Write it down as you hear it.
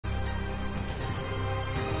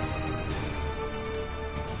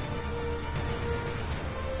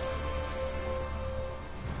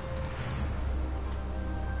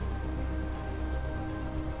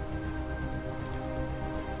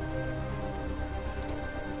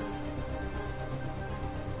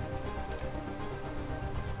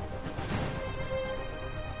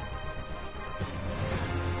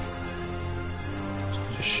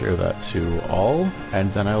share that to all,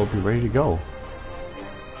 and then I will be ready to go.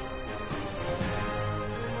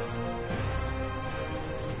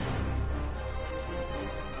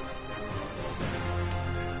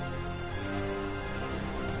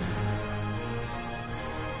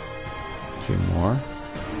 Two more.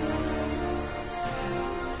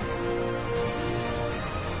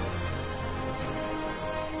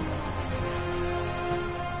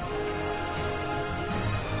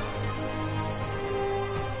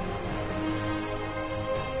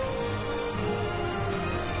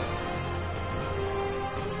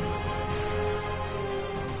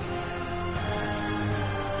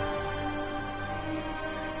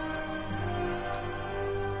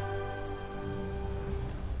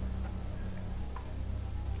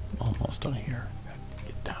 Almost done here.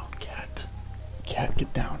 Get down, cat. Cat,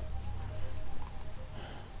 get down.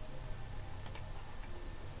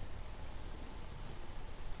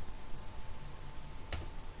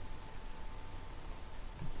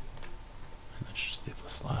 And let's just leave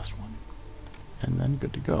this last one. And then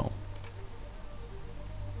good to go.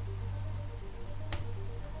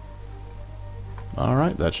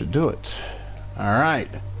 Alright, that should do it. Alright.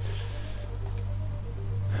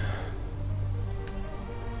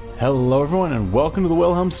 Hello everyone and welcome to the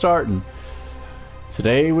Wilhelm Startin.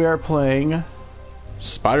 Today we are playing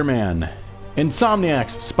Spider-Man.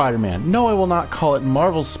 Insomniac's Spider-Man. No, I will not call it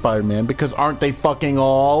Marvel's Spider-Man because aren't they fucking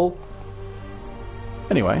all?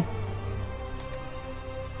 Anyway.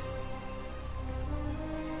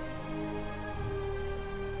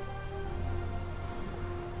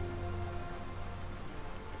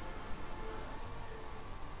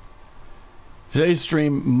 Today's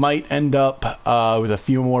stream might end up with a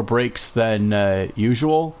few more breaks than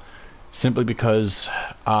usual, simply because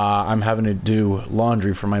I'm having to do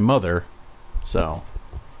laundry for my mother, so.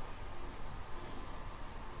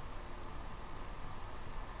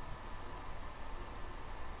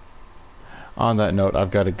 On that note, I've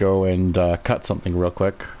got to go and cut something real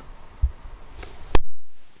quick.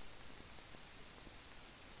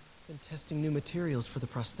 He's been testing new materials for the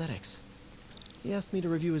prosthetics. He asked me to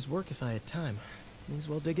review his work if I had time. May as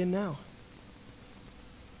well dig in now.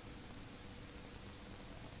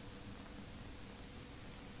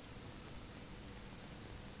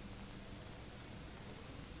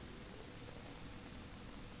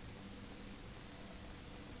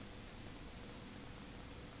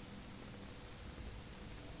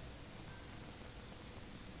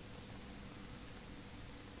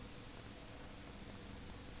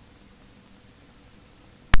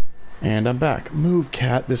 And I'm back. Move,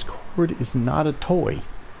 cat. This cord is not a toy.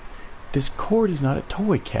 This cord is not a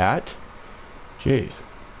toy, cat. Jeez.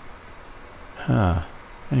 Huh.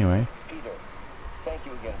 Anyway. Peter, thank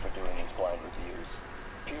you again for doing these blind reviews.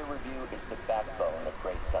 Peer review is the backbone of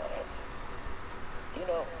great science. You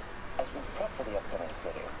know, as we've prepped for the upcoming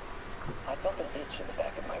fitting, I felt an itch in the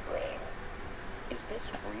back of my brain. Is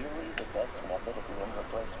this really the best method of limb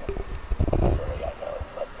replacement? Silly, I know,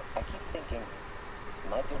 but I keep thinking,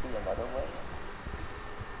 might there be another way?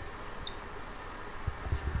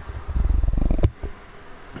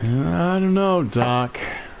 I don't know, Doc.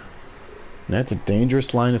 That's a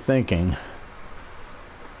dangerous line of thinking.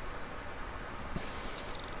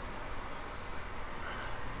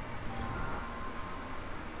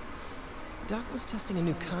 Doc was testing a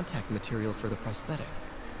new contact material for the prosthetic.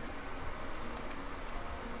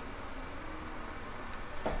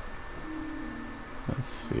 Let's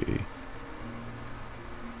see.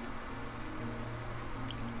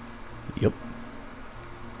 Yep.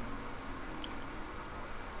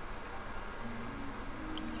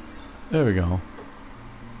 There we go.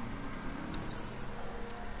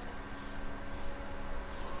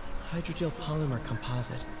 Hydrogel polymer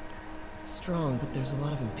composite. Strong, but there's a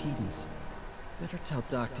lot of impedance. Better tell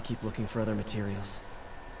Doc to keep looking for other materials.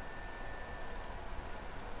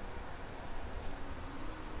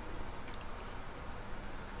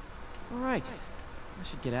 Alright. I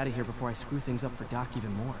should get out of here before I screw things up for Doc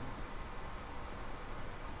even more.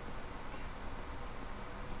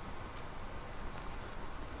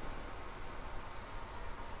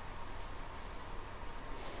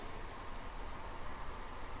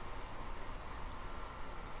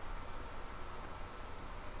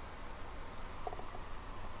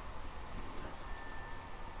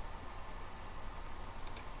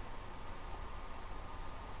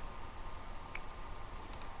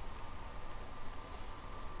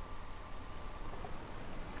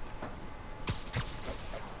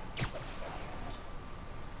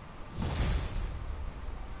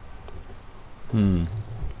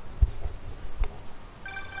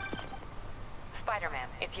 Spider-Man,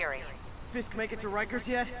 it's Yuri. Fisk make it to Rikers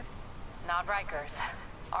yet? Not Rikers.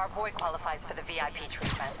 Our boy qualifies for the VIP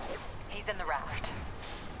treatment. He's in the raft.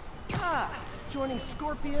 Ah, joining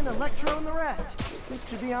Scorpion, Electro, and the rest. This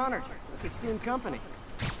should be honored. It's a esteemed company.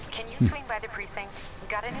 Can you swing by the precinct?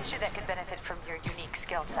 Got an issue that could benefit from your unique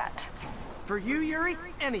skill set. For you, Yuri,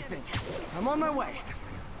 anything. I'm on my way.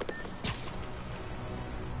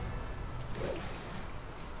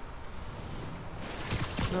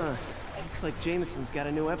 Huh. Looks like Jameson's got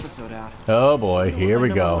a new episode out. Oh boy, here we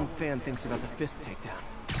go. One fan thinks about the Fisk takedown.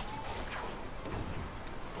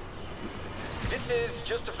 This is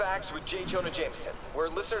Just the Facts with J. Jonah Jameson, where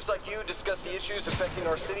listeners like you discuss the issues affecting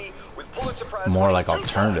our city with Pulitzer Prize. More like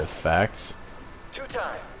alternative facts.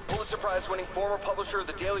 Two-time Pulitzer Prize winning former publisher of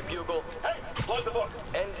the Daily Bugle. Hey, plug the book.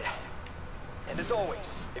 And as always,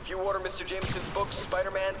 if you order Mr. Jameson's books,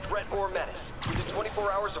 Spider-Man, Threat, or Menace, within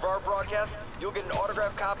 24 hours of our broadcast, you'll get an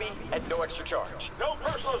autographed copy at no extra charge. No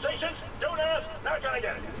personalizations, don't ask, not gonna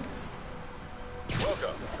get it.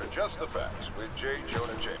 Welcome to Just the Facts with J.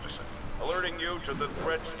 Jonah Jameson, alerting you to the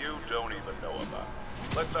threats you don't even know about.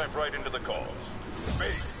 Let's dive right into the calls. Me.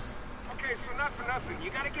 Okay, so not for nothing. You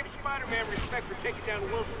gotta give Spider-Man respect for taking down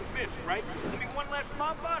Wilson Fisk, right? I mean, one less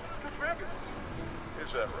mob boss, good for everyone.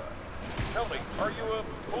 Is that right? Tell me, are you a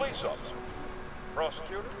police officer?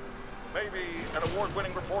 Prosecutor? Maybe an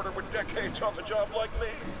award-winning reporter with decades on the job like me?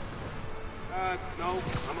 No,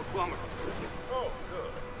 I'm a plumber. Oh,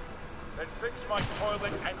 good. Then fix my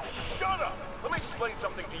toilet and shut up! Let me explain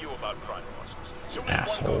something to you about crime bosses. Soon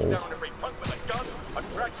as one goes down, every punk with a gun, a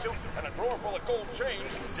tracksuit, and a drawer full of gold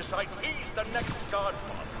chains decides he's the next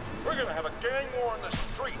godfather. We're gonna have a gang war on the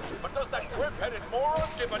street, but does that whip-headed moron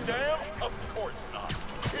give a damn? Of course not.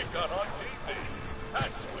 He got on TV.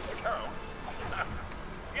 That's what counts.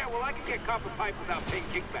 Yeah, well, I can get copper pipe without paying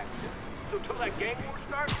kickbacks. So till that gang war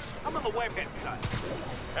starts, I'm on the webhead side.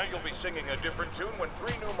 Now you'll be singing a different tune when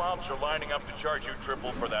 3 new mobs are lining up to charge you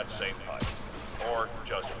triple for that same pipe. Or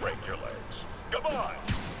just break your legs. Goodbye!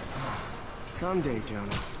 Someday,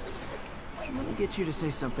 Jonah, I'm gonna get you to say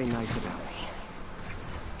something nice about me.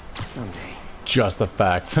 Someday. Just the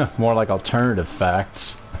facts. More like alternative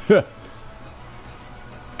facts. God,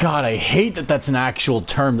 I hate that that's an actual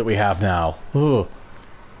term that we have now. Ugh.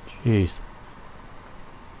 Jeez.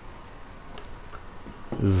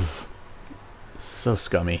 Oof. So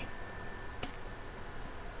scummy.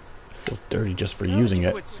 I feel dirty just for using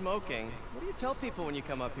it. Quit smoking. What do you tell people when you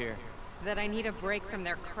come up here? That I need a break from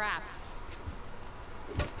their crap.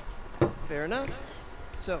 Fair enough.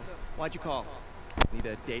 So, why'd you call? Need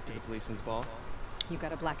a date to the policeman's ball? You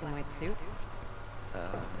got a black and white suit?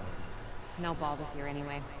 No ball this year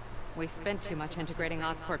anyway. We spent too much integrating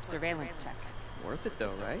Oscorp surveillance tech. Worth it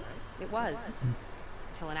though, right? It was.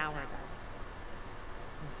 Till an hour ago.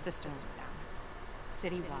 The system went down.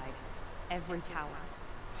 Citywide. Every tower.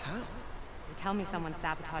 How? They tell me someone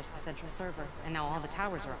sabotaged the central server, and now all the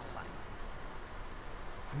towers are offline.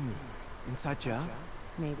 Inside job?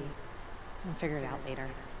 Maybe. I'll figure it out later.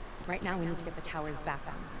 Right now we need to get the towers back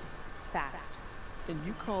on. Fast. And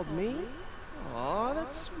you called me? Aw,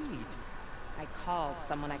 that's sweet. I called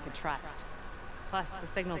someone I could trust. Plus, the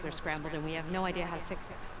signals are scrambled and we have no idea how to fix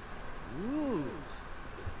it. Ooh.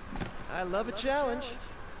 I love a challenge.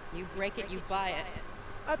 You break it, you buy it.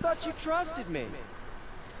 I thought you trusted me.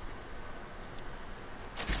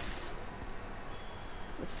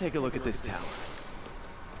 Let's take a look at this tower.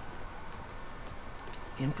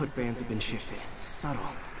 Input bands have been shifted. Subtle.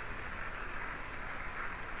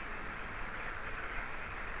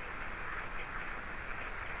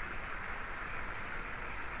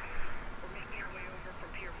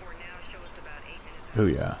 Oh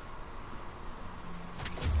yeah.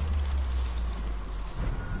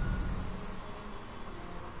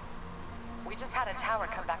 We just had a tower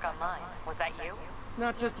come back online. Was that you?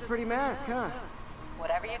 Not just a pretty mask, huh?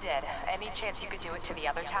 Whatever you did, any chance you could do it to the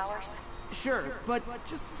other towers? Sure, but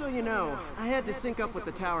just so you know, I had to sync up with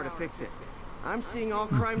the tower to fix it. I'm seeing all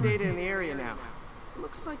crime data in the area now.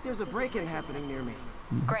 Looks like there's a break-in happening near me.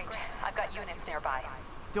 Great. I've got units nearby.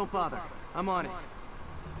 Don't bother. I'm on it.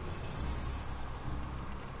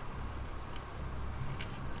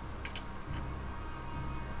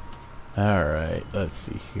 Alright, let's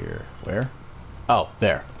see here. Where? Oh,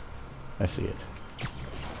 there. I see it.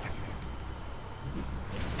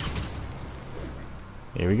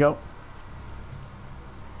 Here we go.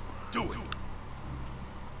 Do it.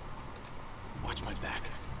 Watch my back.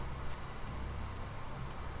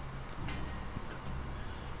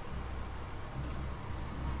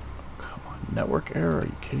 Come on, network error? Are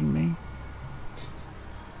you kidding me?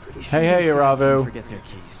 Pretty sure Hey, these guys Ravu. didn't forget their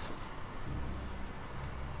keys.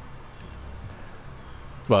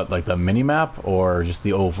 What, like the mini-map or just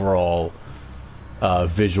the overall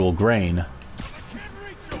visual grain.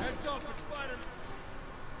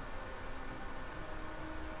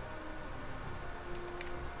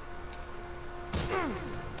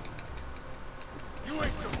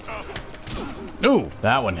 Ooh,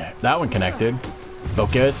 that one connected.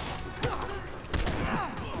 Focus.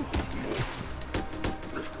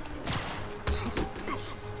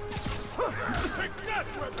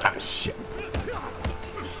 Ah, shit.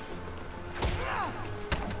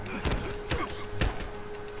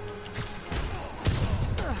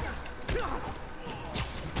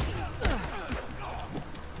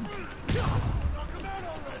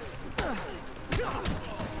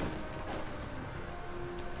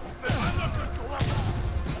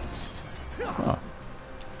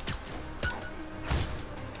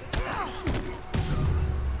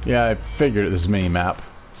 Yeah, I figured this mini map.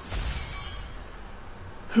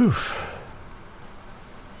 Whew.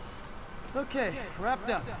 Okay, wrapped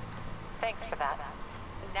up. Thanks for that.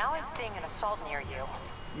 Now I'm seeing an assault near you.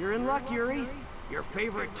 You're in luck, Yuri. Your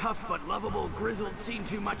favorite tough but lovable grizzled seen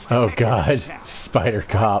too much Oh detective god, is attacked. Spider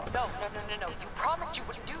Cop. No. You promised you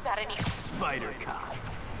wouldn't do that any... Spider Cop.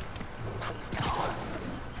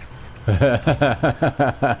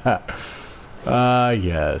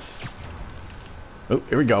 Yes. Oh,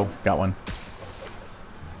 here we go. Got one.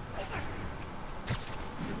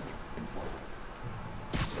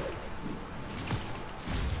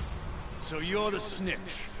 So you're the snitch.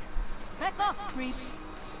 Back off, creep.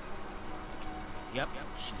 Yep,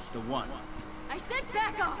 she's the one. I said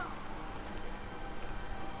back off.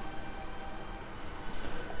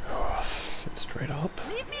 Oh, sit straight up.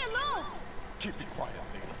 Leave me alone. Keep it quiet,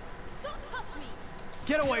 lady. Don't touch me.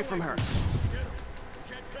 Get away from her.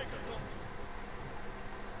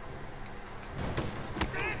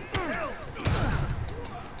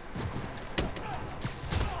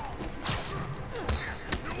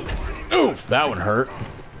 Oof, that one hurt.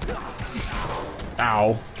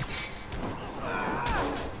 Ow.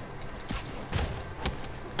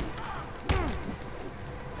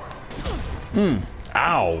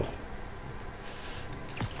 Ow.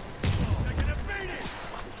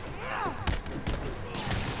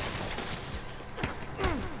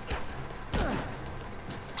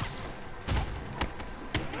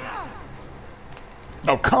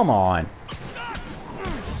 Oh, come on.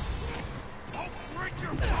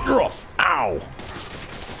 Ugh, ow.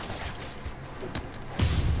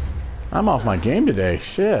 I'm off my game today.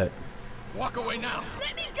 Shit. Walk away now.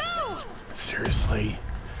 Let me go. Seriously.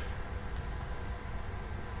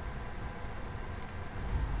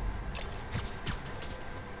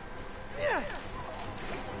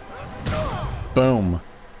 Boom.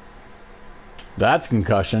 That's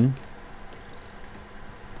concussion.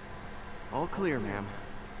 All clear, ma'am.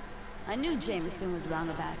 I knew Jameson was wrong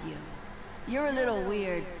about you. You're a little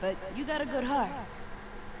weird, but you got a good heart.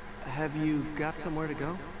 Have you got somewhere to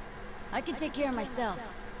go? I can take care of myself.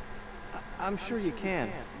 I'm sure you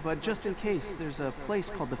can, but just in case, there's a place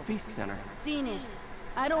called the Feast Center. Seen it.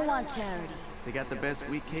 I don't want charity. They got the best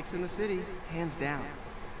wheat cakes in the city, hands down.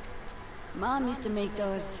 Mom used to make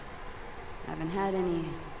those. Haven't had any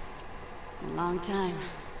in a long time.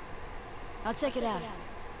 I'll check it out.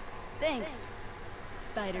 Thanks,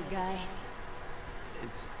 Spider Guy.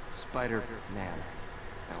 It's Spider-Man.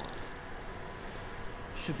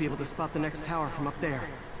 Should be able to spot the next tower from up there.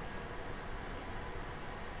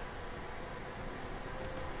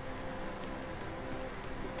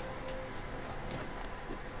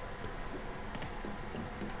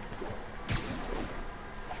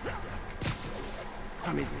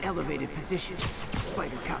 From his elevated position,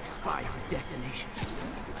 Spider Cop spies his destination.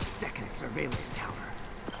 A second surveillance tower.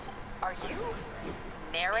 Are you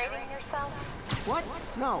narrating yourself? What?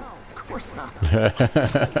 No, of course not.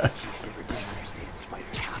 Chief never did understand Spider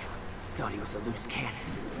Cop. Thought he was a loose cannon.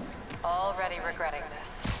 Already regretting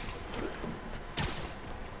this.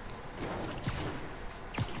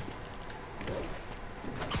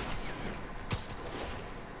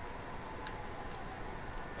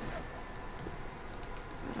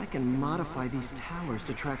 But I can modify these towers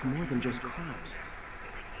to track more than just crimes.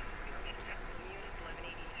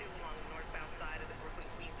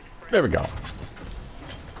 There we go.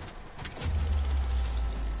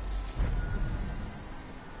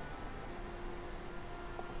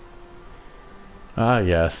 Ah,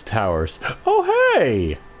 yes, towers. Oh,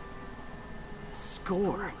 hey!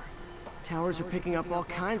 Score. Towers are picking up all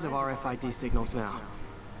kinds of RFID signals now,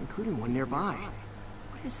 including one nearby.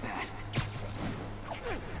 What is that?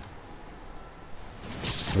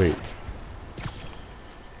 Sweet.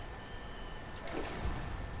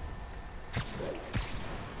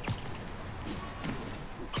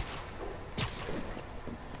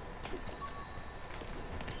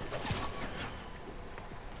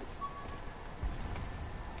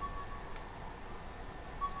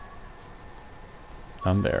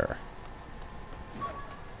 I'm there.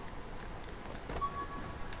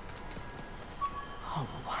 Oh,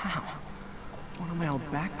 wow. One of my old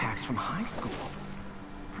backpacks from high school.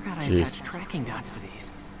 Forgot I Jeez. attached tracking dots to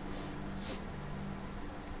these.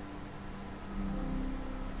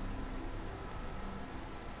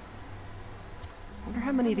 Wonder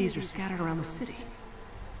how many of these are scattered around the city.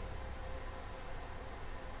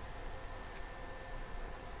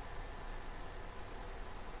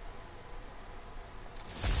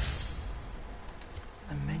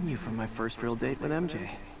 A menu from my first real date with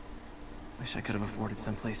MJ. Wish I could have afforded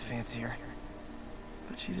someplace fancier.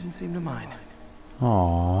 But she didn't seem to mind.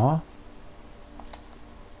 Aww.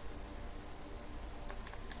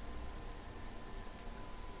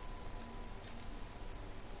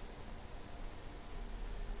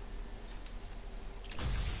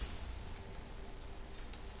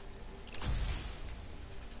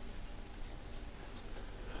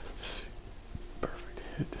 Perfect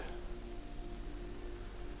hit.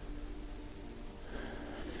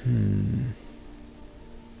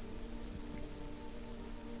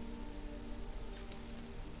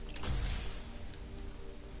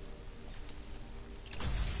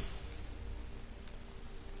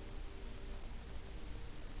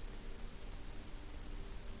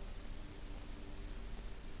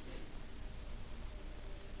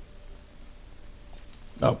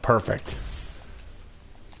 Oh, perfect.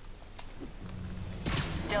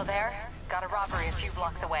 Still there? Got a robbery a few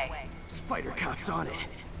blocks away. Spider Cop's on it.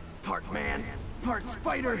 Part man, part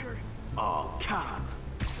spider, all cop.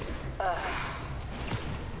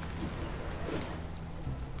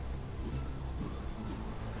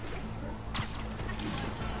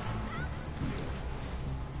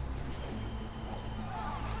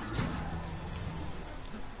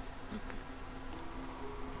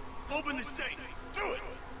 Open the safe. Do it.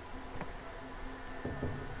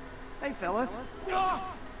 Hey, fellas.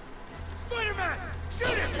 Ah! Spider-Man! Shoot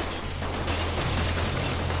him!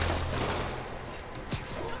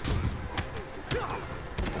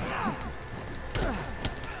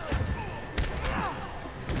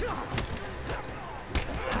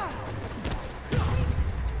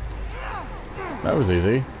 That was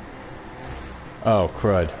easy. Oh,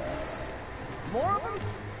 crud. More of them?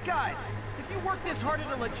 Guys, if you worked this hard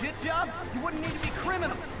at a legit job, you wouldn't need to be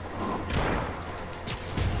criminals.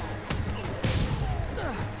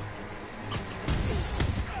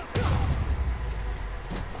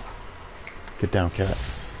 Get down, cat.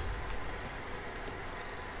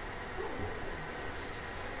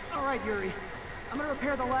 All right, Yuri. I'm gonna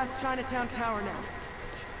repair the last Chinatown tower now.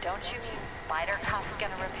 Don't you mean Spider Cop's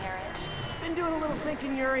gonna repair it? Been doing a little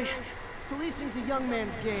thinking, Yuri. Policing's a young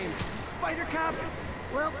man's game. Spider Cop?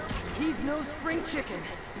 Well, he's no spring chicken.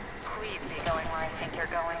 Please be going where I think you're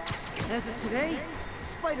going. As of today,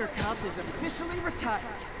 Spider Cop is officially retired.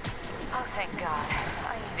 Oh, thank God.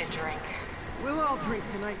 I need a drink. We'll all drink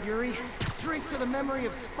tonight, Yuri. Drink to the memory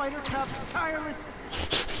of Spider Cop's tireless...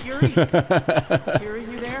 Yuri? Yuri,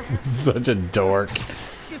 you there? Such a dork.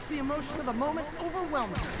 Guess the emotion of the moment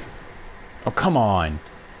overwhelmed her. Oh, come on.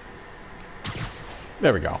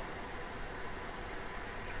 There we go.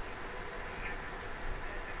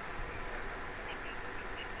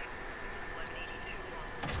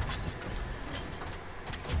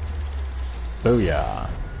 Booyah.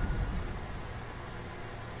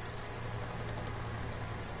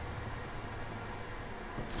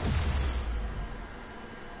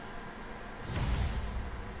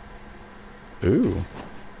 Ooh.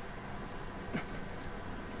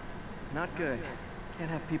 Not good.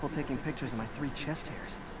 Can't have people taking pictures of my 3 chest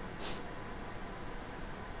hairs.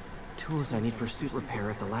 Tools I need for suit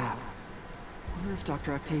repair at the lab. Wonder if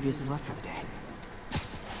Dr. Octavius is left for the day.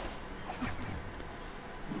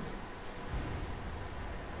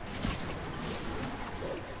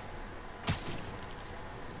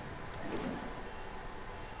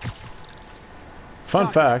 Fun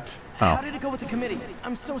Doctor, fact. How Oh. did it go with the committee?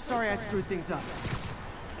 I'm so sorry I screwed things up.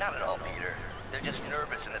 Not at all, Peter. They're just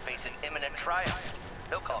nervous in the face of imminent triumph.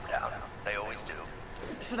 They'll calm down. They always do.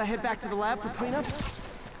 Should I head back to the lab for cleanup?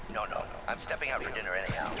 No. I'm stepping out for dinner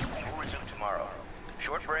anyhow. We'll resume tomorrow.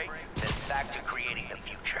 Short break, then back to creating the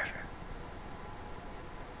future.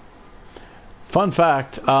 Fun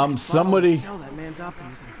fact. Somebody. Sell that man's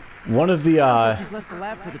optimism. One of the Sounds like he's left the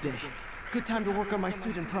lab for the day. Good time to work on my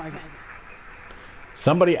suit in private.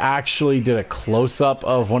 somebody actually did a close-up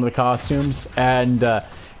of one of the costumes, and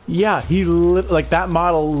yeah, he like that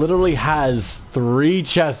model literally has 3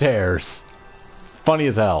 chest hairs. Funny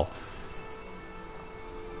as hell.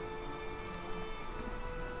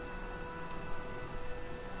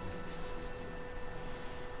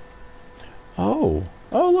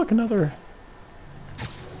 Oh, look, another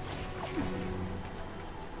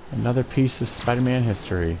Another piece of Spider-Man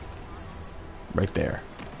history. Right there.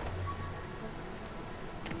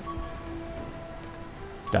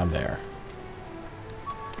 Down there.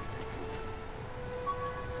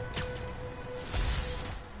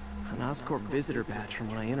 An Oscorp visitor badge from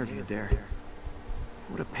when I interviewed there.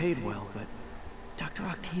 Would have paid well, but Dr.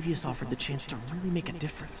 Octavius offered the chance to really make a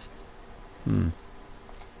difference.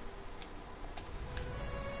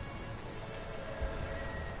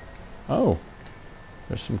 Oh.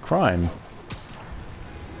 There's some crime.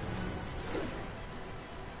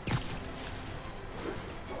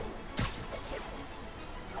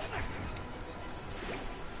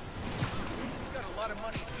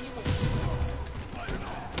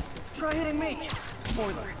 Try hitting me!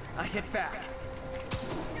 Spoiler, I hit back.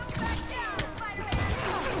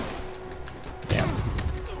 Damn.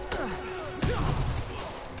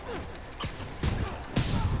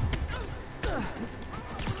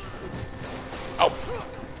 Oh!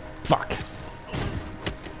 Fuck.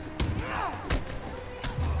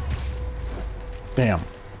 Damn.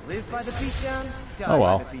 Live by the beatdown, die Oh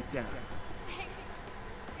well. by the beatdown.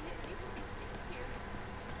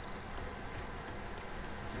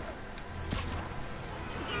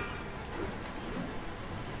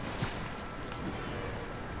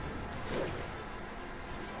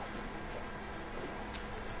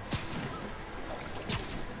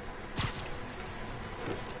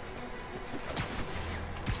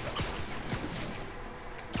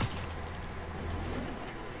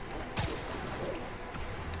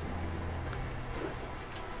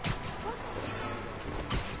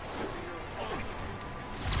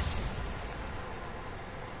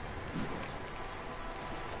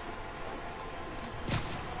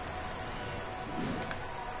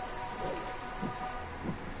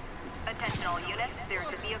 Attention all units, there's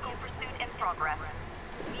a vehicle pursuit in progress.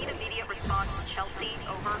 Need immediate response from Chelsea,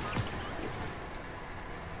 over.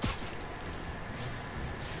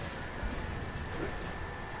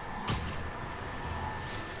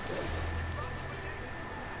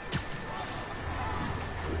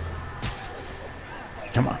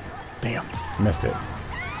 Come on. Damn. Missed it.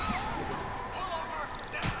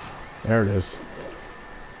 There it is.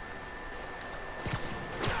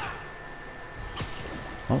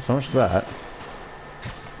 Well, so much for that.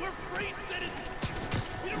 We're free citizens.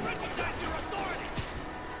 We don't recognize your authority.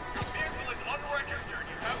 Your vehicle is unregistered.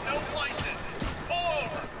 You have no license. Pull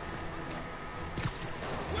over.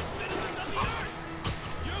 We're citizens of the earth.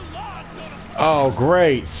 Your laws don't Oh,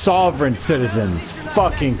 great. Sovereign citizens.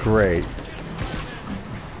 Fucking great.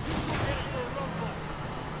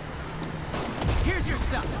 Here's your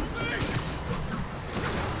stuff.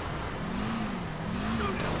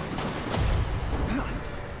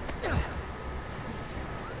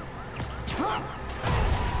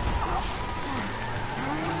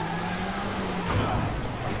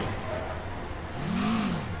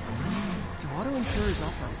 Do auto insurers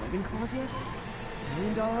offer a webbing clause yet? $1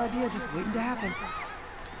 million idea just waiting to happen.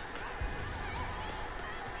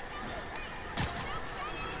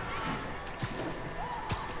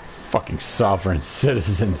 Fucking sovereign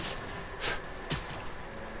citizens.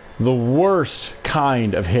 The worst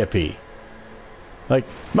kind of hippie. Like,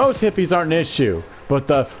 most hippies aren't an issue,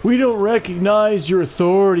 but we don't recognize your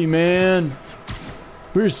authority, man.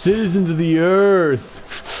 We're citizens of the earth.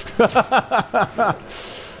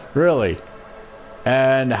 Really?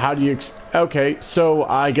 And how do you... Okay, so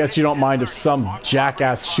I guess you don't mind if some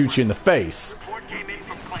jackass shoots you in the face. report came in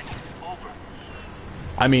from Clinton. Over.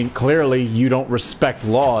 I mean, clearly you don't respect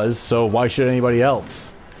laws, so why should anybody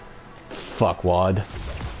else? Fuckwad.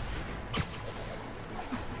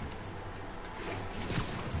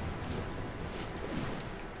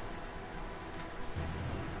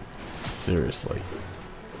 Seriously.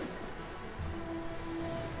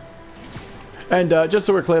 And just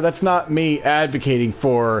so we're clear, that's not me advocating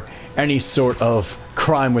for any sort of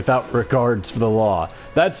crime without regards for the law.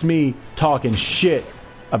 That's me talking shit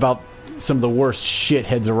about some of the worst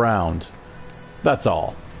shitheads around. That's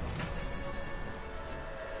all.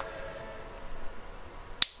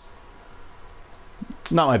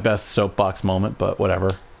 Not my best soapbox moment, but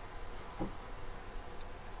whatever.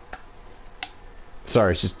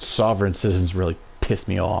 Sorry, it's just sovereign citizens really piss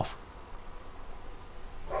me off.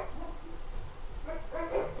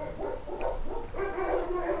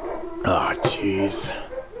 Oh, jeez.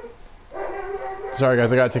 Sorry,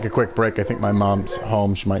 guys, I gotta take a quick break. I think my mom's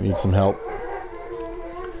home. She might need some help.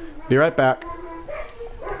 Be right back.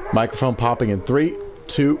 Microphone popping in 3,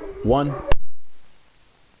 2, 1.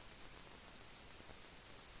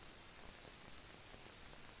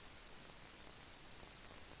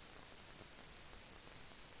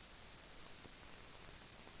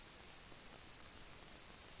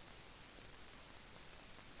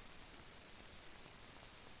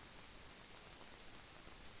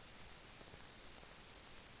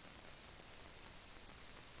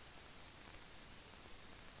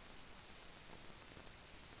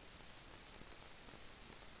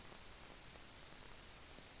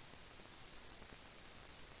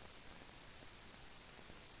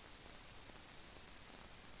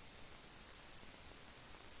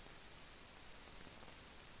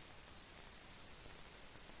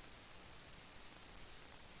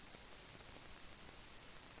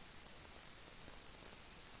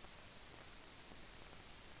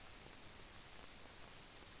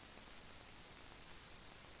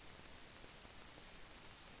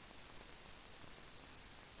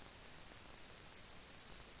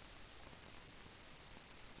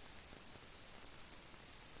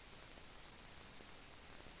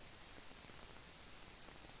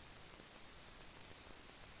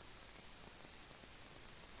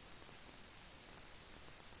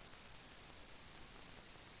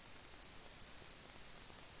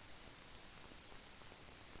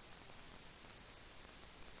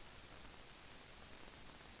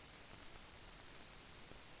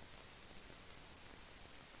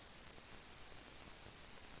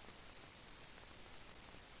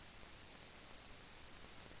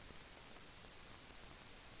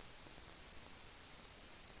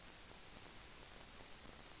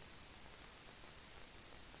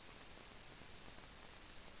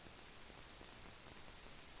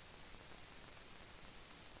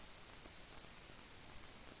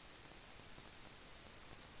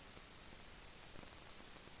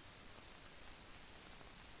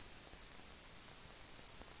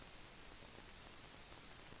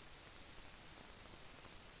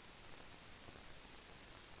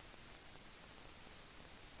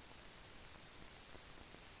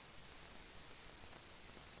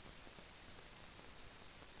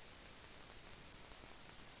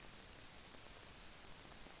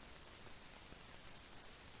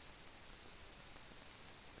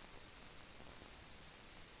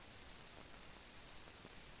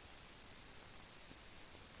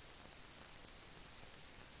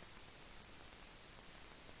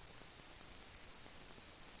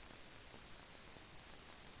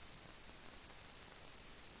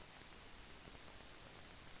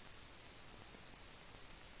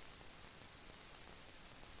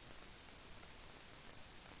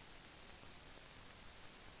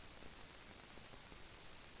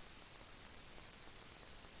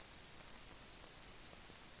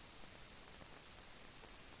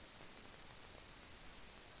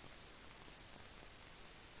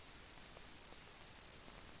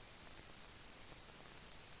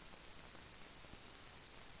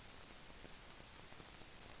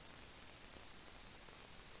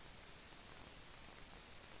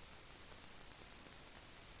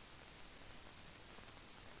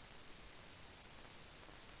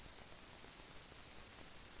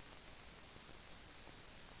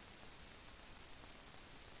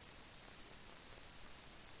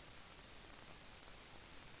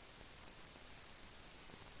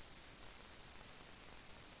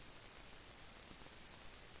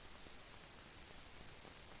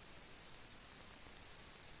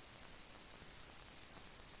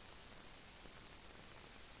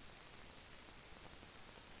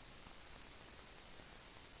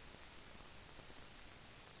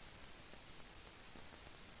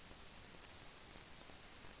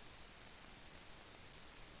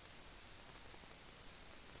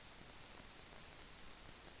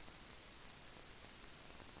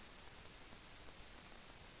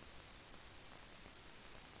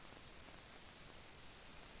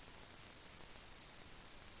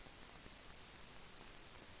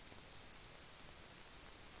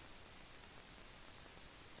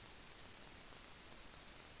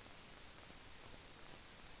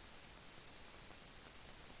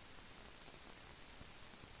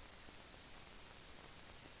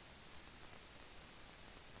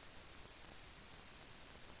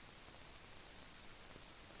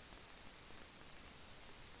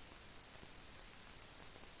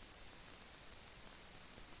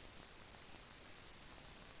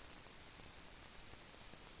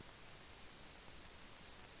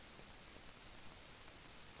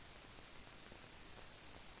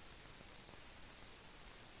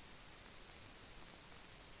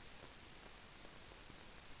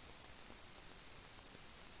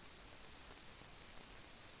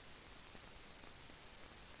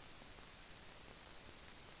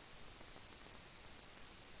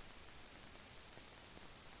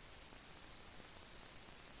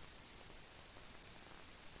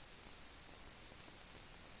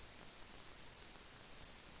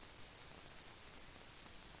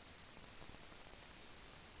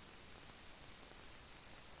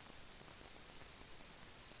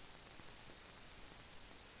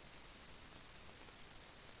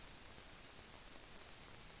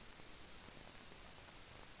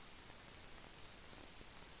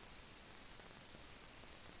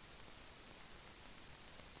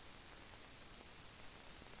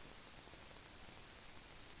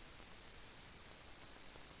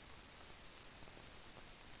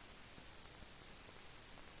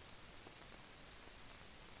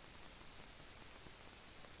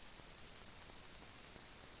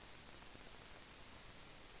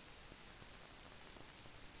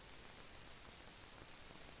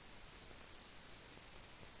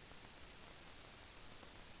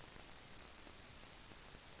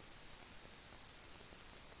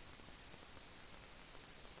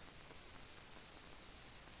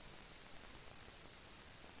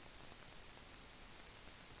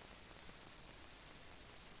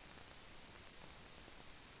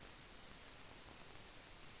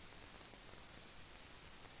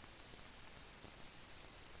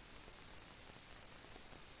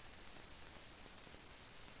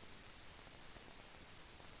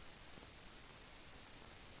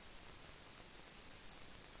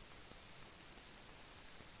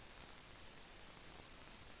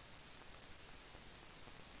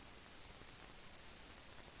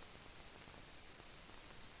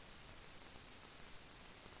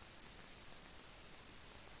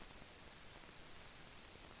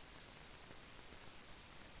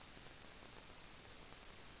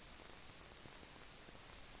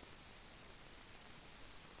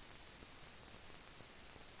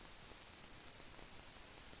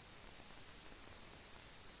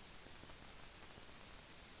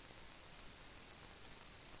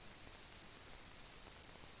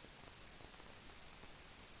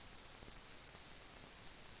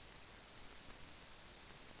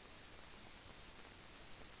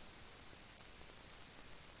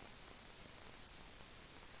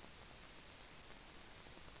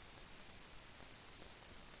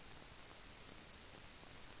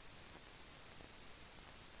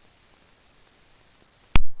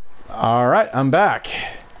 I'm back.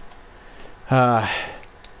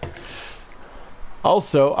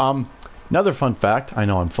 Also, another fun fact. I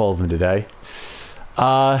know I'm full of them today.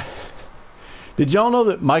 Did y'all know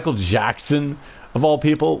that Michael Jackson, of all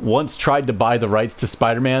people, once tried to buy the rights to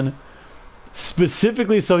Spider-Man?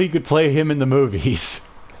 Specifically so he could play him in the movies.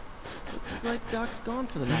 Looks like Doc's gone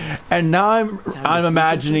for the night. And now I'm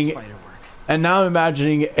imagining... And now I'm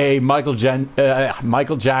imagining a Michael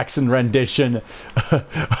Jackson rendition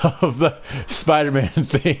of the Spider-Man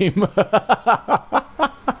theme.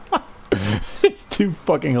 It's too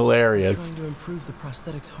fucking hilarious. Trying to improve the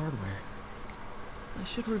prosthetics hardware. I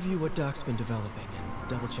should review what Doc's been developing and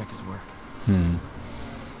double check his work.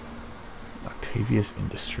 Octavius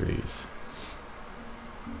Industries.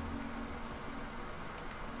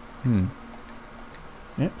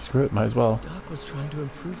 Yeah, screw it, might as well. Doc was trying to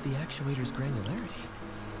improve the actuator's granularity.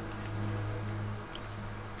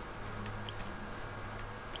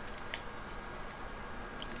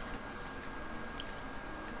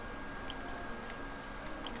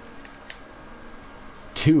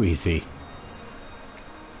 Too easy.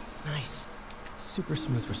 Nice. Super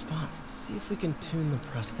smooth response. See if we can tune the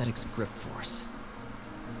prosthetic's grip force.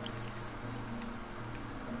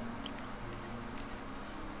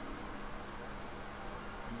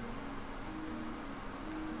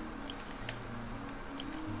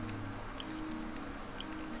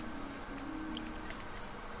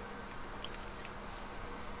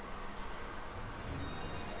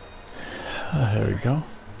 There we go.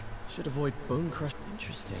 Should avoid bone crush.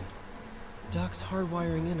 Interesting. Doc's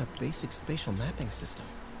hardwiring in a basic spatial mapping system.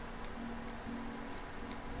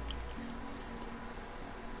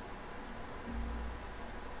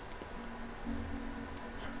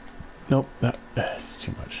 Nope, that's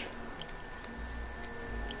too much.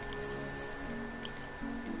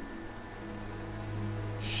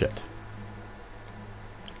 Shit.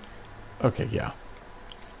 Okay, yeah.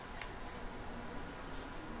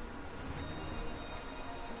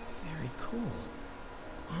 Very cool.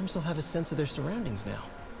 Arms will have a sense of their surroundings now.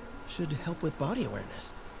 Should help with body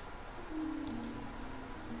awareness.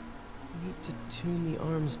 Need to tune the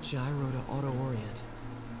arm's gyro to auto-orient.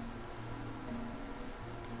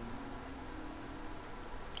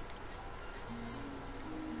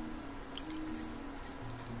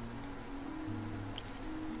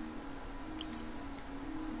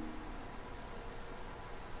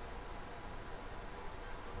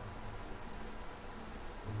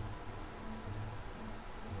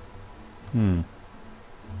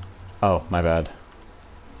 Oh, my bad.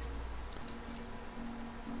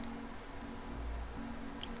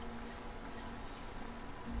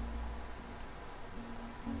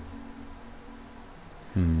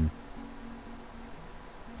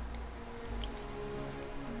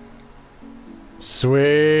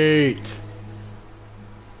 Sweet!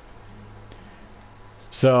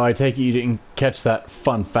 So I take it you didn't catch that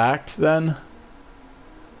fun fact then?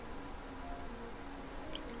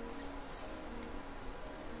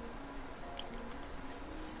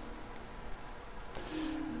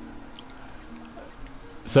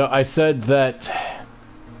 So I said that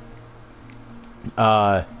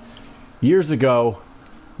years ago,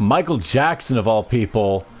 Michael Jackson, of all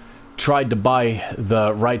people, tried to buy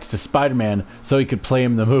the rights to Spider-Man so he could play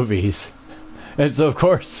him in the movies. And so, of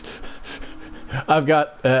course, I've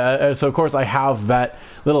got... so, of course, I have that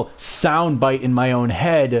little sound bite in my own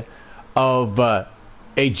head of a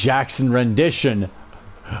Jackson rendition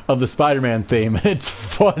of the Spider-Man theme. It's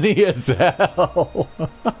funny as hell.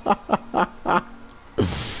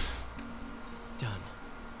 Done.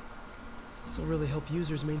 This will really help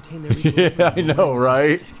users maintain their... Yeah, I know,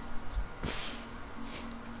 right?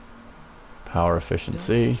 Power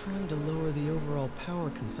efficiency. Doc's trying to lower the overall power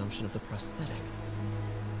consumption of the prosthetic.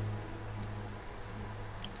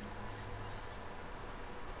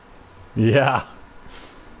 Yeah.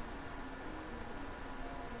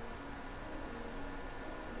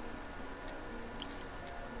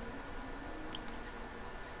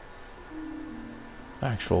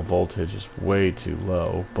 Actual voltage is way too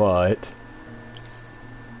low, but...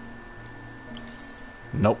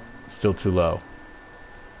 Nope, still too low.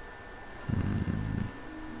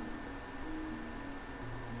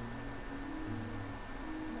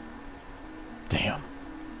 Damn.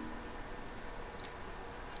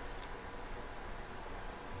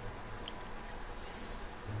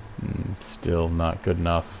 Still not good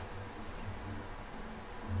enough.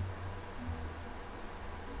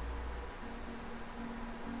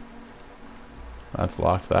 That's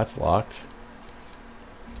locked, that's locked.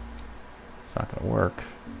 It's not gonna work.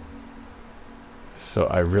 So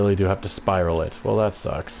I really do have to spiral it. Well, that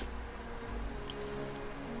sucks.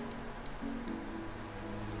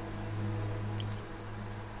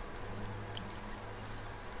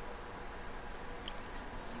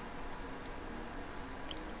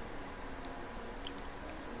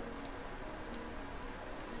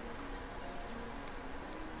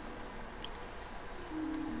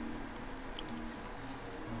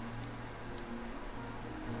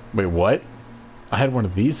 Wait, what? I had one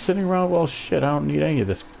of these sitting around? Well, shit, I don't need any of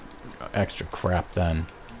this extra crap then.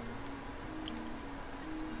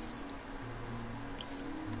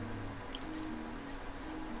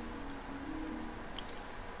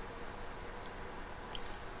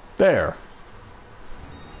 There.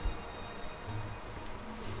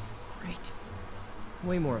 Great.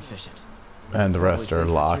 Way more efficient. And the rest are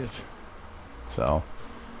locked. So,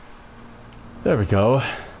 there we go.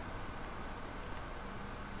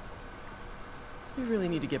 We really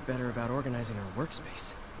need to get better about organizing our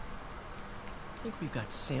workspace. I think we've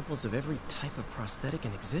got samples of every type of prosthetic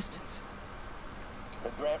in existence. The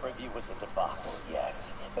grant review was a debacle,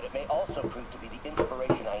 yes, but it may also prove to be the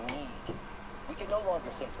inspiration I need. We can no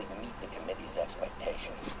longer simply meet the committee's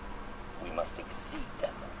expectations. We must exceed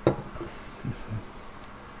them.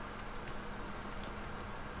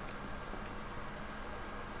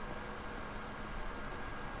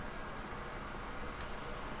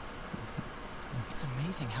 It's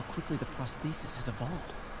amazing how quickly the prosthesis has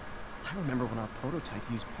evolved. I remember when our prototype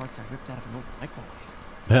used parts I ripped out of an old microwave.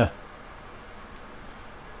 Yeah.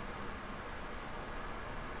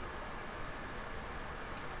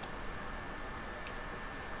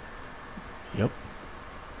 Yep.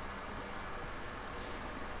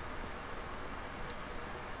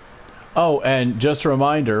 Oh, and just a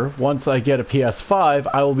reminder, once I get a PS5,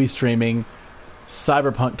 I will be streaming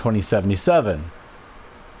Cyberpunk 2077.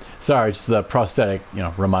 Sorry, just the prosthetic,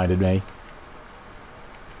 reminded me.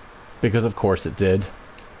 Because of course it did.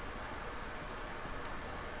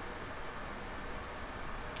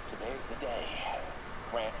 Today's the day.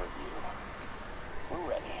 Grant review. We're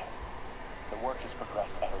ready. The work has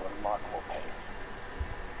progressed at a remarkable pace.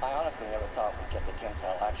 I honestly never thought we'd get the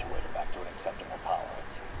tensile actuator back to an acceptable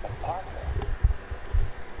tolerance. But Parker,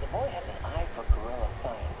 the boy has an eye for guerrilla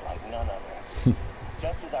science like none other.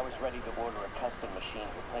 Just as I was ready to order a custom machine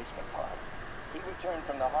replacement part, he returned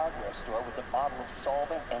from the hardware store with a bottle of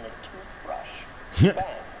solvent and a toothbrush. Bang!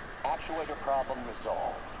 Actuator problem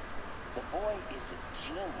resolved. The boy is a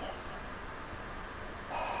genius.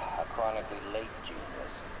 A chronically late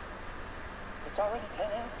genius. It's already 10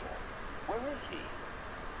 after. Where is he?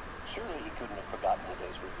 Surely he couldn't have forgotten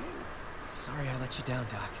today's review. Sorry I let you down,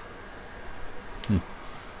 Doc.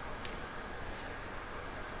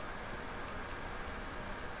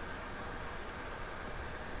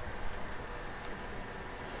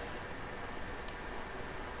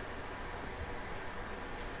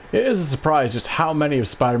 It is a surprise just how many of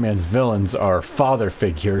Spider-Man's villains are father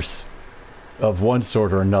figures of one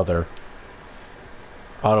sort or another.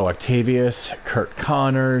 Otto Octavius, Kurt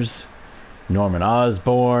Connors, Norman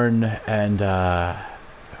Osborn, and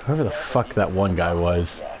whoever the fuck that one guy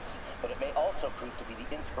was. Yes, but it may also prove to be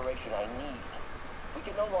the inspiration I need. We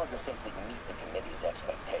can no longer simply meet the committee's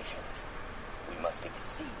expectations. We must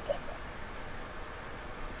exceed them.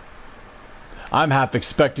 I'm half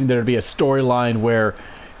expecting there to be a storyline where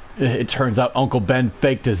it turns out Uncle Ben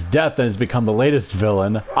faked his death and has become the latest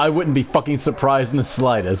villain. I wouldn't be fucking surprised in the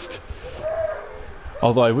slightest.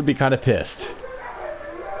 Although I would be kind of pissed.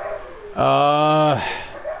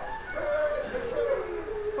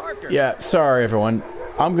 Yeah, sorry everyone.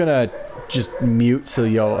 I'm gonna just mute so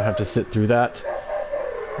y'all have to sit through that.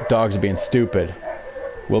 Dogs are being stupid.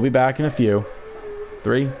 We'll be back in a few.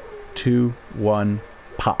 3, 2, 1,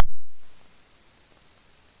 pop.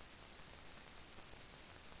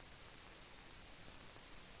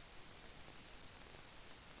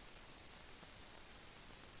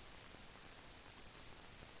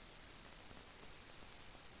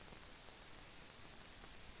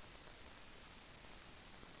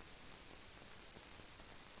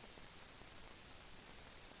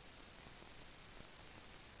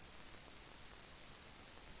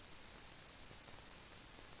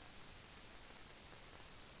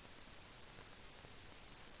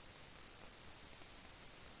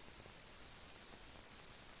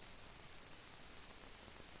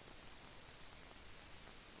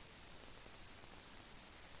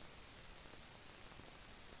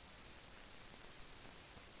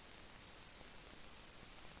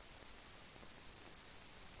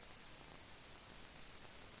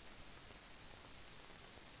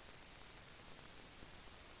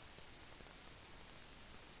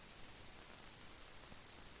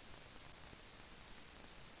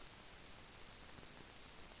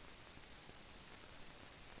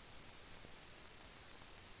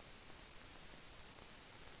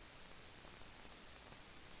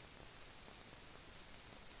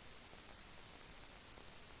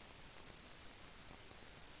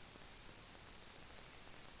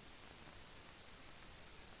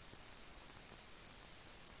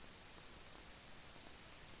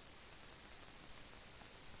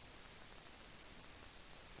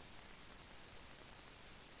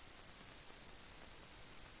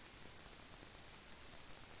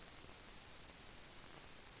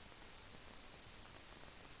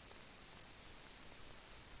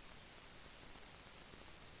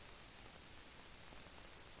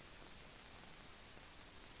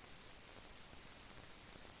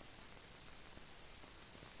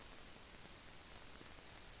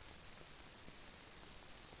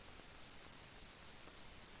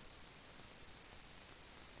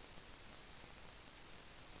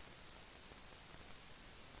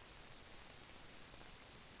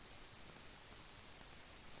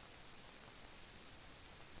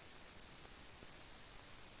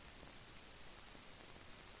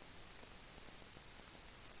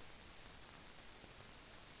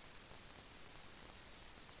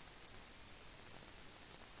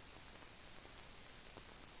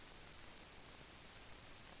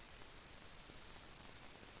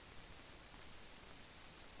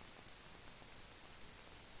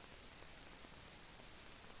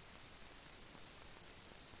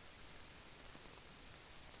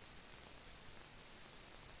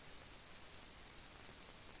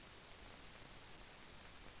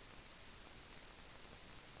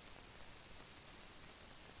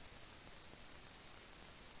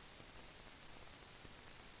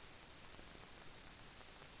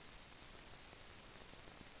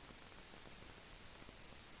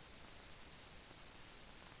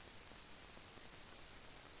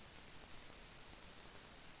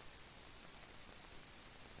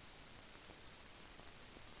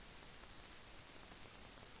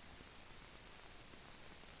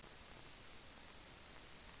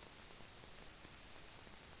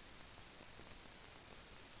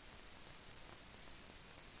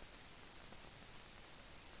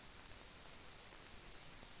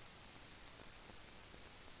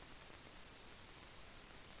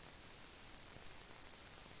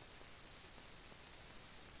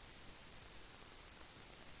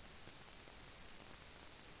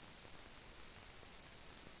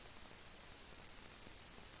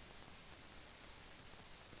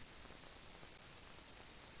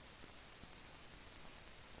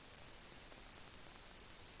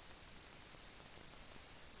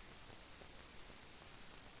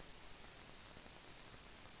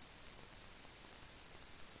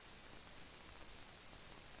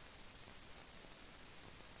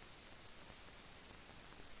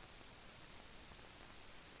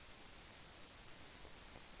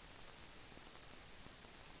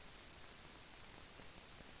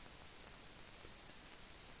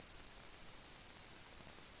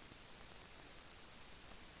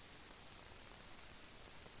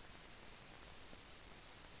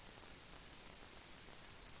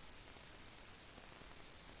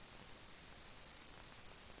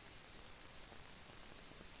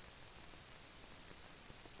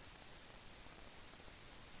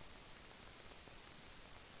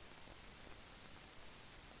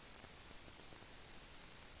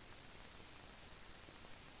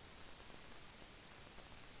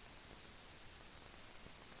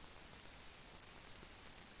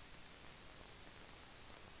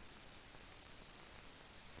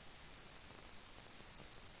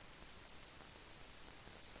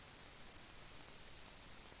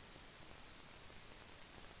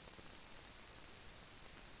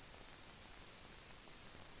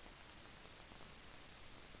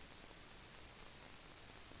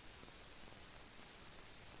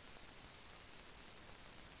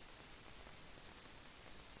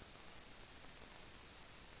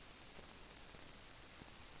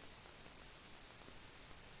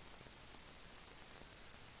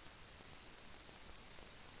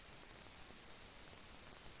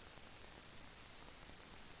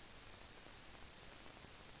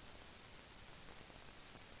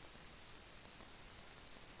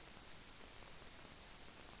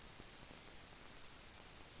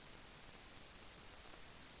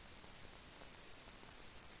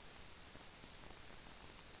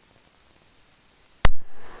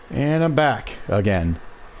 And I'm back again.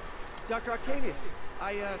 Dr. Octavius,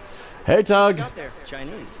 Hey, Tug. got there.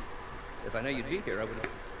 Chinese. If I know you'd be here, I would have...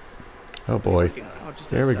 Oh boy. Oh, just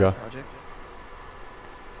There we go. project.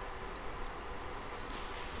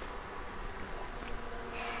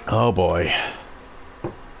 Oh boy.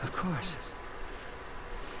 Of course.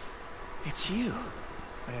 It's you.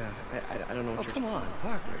 I don't know what Oh, come on,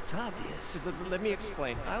 Parker, it's obvious. Let me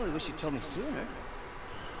explain. I only wish you'd told me sooner.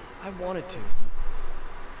 I wanted to.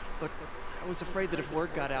 But I was afraid that if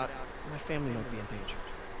word got out, my family might be in danger.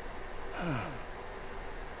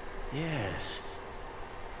 Yes.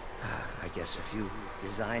 I guess if you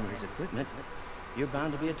design his equipment, you're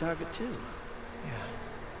bound to be a target too.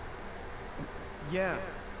 Yeah.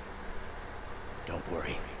 Don't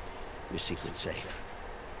worry. Your secret's safe.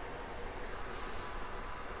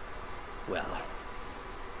 Well,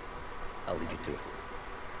 I'll leave you to it.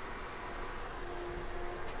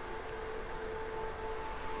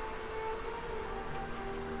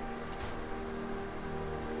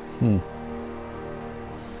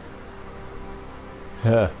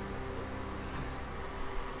 Huh.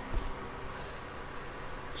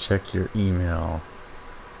 Check your email.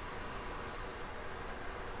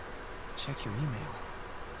 Check your email.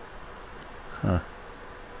 Huh.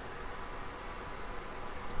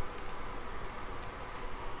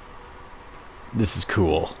 This is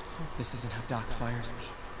cool. Hope this isn't how Doc fires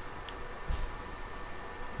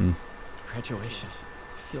Hmm. me. Graduation.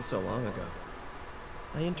 Feels so long ago.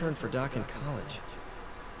 I interned for Doc in college.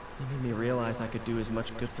 He made me realize I could do as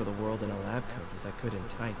much good for the world in a lab coat as I could in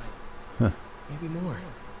tights. Huh. Maybe more.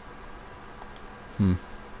 Hmm.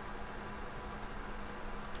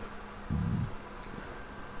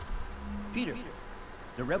 Peter,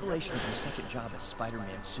 the revelation of your second job as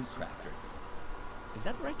Spider-Man suit crafter, is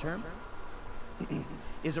that the right term?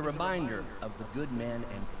 Is a reminder of the good man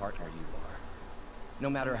and partner you are. No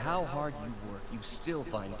matter how hard you work, you still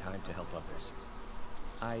find time to help others.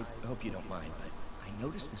 I hope you don't mind, but I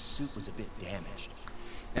noticed the suit was a bit damaged,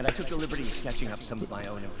 and I took the liberty of sketching up some of my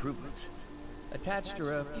own improvements. Attached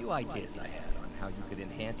are a few ideas I had on how you could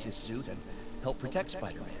enhance his suit and help protect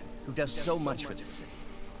Spider-Man, who does so much for this city.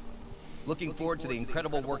 Looking forward to the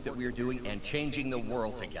incredible work that we are doing and changing the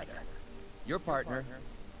world together. Your partner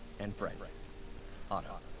and friend,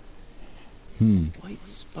 Otto. White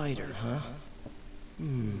spider, huh?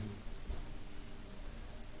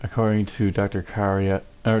 According to Dr. Carla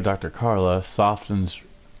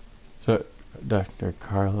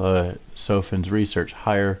Sofin's research,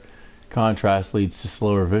 higher contrast leads to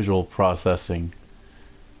slower visual processing.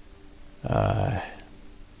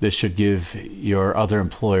 This should give your other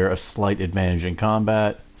employer a slight advantage in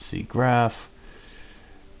combat. See graph.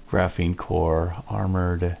 Graphene core,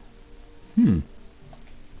 armored.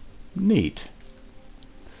 Neat.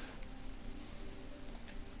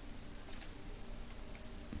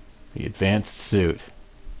 The advanced suit.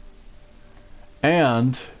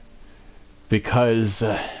 And because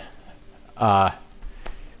I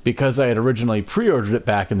had originally pre-ordered it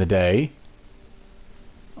back in the day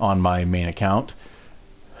on my main account,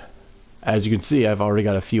 as you can see, I've already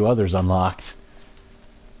got a few others unlocked.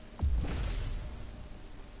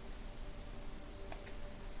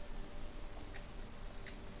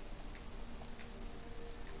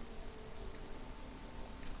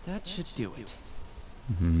 That should do it.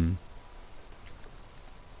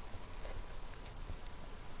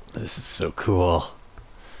 This is so cool.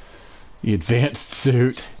 The advanced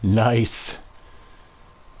suit. Nice.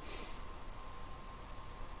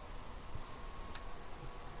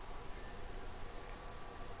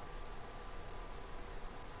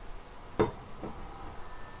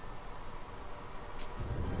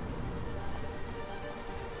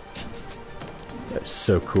 That's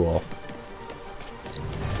so cool.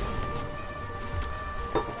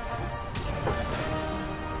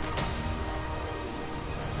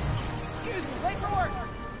 Excuse me, late for work.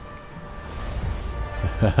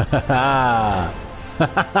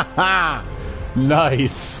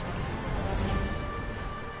 Nice.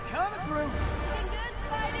 Coming through. Looking good,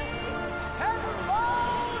 Spidey.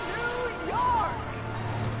 Hello, New York.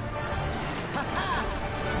 Ha-ha.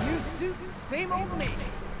 New suit, same old me.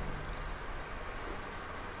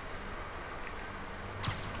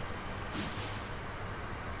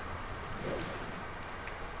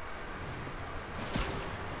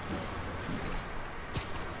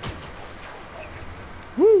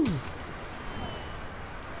 Woo!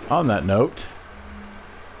 On that note,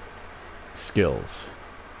 skills.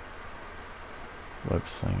 Web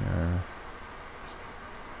slinger.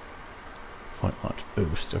 Point launch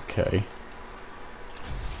boost, okay.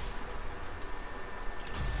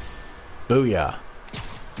 Booyah.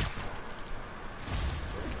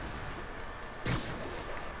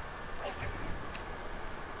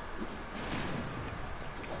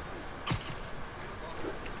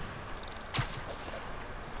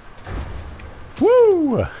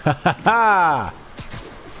 Woo! Ha ha ha!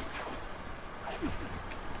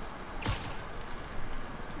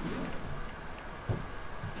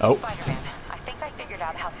 Oh. Spider-Man, I think I figured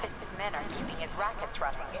out how Fisk's men are keeping his rackets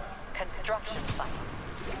running. Construction sites.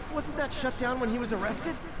 Wasn't that shut down when he was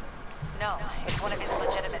arrested? No, it's one of his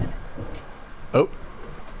legitimate... Oh.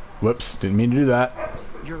 Whoops, didn't mean to do that.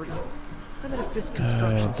 Yuri, I'm at a Fisk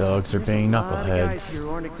construction site. Dogs are There's being a lot of guys knuckleheads. here who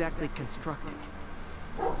aren't exactly constructing.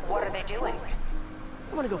 What are they doing?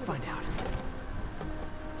 I want to go find out.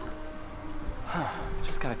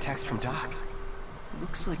 Just got a text from Doc.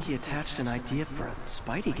 Looks like he attached an idea for a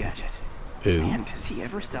Spidey gadget. Ooh. Man, does he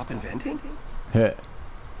ever stop inventing? Heh.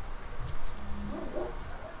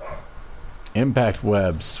 Impact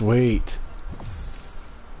web, sweet.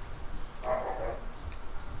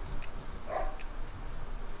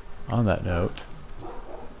 On that note,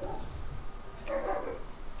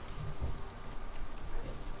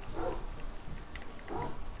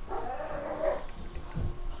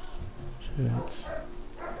 shit.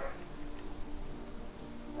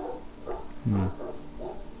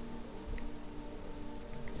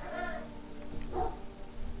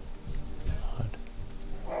 God.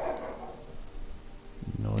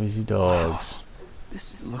 Noisy dogs.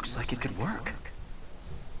 This looks like it could work.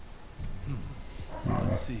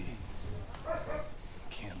 Let's see.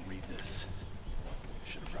 Can't read this.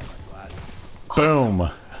 Should have brought my glasses. Boom!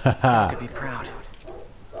 I could be proud.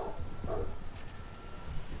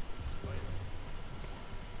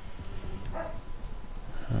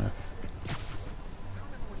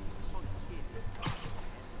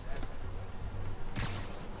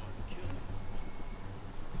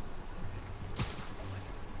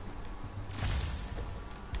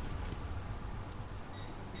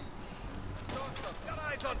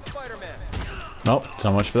 Nope,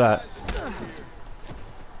 so much for that.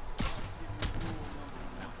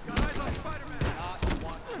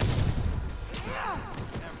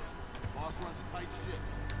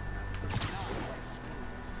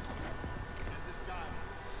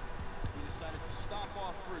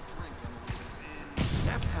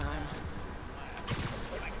 Nap time.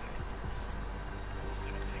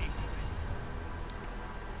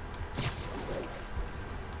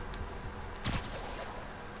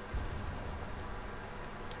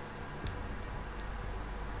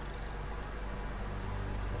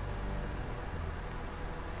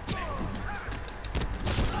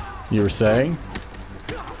 You were saying?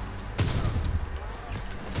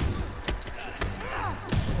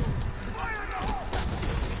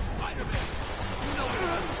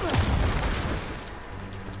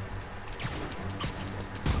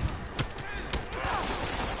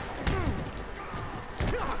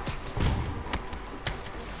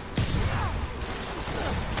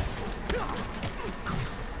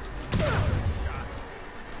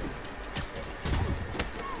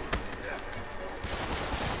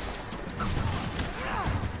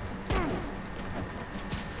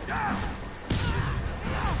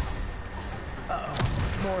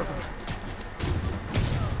 More of them.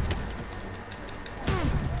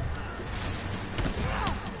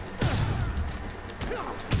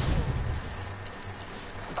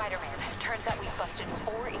 Spider-Man, turns out we busted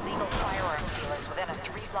 4 illegal firearms dealers within a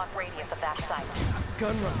 3-block radius of that site.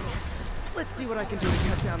 Gun running. Let's see what I can do to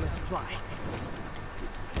cut down the supply.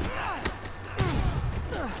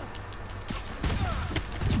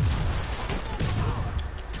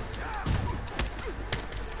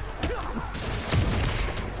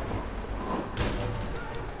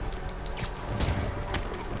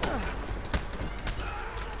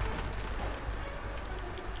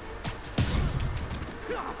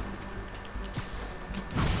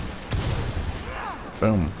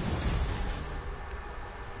 Boom.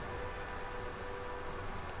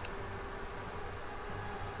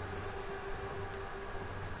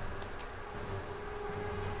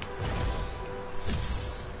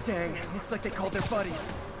 Dang, looks like they called their buddies.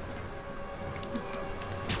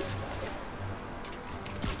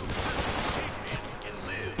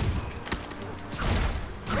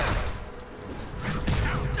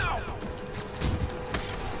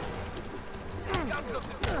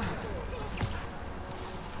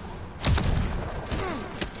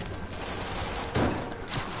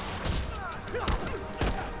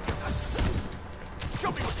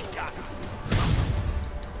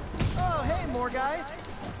 Oh, hey, more guys.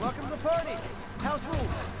 Welcome to the party. House rules.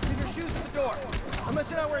 Leave your shoes at the door. Unless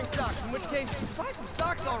you're not wearing socks, in which case, buy some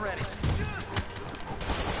socks already.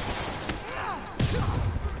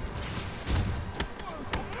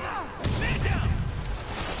 Man down!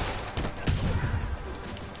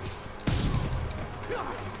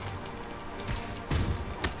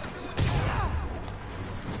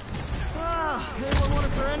 Anyone want a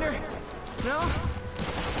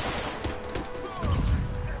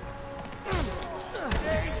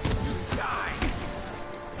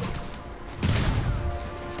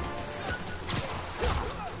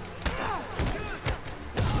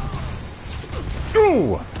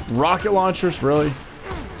rocket launchers, really?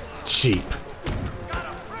 Cheap.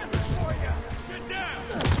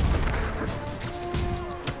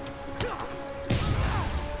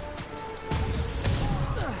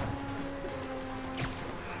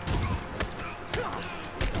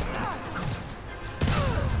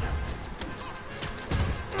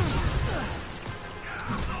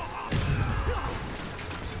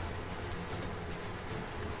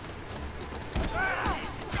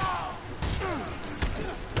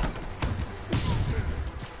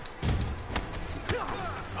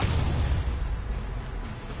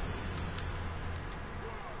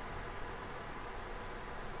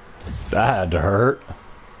 That had to hurt.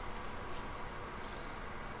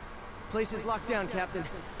 Place is locked down, Captain.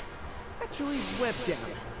 Actually, webbed down.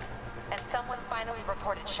 And someone finally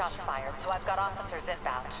reported shots fired, so I've got officers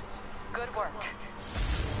inbound. Good work.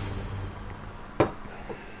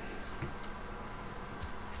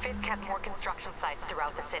 Fisk has more construction sites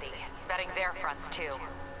throughout the city, vetting their fronts too.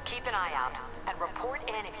 Keep an eye out, and report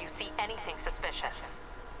in if you see anything suspicious.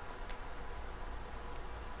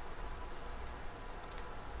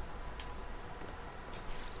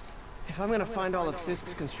 If I'm gonna find all of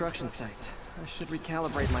Fisk's construction sites, I should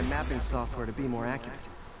recalibrate my mapping software to be more accurate.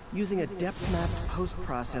 Using a depth map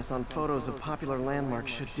post-process on photos of popular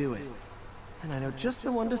landmarks should do it. And I know just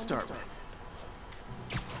the one to start with.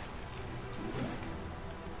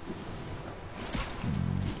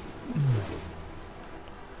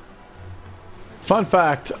 Fun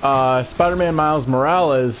fact, Spider-Man Miles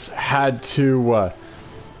Morales had to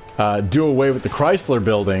do away with the Chrysler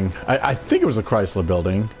building. I think it was the Chrysler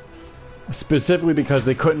building. Specifically because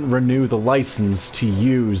they couldn't renew the license to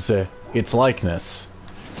use its likeness.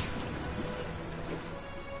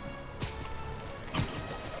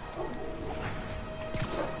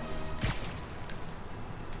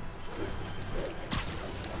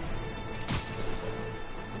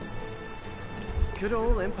 Good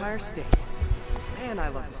old Empire State. Man, I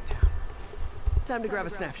love this town. Time to grab a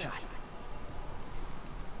snapshot.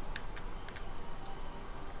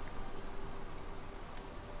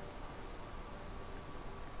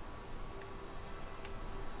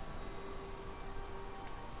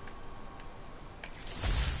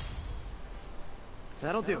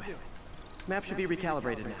 That'll do it. Map should be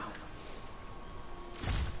recalibrated now.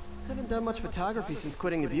 Haven't done much photography since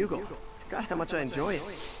quitting the Bugle. Forgot how much I enjoy it.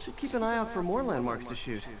 Should keep an eye out for more landmarks to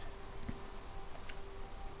shoot.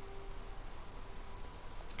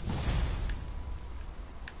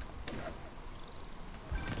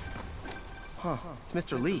 Huh, it's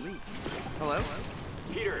Mr. Lee. Hello?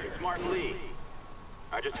 Peter, it's Martin Lee.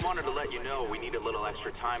 I just wanted to let you know we need a little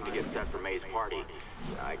extra time to get set for May's party.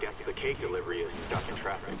 I guess the cake delivery is stuck in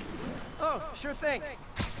traffic. Oh, sure thing.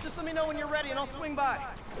 Just let me know when you're ready and I'll swing by.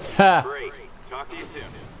 Ha! Great. Talk to you soon.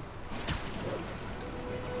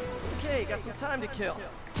 Okay, got some time to kill.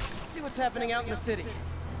 Let's see what's happening out in the city.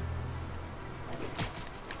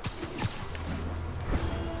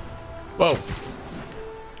 Whoa.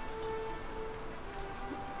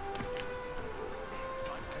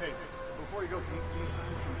 Hey, before you go, can you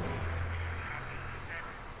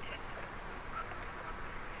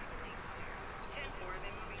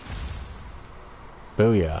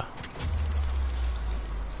Booyah.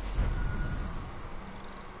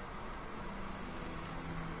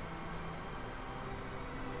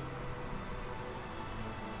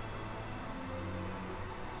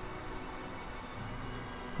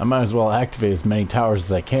 I might as well activate as many towers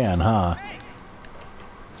as I can, huh?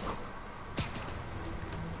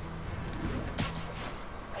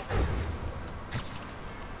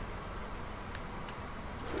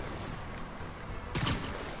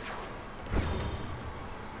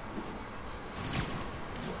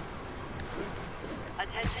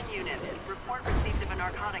 Attention units. Report received of a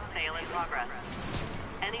narcotics sale in progress.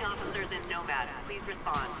 Any officers in Nomad, please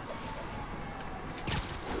respond.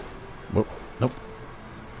 Whoop. Nope.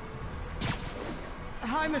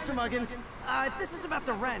 Hi, Mr. Muggins. If this is about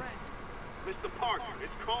the rent... Mr. Parker,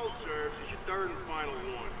 it's cold serves. It's your third and final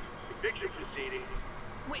one. Eviction proceedings.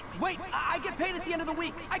 Wait, I get paid at the end of the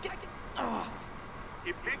week. I get...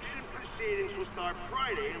 Eviction proceedings will start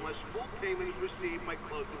Friday unless full payment is received by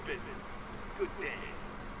close of business. Good day.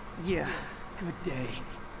 Yeah, good day.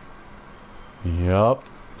 Yup.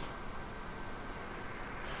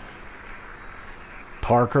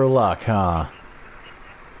 Parker luck, huh?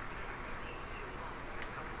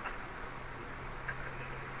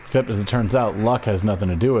 Except as it turns out, luck has nothing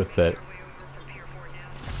to do with it.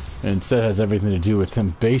 And instead has everything to do with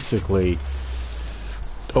him basically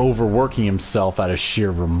overworking himself out of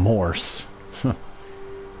sheer remorse.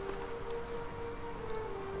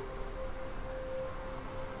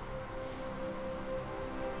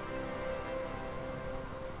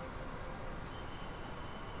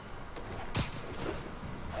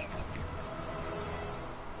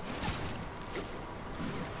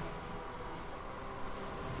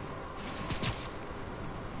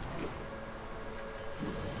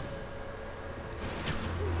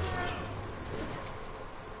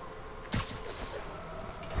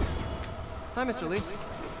 Hi, Mr. Lee.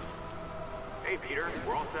 Hey, Peter.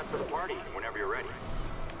 We're all set for the party whenever you're ready.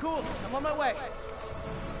 Cool. I'm on my way.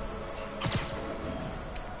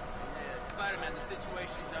 Spider-Man, the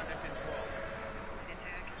situation's under control.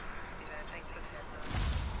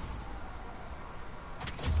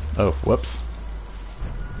 Oh, whoops.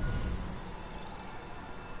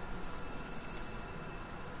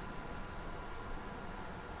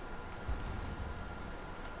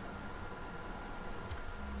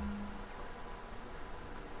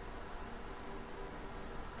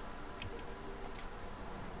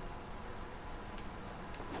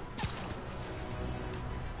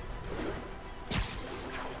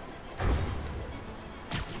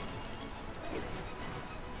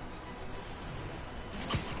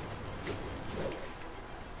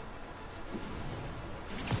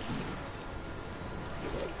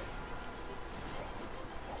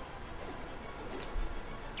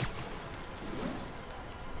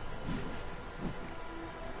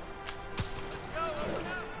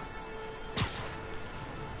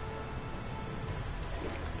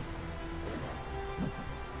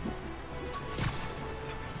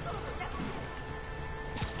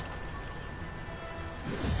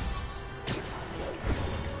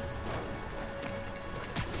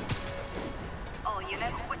 All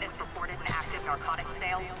units, witness reported an active narcotics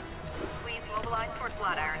sale. Please mobilize towards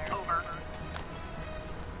Flatiron. Over.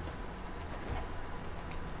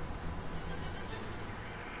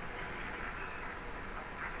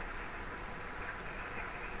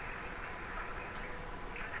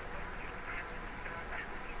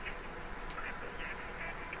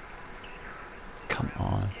 Come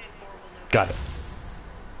on. Got it.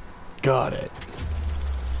 Got it.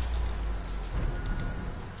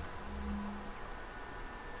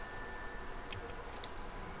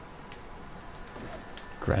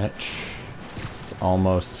 Greenwich. It's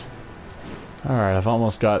almost... Alright, I've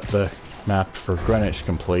almost got the map for Greenwich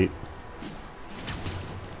complete.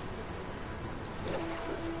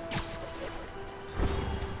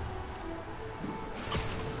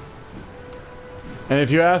 And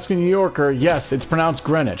if you ask a New Yorker, yes, it's pronounced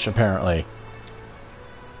Greenwich, apparently.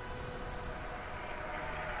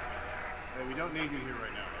 Hey, we don't need you here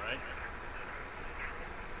right now, alright?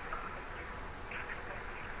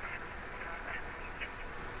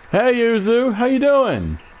 Hey, Yuzu, how you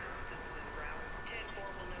doing?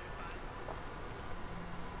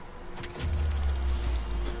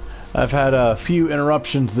 I've had a few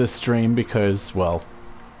interruptions this stream because, well,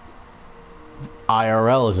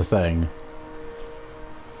 IRL is a thing.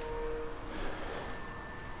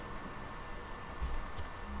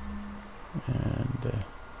 And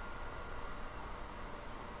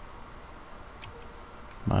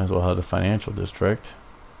might as well have the financial district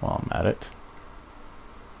while I'm at it.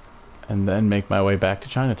 And then make my way back to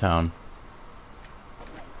Chinatown.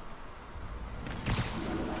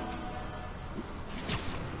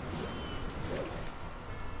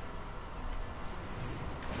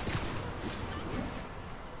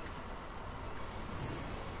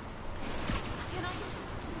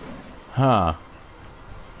 Huh.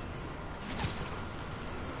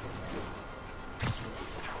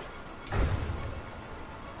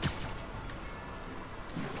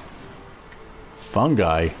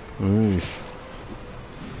 Fungi. Oof.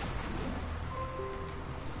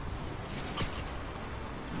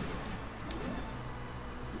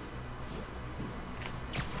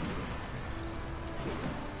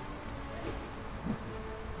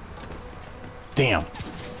 Damn.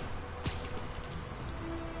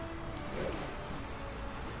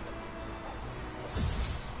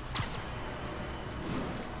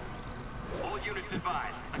 All units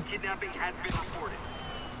advised. A kidnapping has been reported.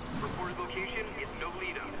 Reported location is no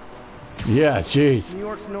lead-up. Yeah, jeez. New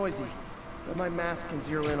York's noisy, but my mask can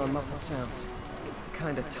zero in on muffled sounds. The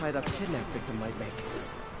kind a tied-up kidnap victim might make.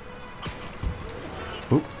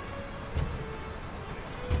 Oop.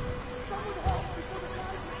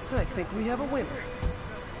 I think we have a winner.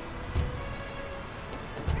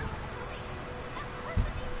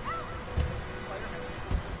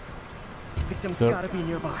 Victim's gotta be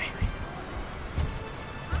nearby.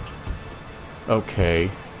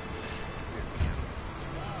 Okay.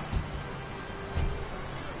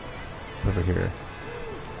 Over here.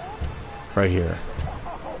 Right here.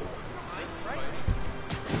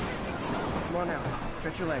 Come on out.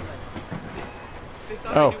 Stretch your legs.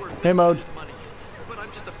 Oh, hey, Mode. But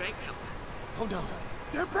I'm just a bank teller. Oh no.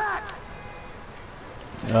 They're back!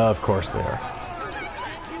 Of course they are.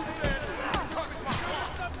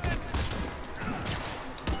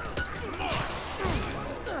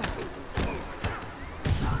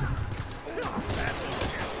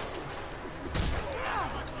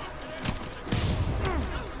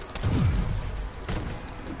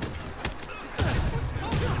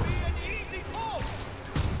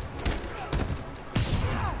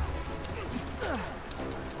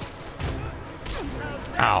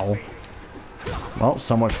 Ow. Well,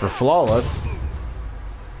 so much for flawless.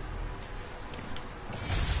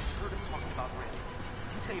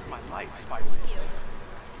 Saved my life, Spider-Man.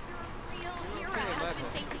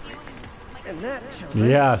 And that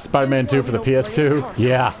Yeah, Spider-Man 2 for the PS2.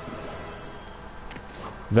 Yeah.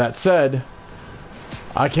 That said,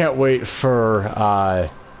 I can't wait for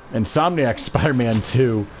Insomniac Spider-Man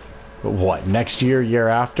 2. What, next year, year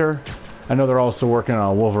after? I know they're also working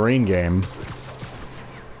on a Wolverine game.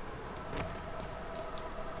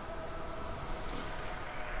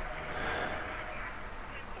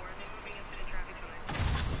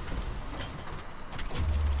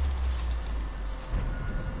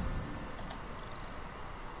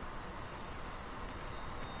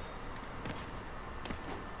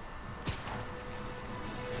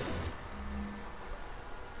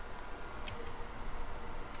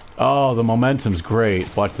 Oh, the momentum's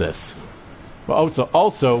great. Watch this. Well,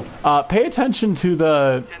 also, pay attention to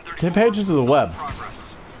the web.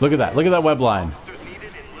 Look at that. Look at that web line.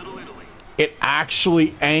 It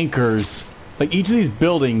actually anchors. Like each of these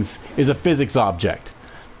buildings is a physics object,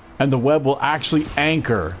 and the web will actually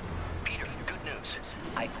anchor. Peter, good news.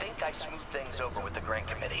 I think I smoothed things over with the grant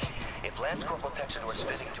committee. If Lance Corporal Texador's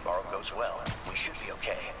fitting tomorrow goes well, we should be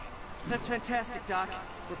okay. That's fantastic, Doc.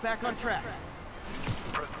 We're back on track.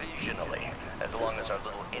 Provisionally, as long as our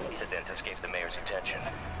little incident escaped the mayor's attention.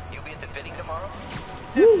 You'll be at the fitting tomorrow?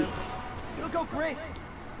 Definitely. It'll go great.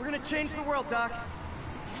 We're gonna change the world, Doc.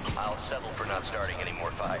 I'll settle for not starting any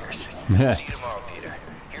more fires. See you tomorrow, Peter.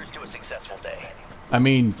 Here's to a successful day. I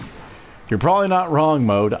mean, you're probably not wrong,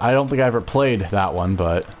 Mode. I don't think I ever played that one,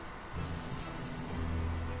 but...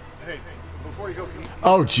 Hey, before you go...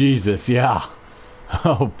 Oh, Jesus, yeah.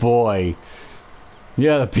 Oh, boy.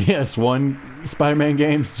 Yeah, the PS1 Spider-Man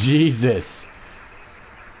games. Jesus.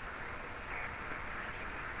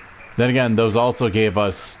 Then again, those also gave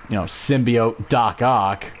us, symbiote Doc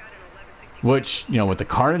Ock. Which, with the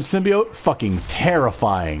Carnage symbiote, fucking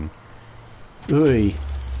terrifying. Ooh.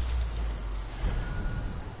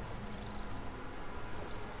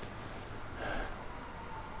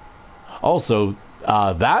 Also,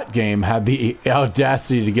 that game had the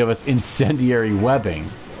audacity to give us incendiary webbing.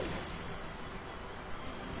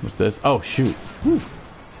 What's this? Oh, shoot. Whew.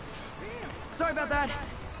 Sorry about that.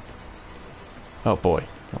 Oh, boy.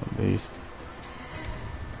 One of these.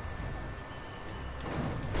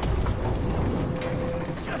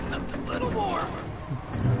 Just a little more.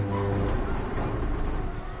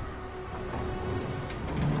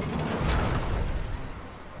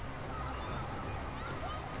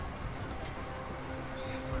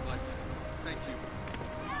 Thank you.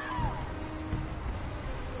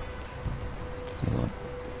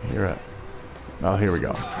 You're at. Oh, here we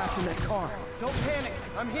go. Trapped in that car. Don't panic.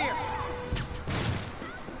 I'm here.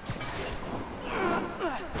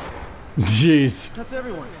 Jeez. That's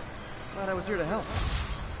everyone. Glad I was here to help.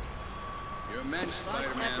 You're a man,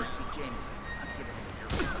 Spider-Man.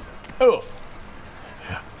 Oh.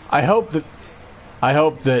 I hope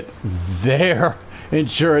that their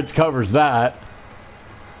insurance covers that.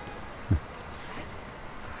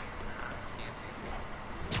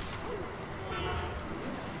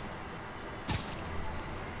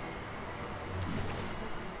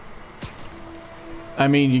 I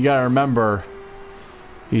mean, you gotta remember,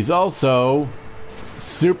 he's also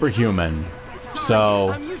superhuman, so...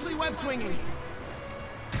 I'm usually web swinging.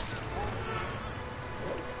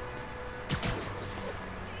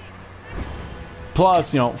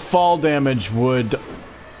 Plus, fall damage would,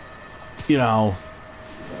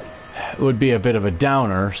 would be a bit of a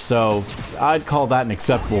downer, so I'd call that an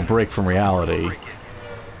acceptable break from reality.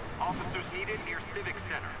 Officers needed near Civic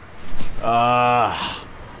Center.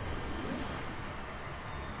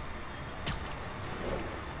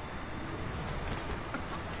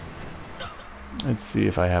 Let's see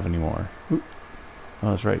if I have any more. Oop. Oh,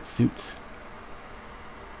 that's right, suits.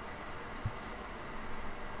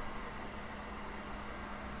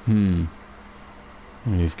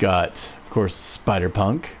 We've got, of course,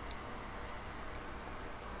 Spider-Punk.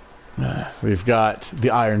 We've got the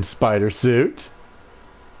Iron Spider suit.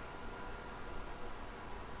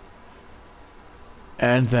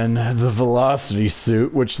 And then the Velocity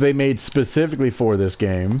suit, which they made specifically for this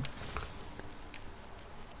game.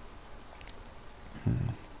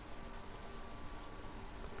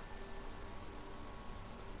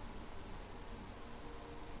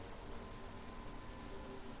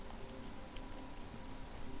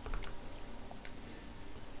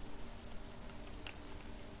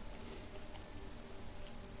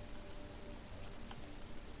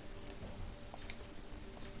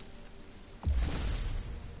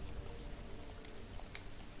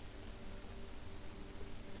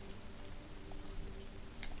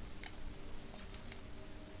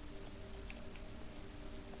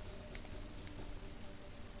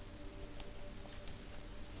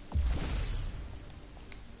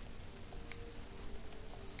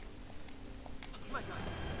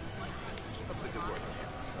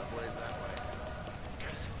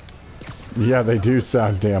 Yeah, they do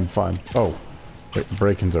sound damn fun. Oh, wait,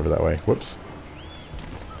 break-ins over that way. Whoops.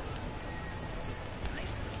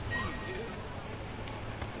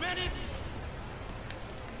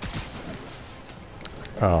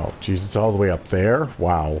 Oh, jeez, it's all the way up there?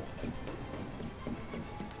 Wow.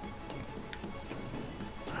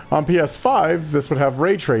 On PS5, this would have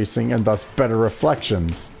ray tracing and thus better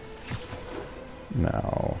reflections.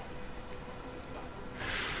 No.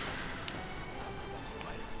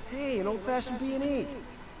 Hey, an old-fashioned B&E.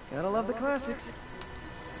 Gotta love the classics.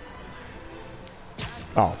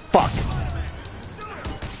 Oh, fuck.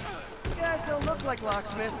 You guys don't look like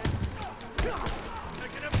locksmiths.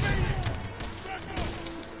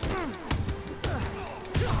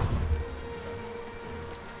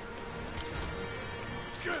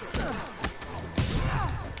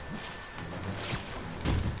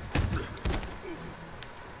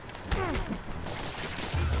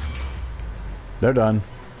 They're done.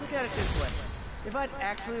 Look at it this way. If I'd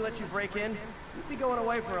actually let you break in, you'd be going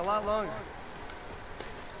away for a lot longer.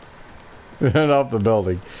 And off the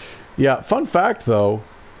building. Yeah, fun fact though,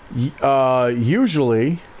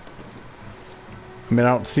 usually, I mean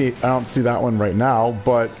I don't see that one right now,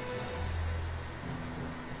 but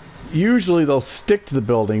usually they'll stick to the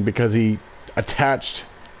building because he attached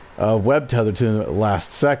a web tether to him at the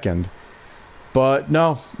last second. But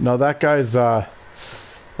no, that guy's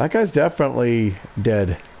definitely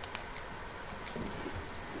dead.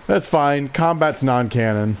 That's fine. Combat's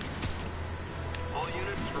non-canon. All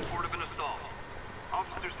units report have been assault.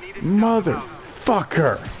 Officers needed.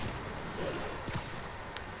 Motherfucker.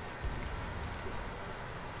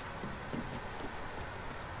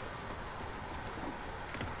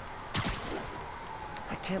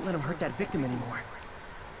 I can't let him hurt that victim anymore.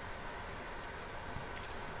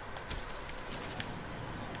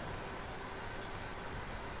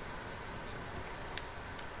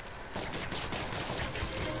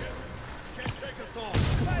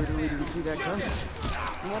 Literally didn't see that coming.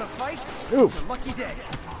 You want to fight? Ooh. It's a lucky day.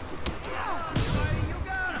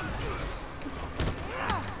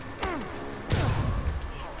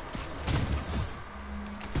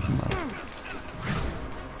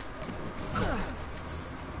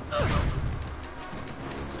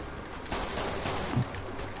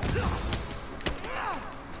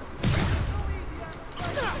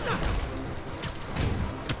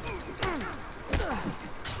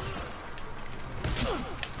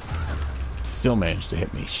 Still managed to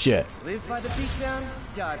hit me. Shit. Live by the beatdown,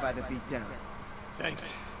 die by the beatdown. Thanks.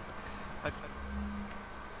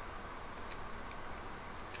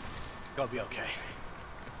 I'll be okay.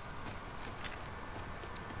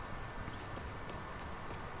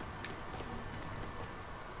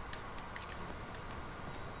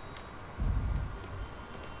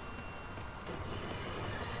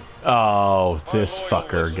 Oh, this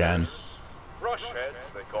fucker again. Rush heads,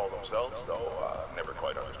 they call themselves, though never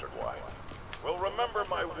quite understood why. Will remember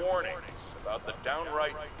my warnings about the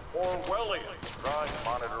downright Orwellian crime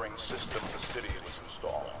monitoring system the city was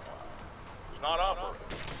installing. It's not operating.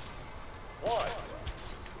 Why?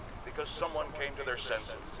 Because someone came to their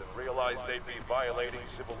senses and realized they'd be violating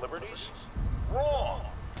civil liberties? Wrong!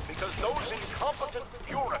 Because those incompetent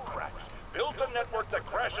bureaucrats built a network that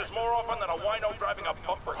crashes more often than a wino driving a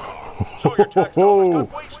bumper car. So your tax dollars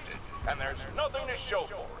got wasted, and there's nothing to show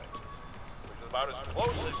for it. Which is about as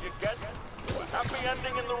close as you get to a happy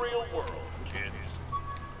ending in the real world, kids.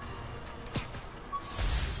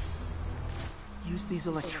 Used these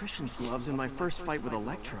electrician's gloves in my first fight with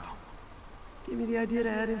Electro. Gave me the idea to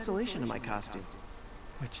add insulation to my costume,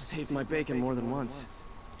 which saved my bacon more than once.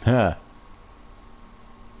 Huh.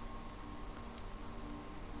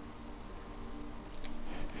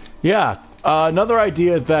 Yeah, another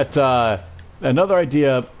idea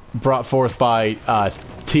brought forth by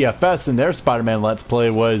TFS in their Spider-Man Let's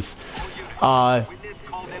Play was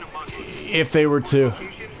if they were to...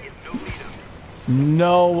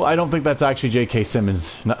 No, I don't think that's actually J.K.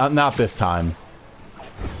 Simmons. Not this time.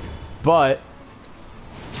 But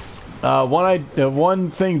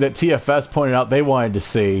one thing that TFS pointed out they wanted to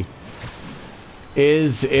see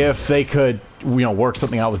is if they could, work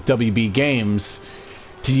something out with WB Games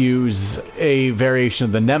to use a variation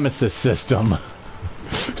of the Nemesis system.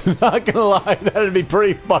 Not gonna lie, that'd be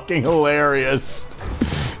pretty fucking hilarious.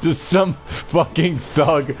 Just some fucking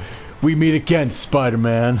thug. We meet again,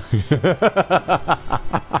 Spider-Man.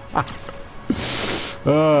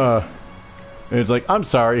 It's like, I'm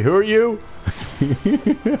sorry, who are you?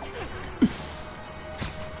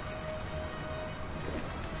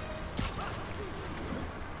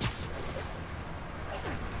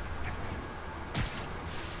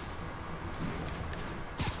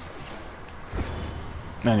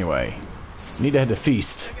 Anyway, Need to head to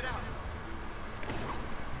Feast.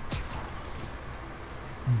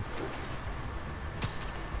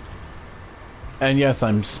 And yes,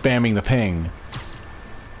 I'm spamming the ping.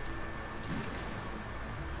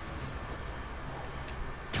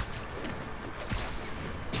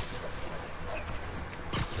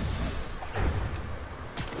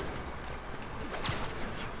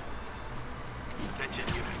 Attention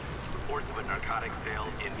unit. Reports of a narcotic sale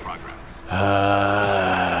in progress.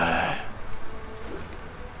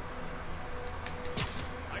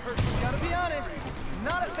 Gotta be honest,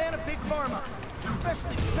 not a fan of Big Pharma.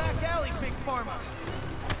 Especially back alley Big Pharma.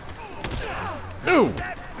 Ooh!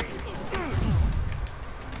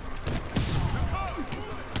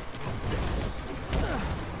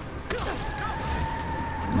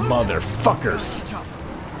 Motherfuckers!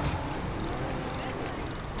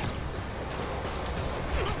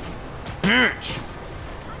 Bitch!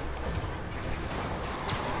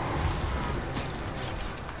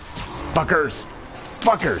 Fuckers!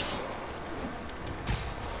 Fuckers!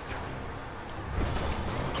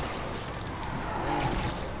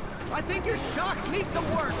 I think your shocks need some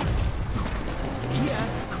work. Yeah.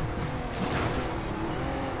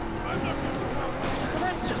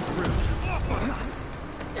 That's just rude.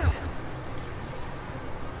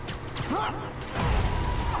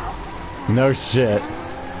 No shit.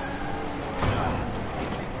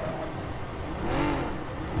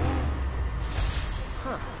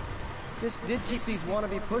 Huh. Fisk did keep these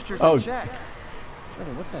wannabe pushers Oh. in check. Wait,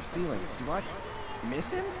 what's that feeling? Do I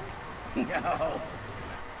miss him? No.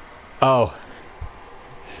 Oh.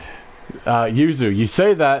 Yuzu, you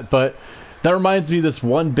say that, but that reminds me of this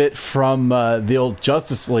one bit from the old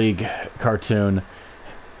Justice League cartoon.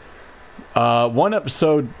 One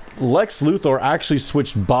episode, Lex Luthor actually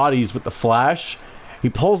switched bodies with the Flash. He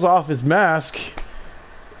pulls off his mask,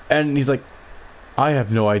 and he's like, I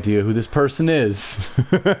have no idea who this person is.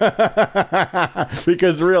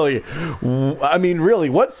 Because really, I mean, really,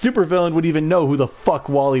 what supervillain would even know who the fuck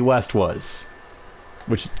Wally West was?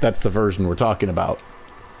 Which, that's the version we're talking about.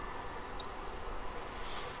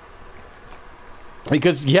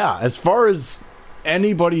 Because, yeah, as far as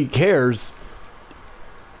anybody cares,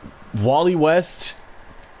 Wally West,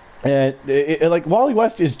 and like, Wally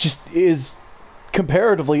West is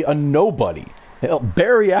comparatively a nobody. Hell,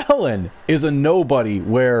 Barry Allen is a nobody,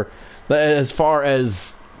 where, as far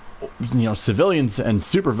as, you know, civilians and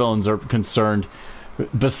supervillains are concerned,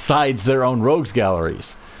 besides their own rogues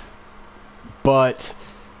galleries. But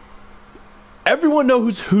everyone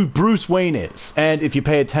knows who Bruce Wayne is, and if you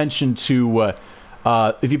pay attention to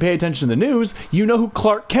the news, you know who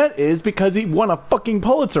Clark Kent is because he won a fucking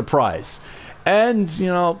Pulitzer Prize. And, you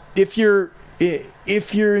know, if you're in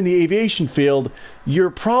the aviation field,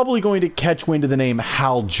 you're probably going to catch wind of the name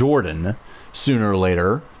Hal Jordan sooner or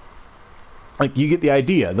later. Like, you get the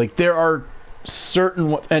idea. Like, there are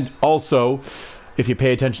certain, and also, if you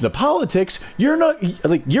pay attention to politics, you're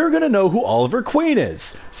gonna know who Oliver Queen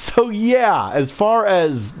is. So yeah, as far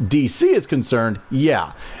as DC is concerned,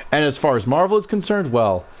 yeah. And as far as Marvel is concerned,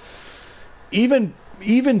 well, even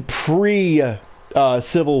pre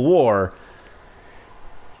Civil War,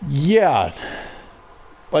 yeah,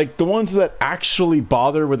 like the ones that actually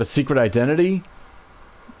bother with a secret identity,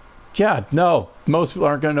 yeah, no, most people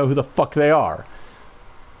aren't gonna know who the fuck they are.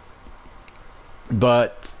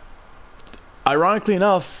 But ironically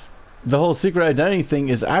enough, the whole secret identity thing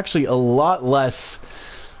is actually a lot less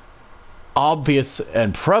obvious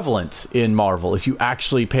and prevalent in Marvel if you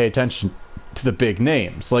actually pay attention to the big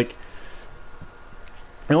names. Like,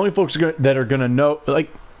 the only folks that are going to know, like,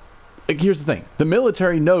 here's the thing. The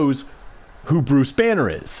military knows who Bruce Banner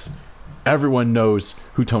is. Everyone knows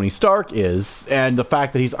who Tony Stark is, and the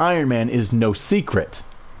fact that he's Iron Man is no secret.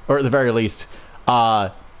 Or at the very least,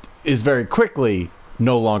 is very quickly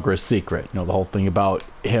no longer a secret. You know, the whole thing about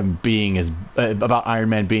him being about Iron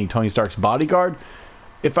Man being Tony Stark's bodyguard,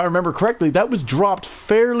 if I remember correctly, that was dropped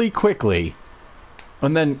fairly quickly.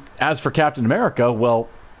 And then, as for Captain America, well,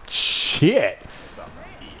 shit.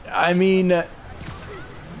 I mean,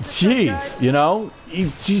 jeez, you know,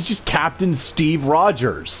 he's just Captain Steve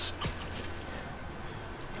Rogers.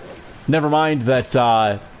 Never mind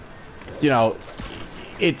that, you know,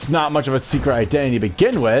 it's not much of a secret identity to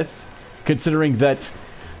begin with, considering that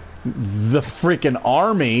the freaking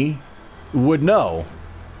army would know.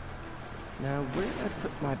 Now, where did I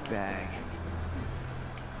put my bag?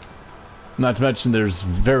 Not to mention there's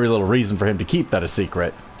very little reason for him to keep that a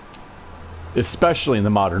secret. Especially in the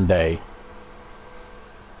modern day.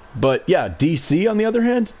 But yeah, DC, on the other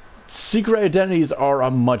hand, secret identities are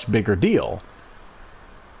a much bigger deal.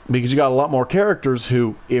 Because you got a lot more characters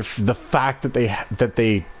who, if the fact that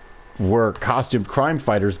they were costumed crime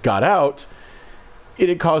fighters got out,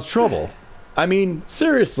 it'd cause trouble. I mean,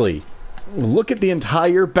 seriously, look at the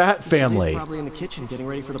entire Bat family. Probably in the kitchen getting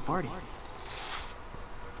ready for the party.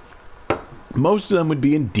 Most of them would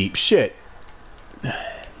be in deep shit.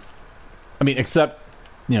 I mean, except,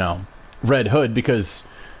 you know, Red Hood, because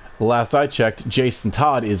last I checked, Jason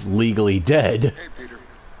Todd is legally dead. Hey, Peter.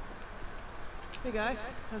 Hey guys,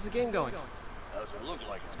 how's the game going? How's it look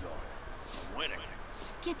like it's going? I'm winning.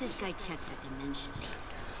 Get this guy checked for dimension.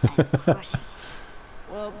 And crush it.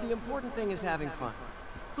 Well, the important thing is having fun.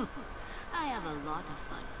 I have a lot of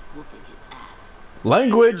fun whooping his ass.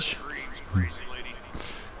 Language! Crazy lady.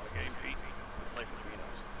 Okay, Pete. Play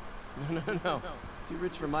for the Beanos. No. Too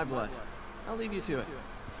rich for my blood. I'll leave you to it.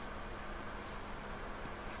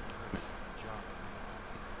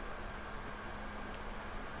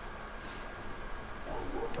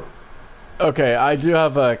 Okay, I do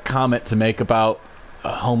have a comment to make about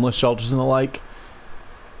homeless shelters and the like.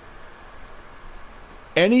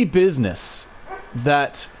 Any business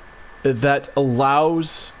that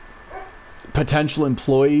allows potential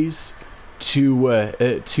employees to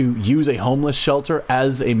use a homeless shelter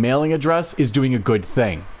as a mailing address is doing a good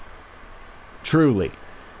thing. Truly.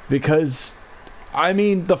 Because, I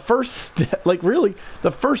mean, the first step, like really, the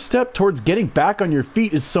first step towards getting back on your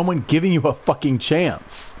feet is someone giving you a fucking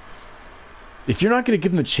chance. If you're not going to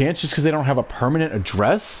give them a chance just because they don't have a permanent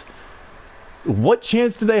address, what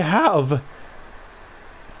chance do they have?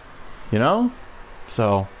 You know?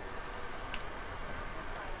 So.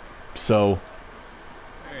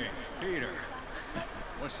 Hey, Peter.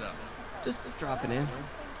 What's up? Just dropping in.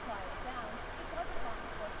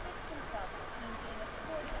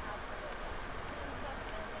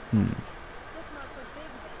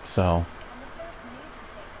 So.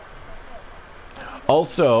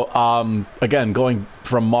 Also, again, going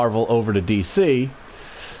from Marvel over to DC,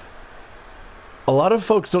 a lot of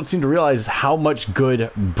folks don't seem to realize how much good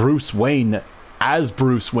Bruce Wayne, as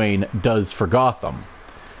Bruce Wayne, does for Gotham.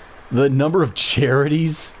 The number of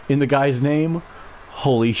charities in the guy's name,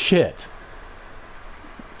 holy shit.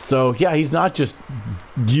 So, yeah, he's not just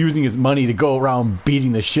using his money to go around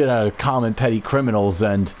beating the shit out of common petty criminals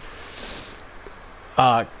and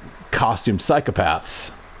costumed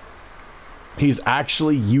psychopaths. He's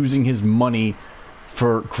actually using his money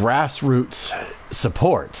for grassroots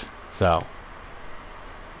support. So,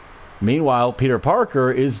 meanwhile, Peter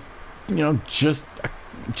Parker is, you know, just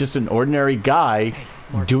an ordinary guy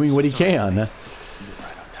doing what he can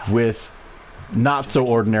with not so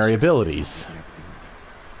ordinary abilities.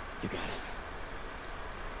 You got it.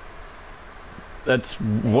 That's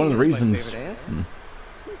one of the reasons.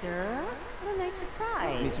 Peter, what a nice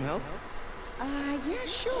surprise. Need some help? Yeah,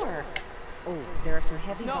 sure. Oh, there are some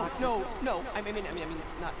heavy boxes. No. I mean,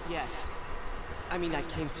 not yet. I mean, I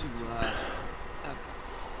came to, I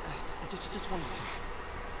just wanted to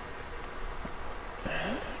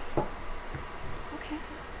talk. Okay.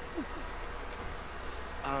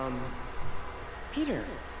 Peter,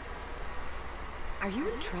 are you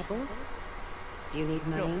in trouble? Do you need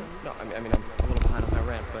money? No, I mean, I'm a little behind on my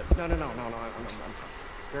rent, but no, I'm fine.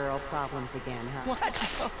 Girl problems again, huh? What?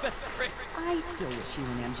 Oh, that's great. I still wish you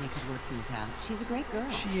and MJ could work things out. She's a great girl.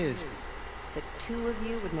 She is. The two of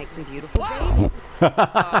you would make some beautiful babies.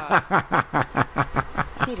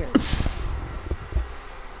 Peter,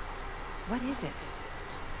 what is it?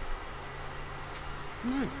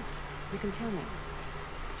 Come on, you can tell me.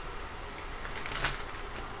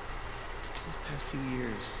 These past few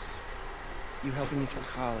years, you helping me through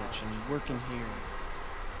college and working here,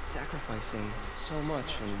 sacrificing so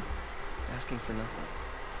much and asking for nothing.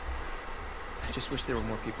 I just wish there were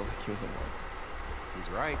more people like you in the world. He's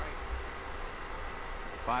right.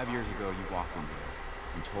 5 years ago, you walked in here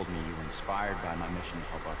and told me you were inspired by my mission to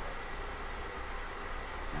help others.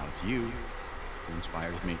 Now it's you who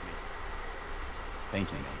inspires me.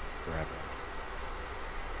 Thank you forever.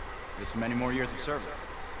 Here's for many more years of service.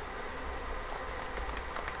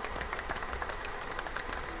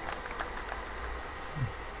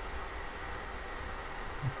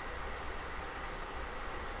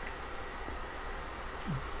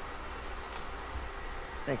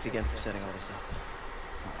 Thanks again for setting all this up.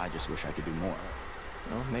 I just wish I could do more.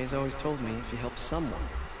 Well, May's always told me if you help someone,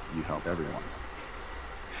 You help everyone.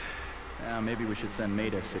 Maybe we should send May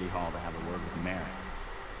to City Hall to have a word with the mayor.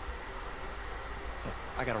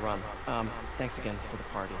 I gotta run. Thanks again for the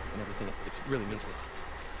party and everything. It really means it.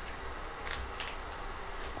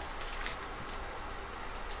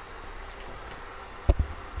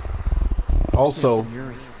 Also,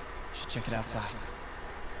 Yuri. Should check it outside.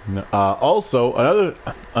 also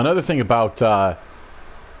another thing about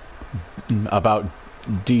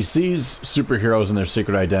DC's superheroes and their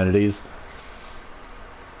secret identities,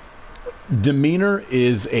 demeanor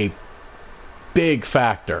is a big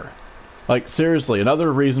factor. Like, seriously,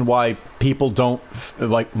 another reason why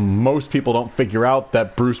most people don't figure out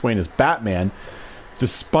that Bruce Wayne is Batman,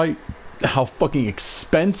 despite how fucking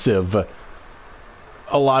expensive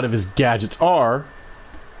a lot of his gadgets are,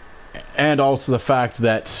 and also the fact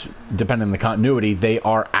that, depending on the continuity,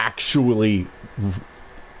 they're actually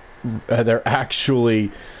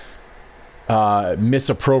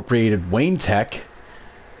misappropriated Wayne tech,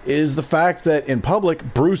 is the fact that in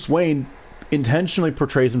public, Bruce Wayne intentionally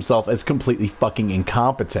portrays himself as completely fucking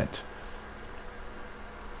incompetent.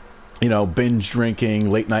 You know, binge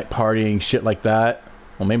drinking, late night partying, shit like that.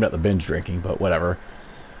 Well, maybe not the binge drinking, but whatever.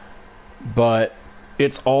 But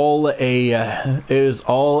it is all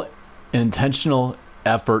an intentional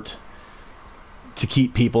effort to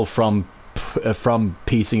keep people from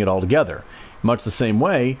piecing it all together. Much the same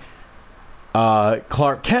way,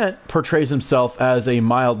 Clark Kent portrays himself as a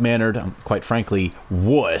mild-mannered, quite frankly,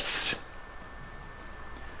 wuss.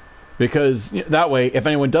 Because that way, if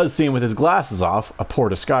anyone does see him with his glasses off, a poor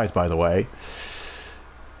disguise, by the way,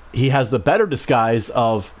 he has the better disguise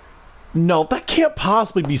of, no, that can't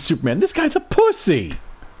possibly be Superman. This guy's a pussy.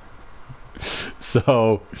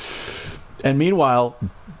 So, and meanwhile,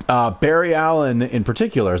 Barry Allen, in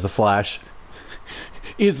particular, as the Flash,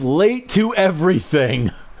 is late to everything.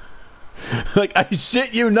 Like, I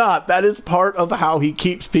shit you not, that is part of how he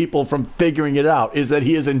keeps people from figuring it out, is that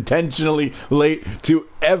he is intentionally late to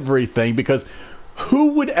everything, because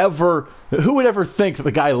who would ever think that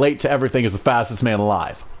the guy late to everything is the fastest man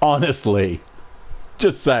alive? Honestly.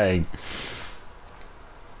 Just saying.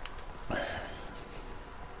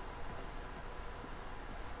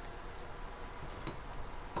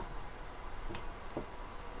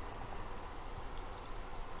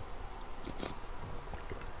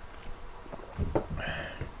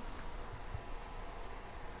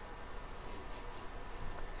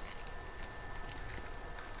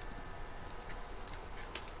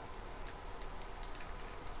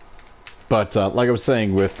 But like I was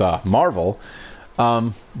saying with Marvel,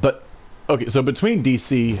 but okay, so between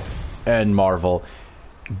DC and Marvel,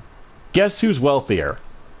 guess who's wealthier?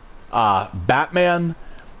 Batman,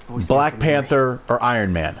 Black Panther, or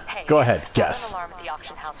Iron Man? Hey, go ahead, an guess. alarm at the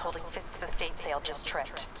auction house holding Fisk's estate sale just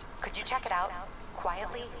tripped. Could you check it out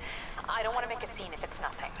quietly? I don't want to make a scene if it's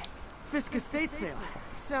nothing. Fisk estate sale.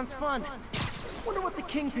 Sounds fun. Wonder what the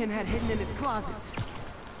Kingpin had hidden in his closets.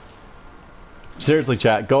 Seriously,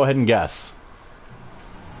 chat, go ahead and guess.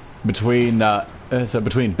 Between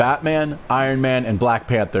Batman, Iron Man, and Black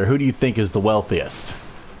Panther, who do you think is the wealthiest?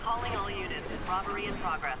 Calling all units. Robbery in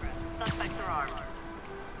progress. Suspects are armed.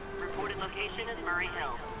 Reported location is Murray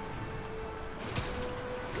Hill.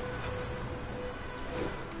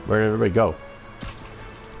 Where did everybody go?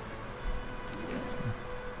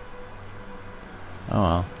 Oh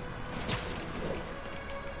well.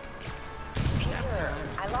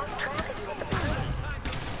 I lost track of you at the party.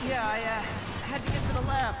 Yeah, I had to get to the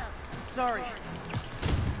lab. Sorry.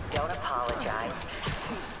 Don't apologize.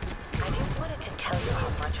 I just wanted to tell you how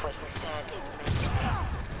much what you said meant to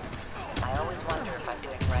me. I always wonder if I'm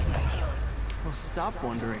doing right by you. Well, stop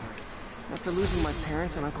wondering. After losing my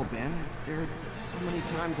parents and Uncle Ben, there are so many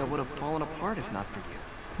times I would have fallen apart if not for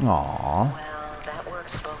you. Aww. Well, that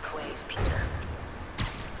works both ways, Peter.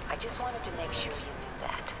 I just wanted to make sure you knew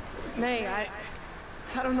that. May, I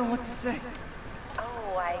don't know what to say.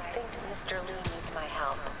 Oh, I think Mr. Liu needs my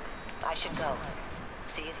help. I should go.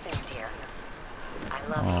 See you soon, dear. I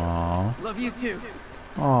love Aww. you. Love you too.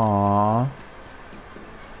 Aww.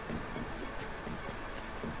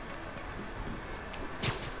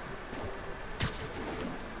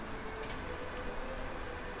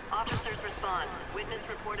 Officers respond. Witness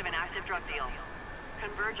report of an active drug deal.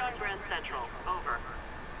 Converge on Grand Central. Over.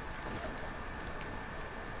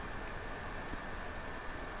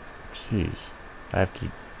 Jeez. I have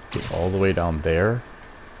to get all the way down there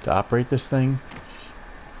to operate this thing?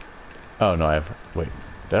 Oh, no, I have... Wait.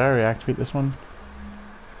 Did I already activate this one?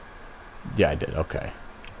 Yeah, I did. Okay.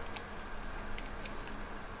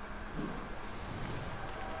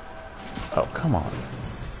 Oh, come on.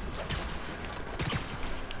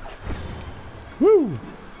 Woo!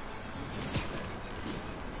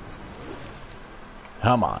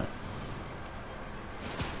 Come on.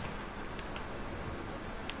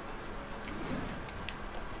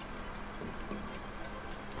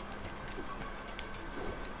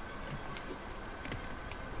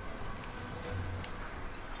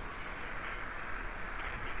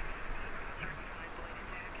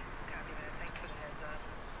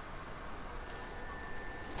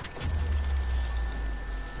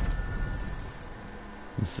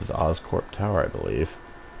 This is Oscorp Tower, I believe.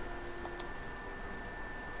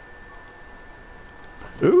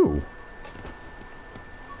 Ooh!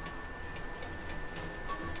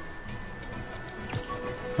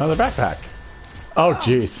 Another backpack. Oh,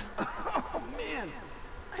 jeez. Oh, man.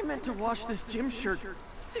 I meant to wash this gym shirt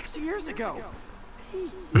 6 years ago.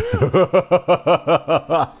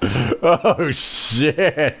 Oh,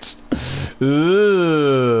 shit.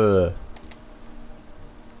 Ugh.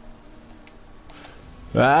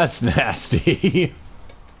 That's nasty.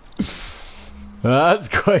 That's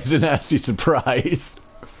quite a nasty surprise.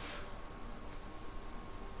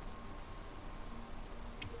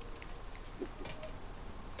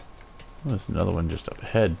 Oh, there's another one just up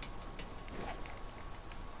ahead.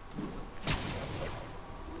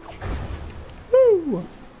 Woo!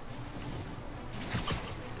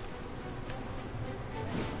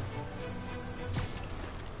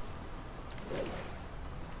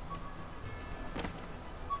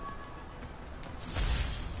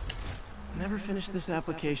 Never finished this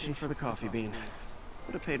application for the coffee bean.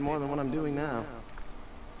 Would have paid more than what I'm doing now.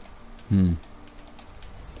 Hmm.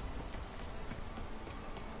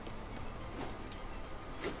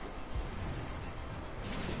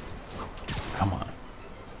 Come on.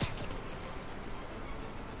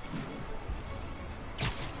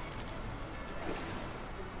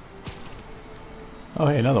 Oh,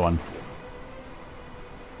 hey, another one.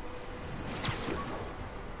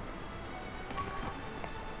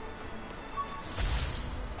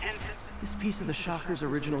 This piece of the Shocker's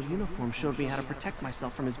original uniform showed me how to protect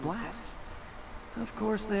myself from his blasts. Of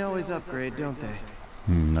course, they always upgrade, don't they?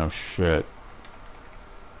 No shit.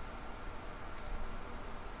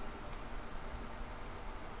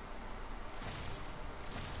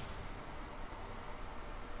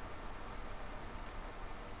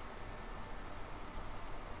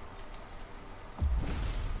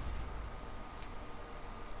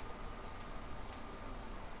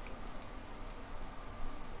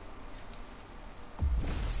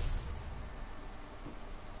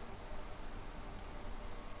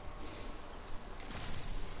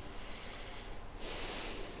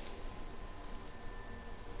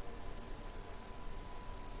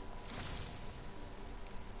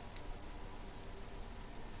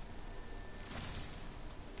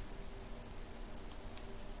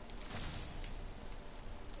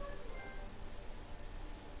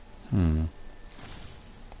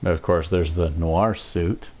 Of course, there's the noir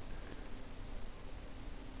suit.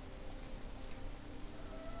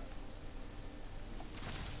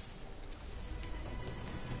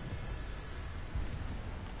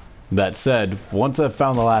 That said, once I've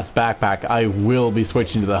found the last backpack, I will be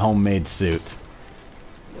switching to the homemade suit.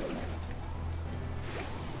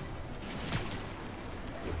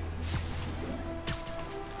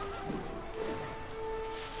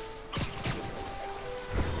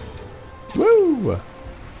 Woo!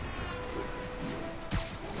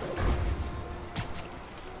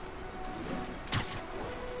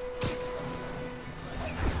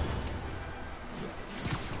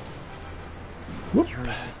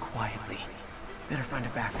 Yuri, sit quietly. Better find a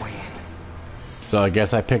back way in. So I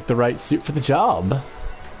guess I picked the right suit for the job.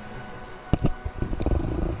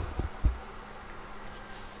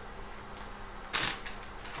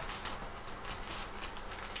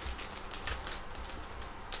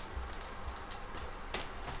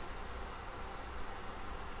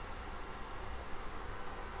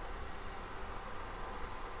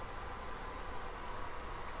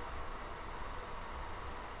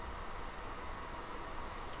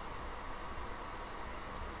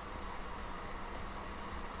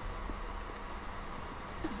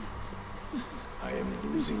 I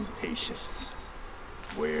am losing patience.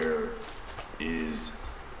 Where is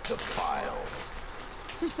the file?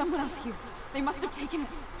 There's someone else here. They must have taken it.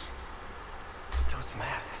 Those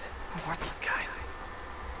masks. Who are these guys?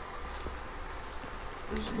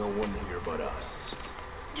 There's no one here but us.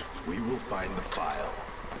 We will find the file,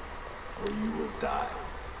 or you will die.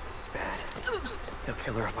 This is bad. They'll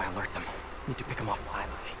kill her if I alert them. Need to pick them off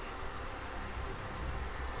silently.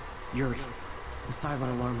 Yuri, the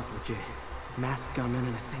silent alarm is legit. Masked gunmen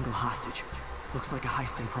and a single hostage. Looks like a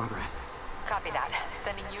heist in progress. Copy that.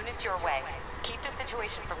 Sending units your way. Keep the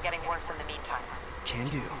situation from getting worse in the meantime. Can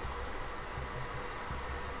do.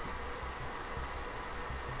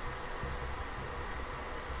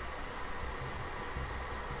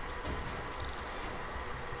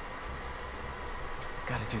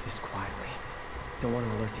 Gotta do this quietly. Don't want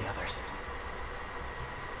to alert the others.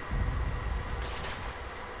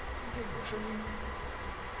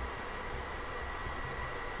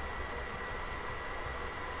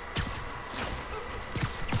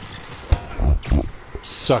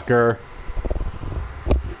 Sucker.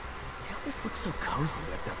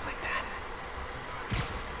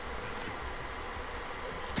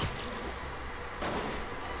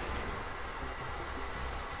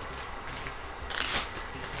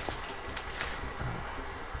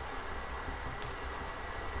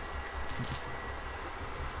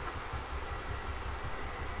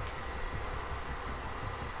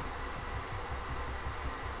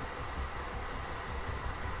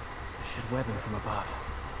 Should web him from above.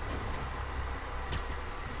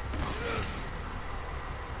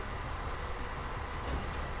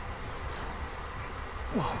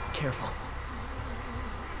 Whoa, careful.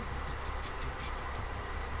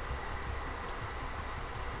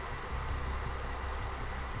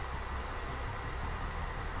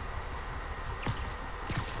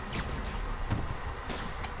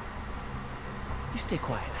 You stay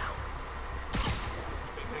quiet now.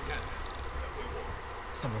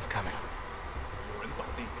 Someone's coming.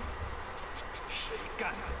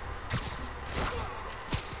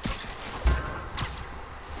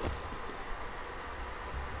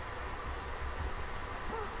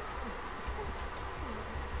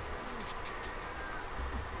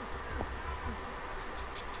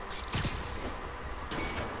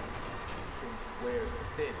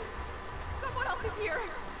 Someone else is here.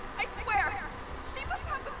 I swear. She must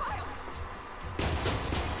have the file.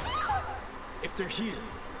 If they're here,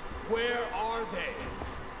 where are they?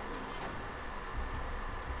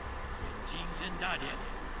 眼睛睁大点，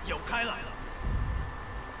有开了。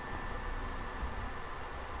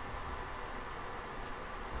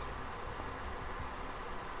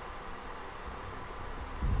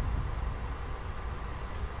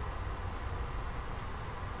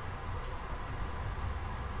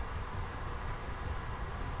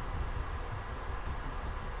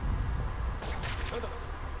等等，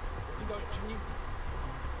我听到有声音。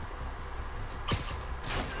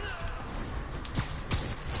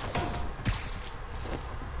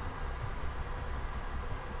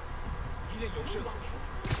一列勇士老鼠，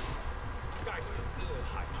该死的恶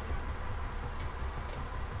害虫。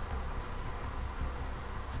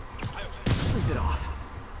还有谁 Sleep it off.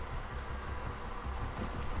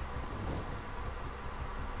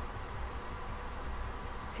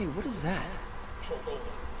 Hey, what is that? 受够了，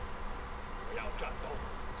我要战斗。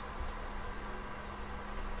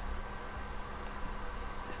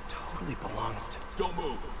 This totally belongs to... Don't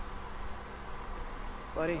move.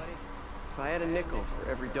 Buddy, if I had a nickel for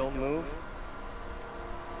every don't move...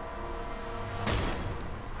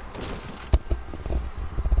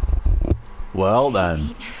 Well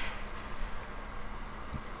then.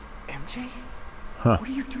 MJ? Huh. What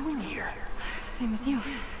are you doing here? Same as you.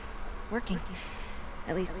 Working.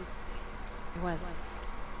 At least, it was.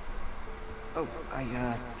 Oh, I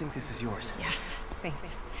think this is yours. Yeah, thanks.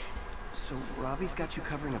 So, Robbie's got you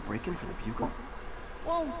covering a break-in for the Bugle?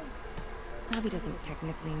 Well, Robbie doesn't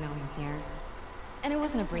technically know I'm here. And it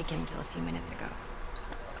wasn't a break-in until a few minutes ago.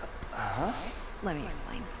 Uh-huh? Let me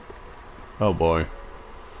explain. Oh boy.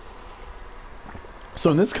 So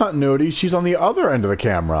in this continuity, she's on the other end of the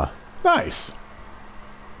camera. Nice.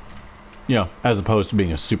 You know, as opposed to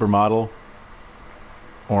being a supermodel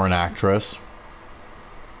or an actress.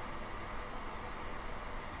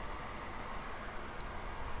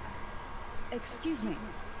 Excuse me.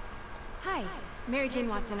 Hi, Mary Jane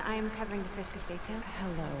Watson. I am covering the Fisk estate sale.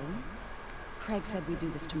 Hello. Craig said we'd do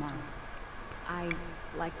this tomorrow. I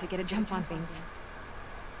like to get a jump on things.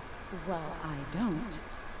 Well, I don't.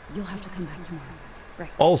 You'll have to come back tomorrow.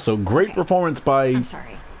 Right. Also, great performance by I'm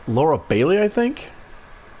sorry. Laura Bailey, I think?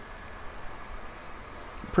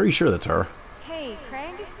 Pretty sure that's her. Hey,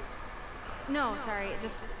 Craig? No, sorry.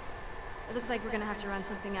 It looks like we're gonna have to run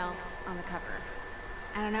something else on the cover.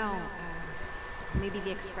 I don't know. Maybe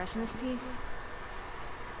the expressionist piece?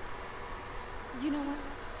 You know what?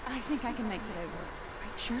 I think I can make today work.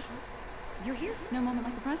 Right, sure. You're here. No moment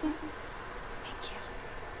like the present. Thank you.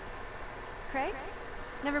 Craig?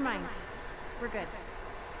 Never mind. We're good.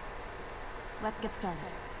 Let's get started.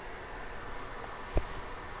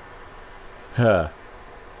 Huh.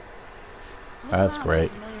 Look That's around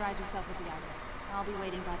great. and familiarize yourself with the items. I'll be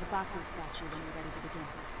waiting by the Baku statue when you're ready to begin.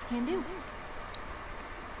 Can do.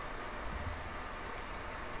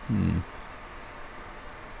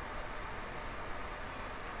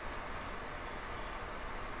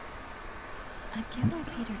 I get why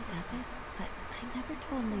Peter does it, but I never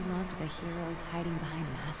totally loved the heroes hiding behind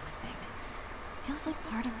masks thing. Feels like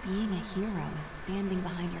part of being a hero is standing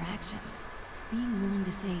behind your actions. Being willing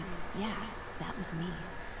to say, yeah, that was me.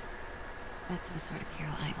 That's the sort of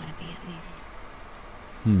hero I want to be, at least.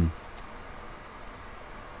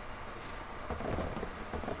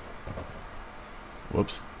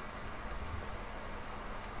 Whoops.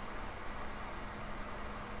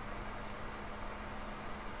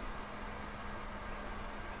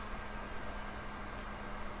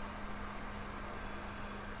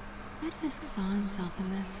 Red Fisk saw himself in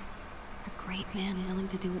this. A great man willing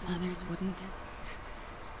to do what others wouldn't.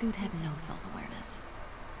 Dude had no self-awareness.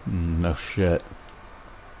 No shit.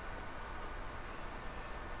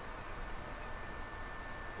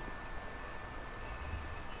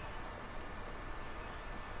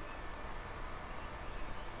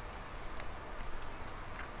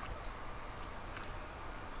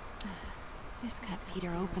 Fisk cut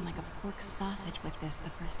Peter open like a pork sausage with this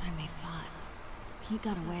the first time they fought. Pete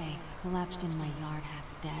got away, collapsed in my yard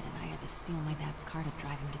half dead, and I had to steal my dad's car to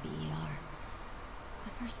drive him to the ER.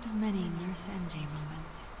 The first of many Nurse MJ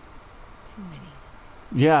moments. Too many.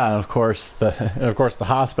 Yeah, of course the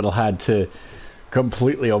hospital had to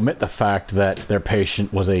completely omit the fact that their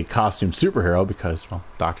patient was a costume superhero because, well,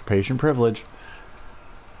 doctor-patient privilege.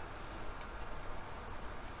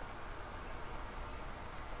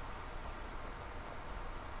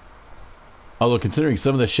 Although considering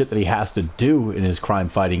some of the shit that he has to do in his crime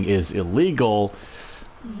fighting is illegal.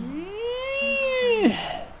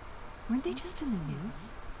 Weren't they just in the news?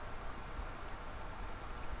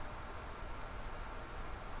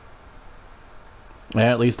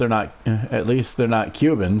 At least they're not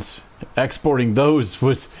Cubans. Exporting those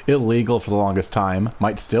was illegal for the longest time.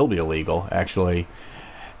 Might still be illegal, actually.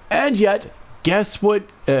 And yet, guess what?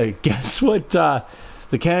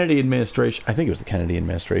 The Kennedy administration, I think it was the Kennedy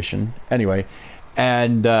administration, anyway,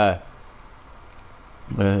 and or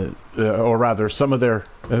rather, some of their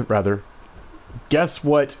guess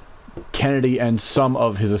what Kennedy and some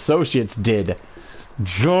of his associates did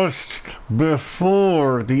just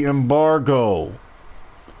before the embargo?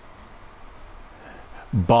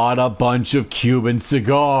 Bought a bunch of Cuban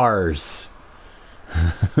cigars.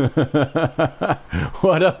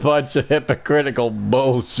 What a bunch of hypocritical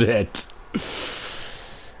bullshit.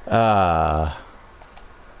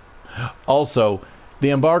 Also, the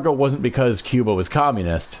embargo wasn't because Cuba was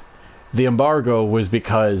communist. The embargo was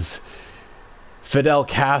because Fidel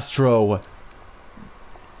Castro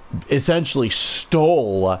essentially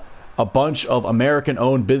stole a bunch of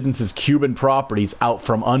American-owned businesses' Cuban properties out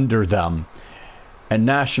from under them and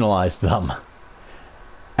nationalized them.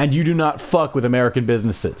 And you do not fuck with American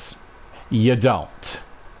businesses. You don't.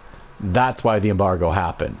 That's why the embargo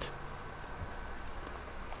happened.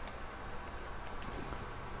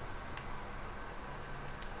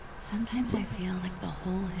 Sometimes I feel like the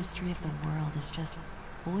whole history of the world is just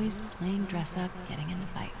boys playing dress up, getting into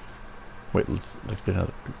fights. Wait, let's get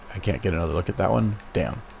another. I can't get another look at that one.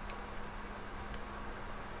 Damn.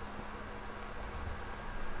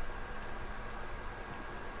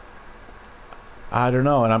 I don't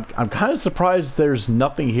know, and I'm kind of surprised there's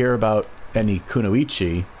nothing here about any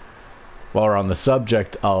kunoichi. While we're on the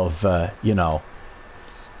subject of you know,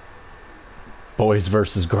 boys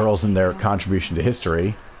versus girls and their contribution to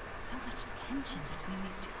history. So much tension between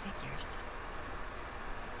these two figures.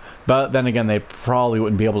 But then again, they probably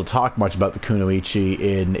wouldn't be able to talk much about the kunoichi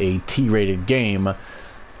in a T-rated game,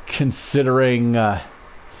 considering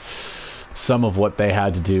some of what they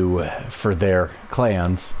had to do for their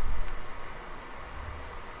clans.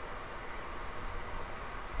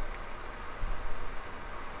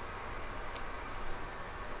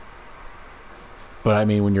 But I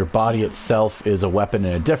mean, when your body itself is a weapon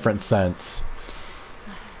in a different sense.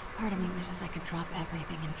 Part of me wishes I could drop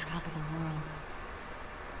everything and travel the world.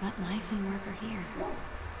 But life and work are here.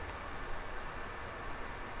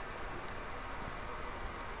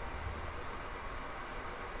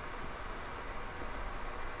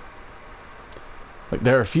 Like,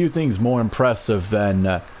 there are a few things more impressive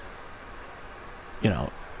than, you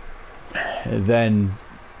know, than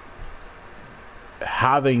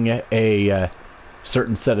having a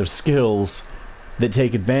certain set of skills that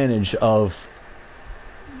take advantage of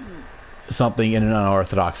something in an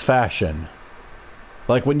unorthodox fashion.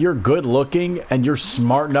 Like, when you're good looking and you're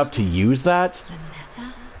smart enough to use that,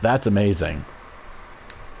 that's amazing.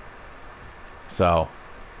 So,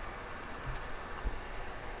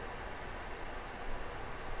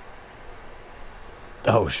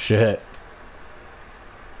 oh shit.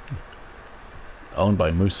 Owned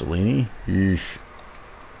by Mussolini? Yeesh.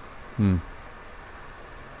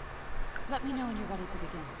 Let me know when you're ready to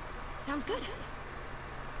begin. Sounds good.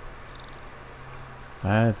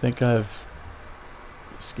 I think I've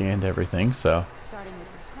scanned everything, so. Starting with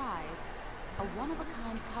the prize, a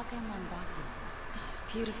one-of-a-kind Kaken Manbaku.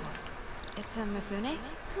 Beautiful. It's a Mifune?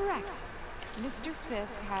 Correct. Mr.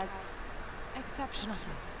 Fisk has exceptional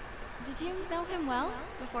taste. Did you know him well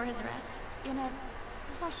before his arrest? In a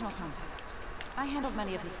professional context. I handled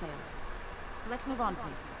many of his sales. Let's move on,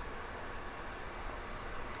 please.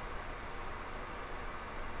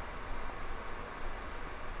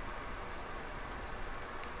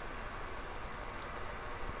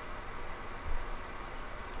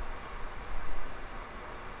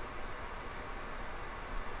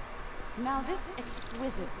 Now this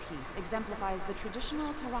exquisite piece exemplifies the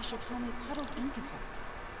traditional Tarashikomi puddled ink effect.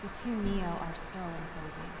 The two Neo are so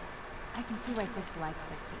imposing. I can see why Fisk liked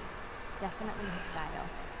this piece. Definitely his style.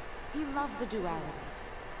 He loved the duality.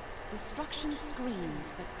 Destruction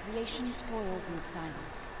screams, but creation toils in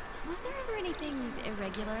silence. Was there ever anything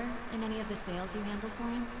irregular in any of the sales you handled for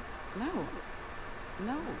him? No.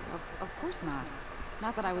 No, of course not.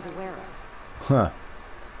 Not that I was aware of. Huh.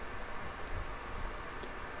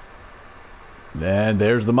 And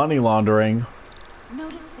there's the money laundering.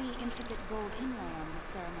 Notice the intricate gold inlay on the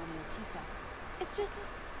ceremonial tea set. It's just...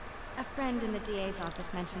 A friend in the DA's office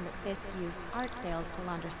mentioned that Fisk used art sales to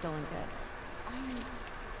launder stolen goods. I'm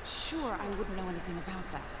sure I wouldn't know anything about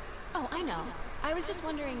that. Oh, I know. I was just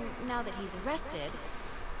wondering, now that he's arrested,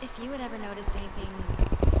 if you had ever noticed anything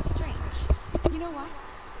strange. You know what?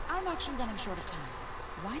 I'm actually running short of time.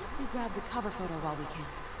 Why don't we grab the cover photo while we can?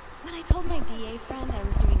 When I told my DA friend I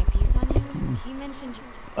was doing a piece on you, he mentioned...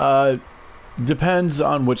 Depends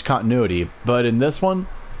on which continuity, but in this one,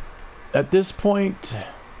 at this point...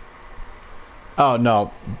 Oh,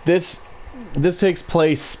 no. This takes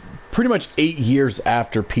place pretty much 8 years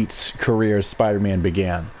after Pete's career as Spider-Man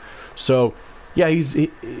began. So, yeah,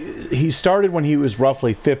 he started when he was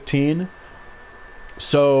roughly 15.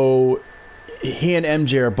 So, he and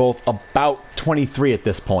MJ are both about 23 at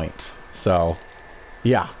this point. So,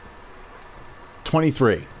 yeah.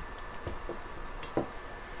 23.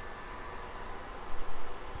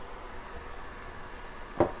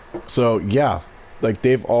 So, yeah. Like,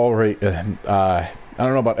 they've already... I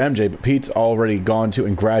don't know about MJ, but Pete's already gone to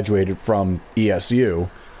and graduated from ESU.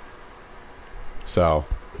 So...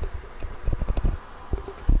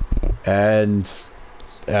 And,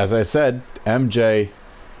 as I said, MJ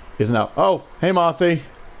is now... Oh, hey, Mothy.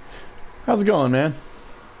 How's it going, man?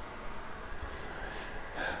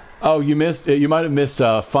 Oh, you might have missed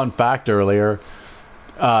a fun fact earlier.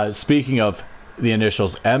 Speaking of the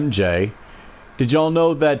initials MJ, did y'all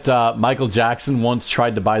know that Michael Jackson once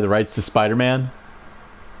tried to buy the rights to Spider-Man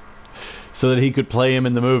so that he could play him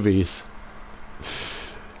in the movies?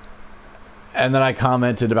 And then I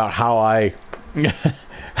commented about how I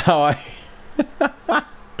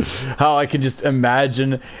can just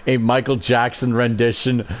imagine a Michael Jackson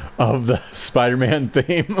rendition of the Spider-Man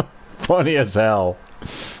theme. Funny as hell.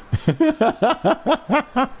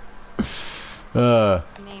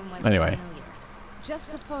 Anyway.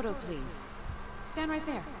 Just the photo, please. Stand right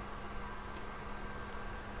there.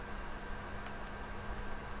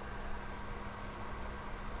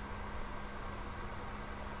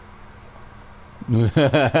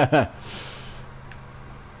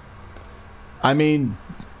 I mean,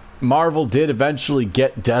 Marvel did eventually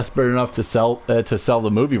get desperate enough to sell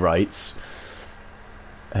the movie rights,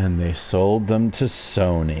 and they sold them to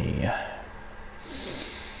Sony.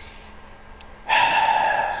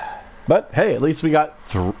 But hey, at least we got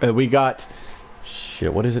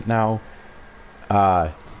shit. What is it now?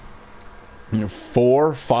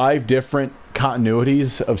 4, 5 different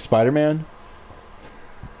continuities of Spider-Man.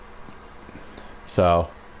 So,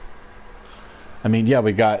 I mean, yeah,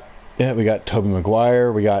 we got Tobey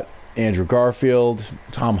Maguire, we got Andrew Garfield,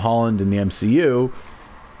 Tom Holland in the MCU.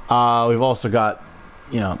 We've also got,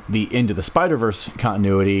 the Into the Spider-Verse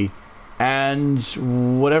continuity, and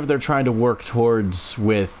whatever they're trying to work towards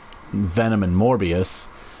with Venom and Morbius.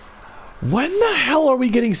 When the hell are we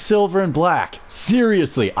getting Silver and Black?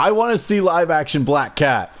 Seriously, I want to see live-action Black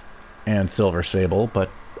Cat and Silver Sable,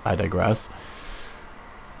 but I digress.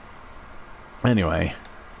 Anyway.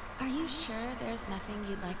 Are you sure there's nothing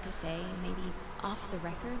you'd like to say, maybe off the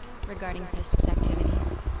record, regarding Fisk's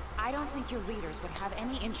activities? I don't think your readers would have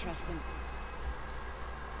any interest in...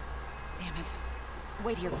 Damn it.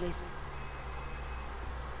 Wait here, please.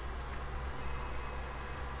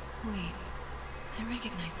 Wait. I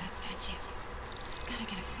recognize that statue. Gotta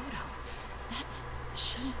get a photo. That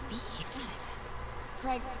shouldn't be it.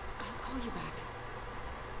 Craig, I'll call you back.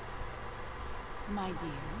 My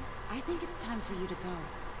dear, I think it's time for you to go.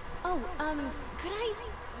 Oh, could I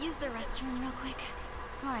use the restroom real quick?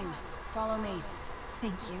 Fine. Follow me.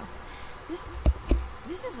 Thank you. This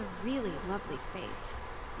is a really lovely space.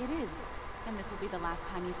 It is. And this will be the last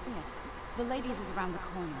time you see it. The ladies is around the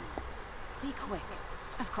corner. Be quick.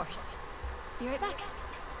 Of course. Be right back.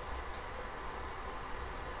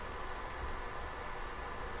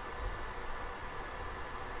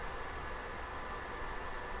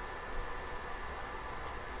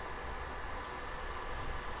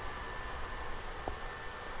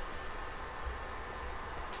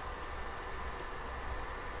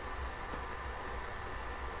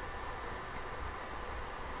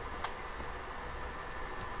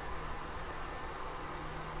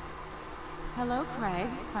 Hello, Craig.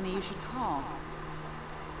 Funny you should call.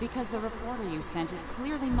 Because the reporter you sent is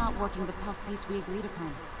clearly not working the puff piece we agreed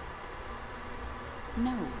upon.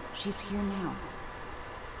 No, she's here now.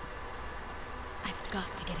 I've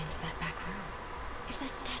got to get into that back room. If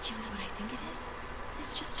that statue is what I think it is,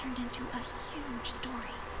 this just turned into a huge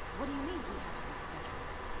story. What do you mean he had to reschedule?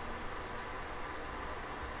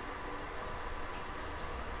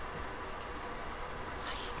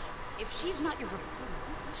 Quiet. If she's not your reporter,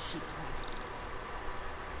 who is she, Craig?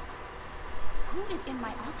 Who is in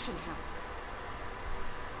my auction house?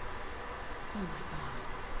 Oh my god.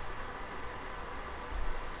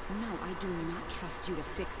 No, I do not trust you to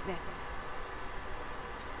fix this.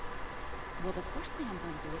 Well, the first thing I'm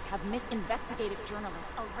going to do is have Miss Investigative Journalist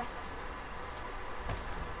arrested.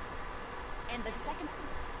 And the second...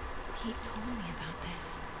 Pete told me about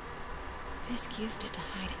this. Fisk used it to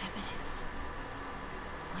hide evidence.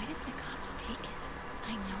 Why didn't the cops take it?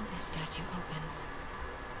 I know this statue opens.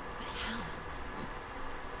 But how?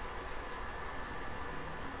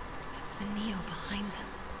 That's the Neo behind them.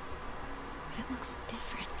 But it looks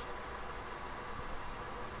different.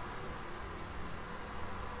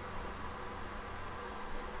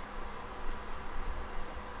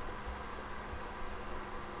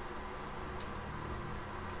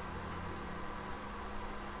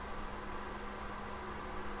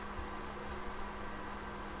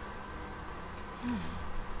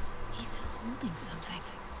 He's holding something.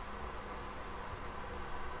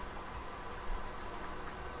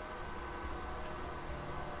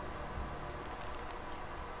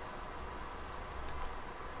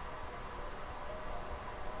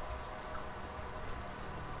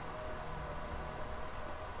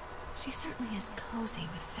 She certainly is cozy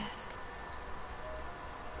with Fisk.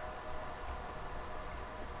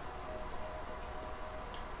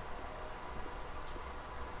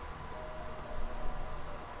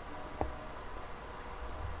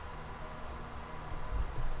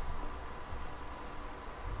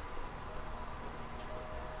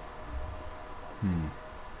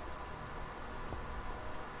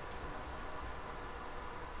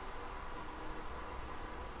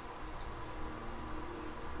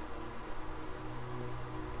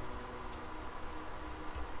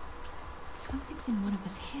 Something's in one of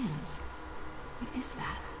his hands. What is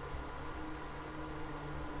that?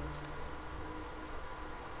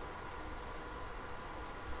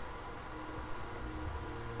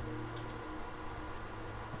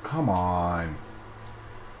 Come on.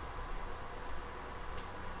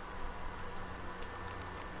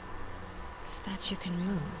 Statue can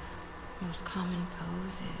move. Most common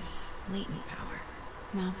pose is latent power.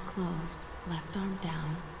 Mouth closed, left arm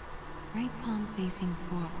down, right palm facing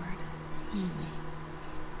forward.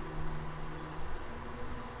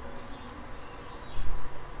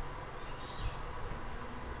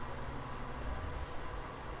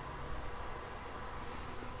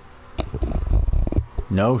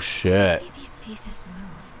 No shit. Maybe these pieces move.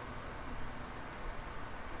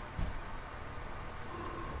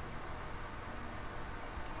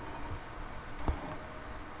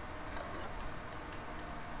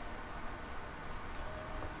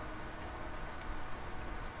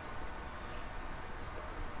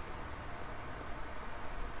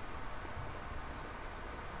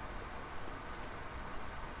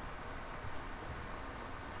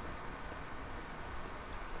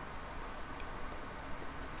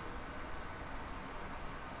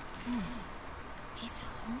 He's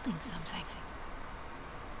holding something.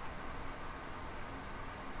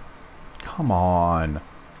 Come on.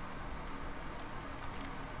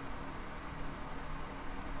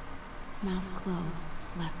 Mouth closed,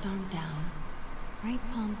 left arm down, right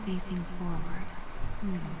palm facing forward.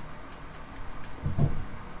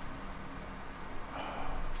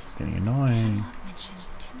 This is getting annoying. Catalog mentioned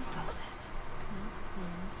 2 poses. Mouth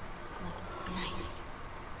closed, left. Nice.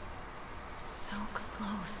 So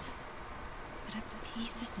close. But a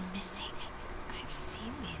piece is missing. I've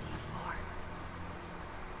seen these before.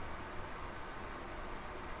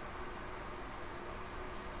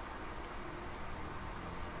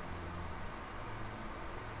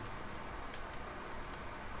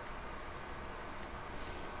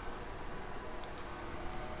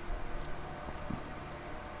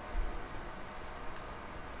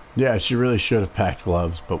 Yeah, she really should have packed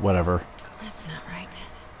gloves, but whatever. That's not right.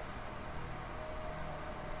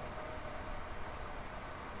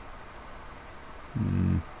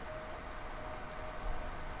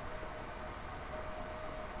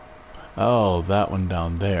 Oh, that one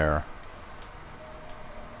down there.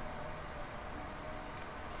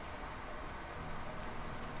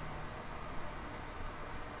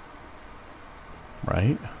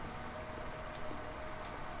 Right?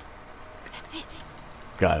 That's it.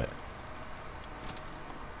 Got it.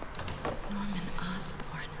 Norman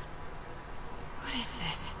Osborn. What is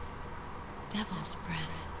this? Devil's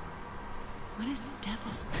breath. What is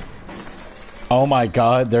devil's... Oh my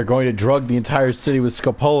god, they're going to drug the entire city with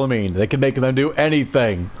scopolamine. They can make them do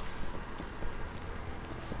anything.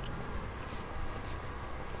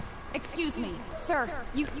 Excuse me, sir.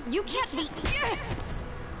 You can't be.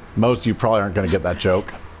 Most of you probably aren't going to get that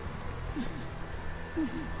joke.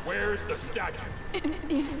 Where's the statue?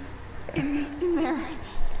 In there.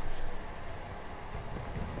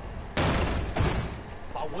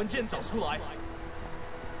 把文件找出来。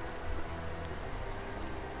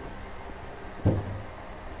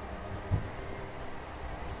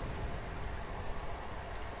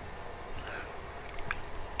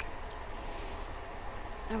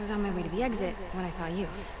 I was on my way to the exit when I saw you.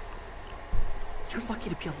 You're lucky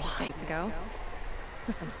to be alive. To go?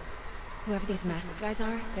 Listen, whoever these masked guys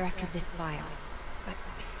are, they're after this file. But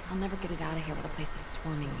I'll never get it out of here while the place is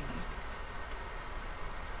swarming with them.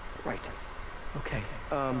 Right. Okay,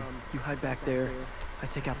 you hide back there. I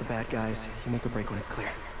take out the bad guys. You make a break when it's clear.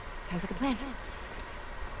 Sounds like a plan.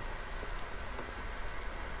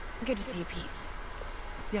 Good to see you, Pete.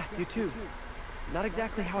 Yeah, you too. Not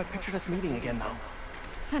exactly how I pictured us meeting again, though.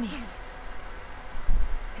 Funny.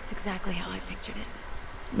 It's exactly how I pictured it.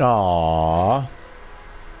 Aww.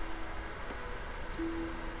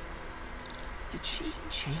 Did she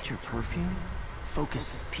change her perfume?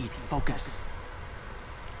 Focus, Pete, focus.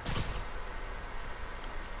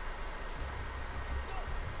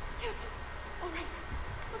 Yes. All right.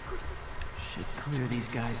 Of course. Should clear these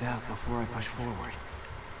guys out before I push forward.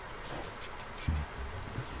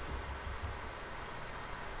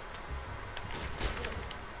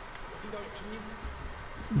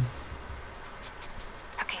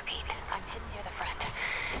 Okay, Pete. I'm hidden near the front.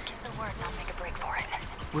 Give the word and I'll make a break for it.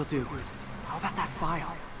 Will do. How about that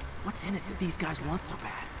file? What's in it that these guys want so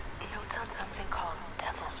bad? Notes on something called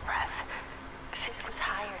Devil's Breath. Fisk was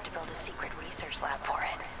hired to build a secret research lab for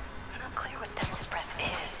it. I'm not clear what Devil's Breath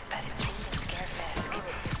is, but it seems to scare Fisk.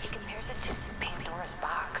 He compares it to Pandora's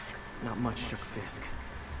box. Not much shook Fisk.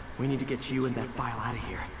 We need to get you and that file out of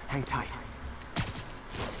here. Hang tight.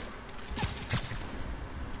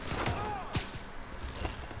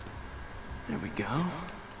 There we go.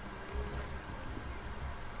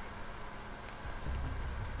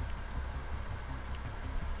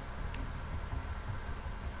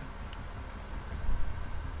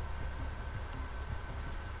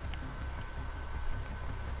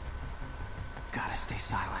 Gotta stay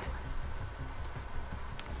silent.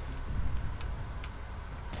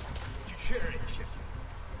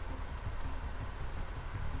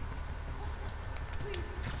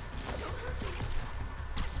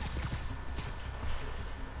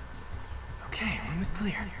 Okay, room is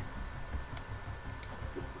clear.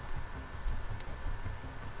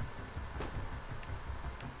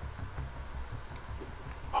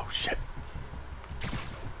 Oh shit.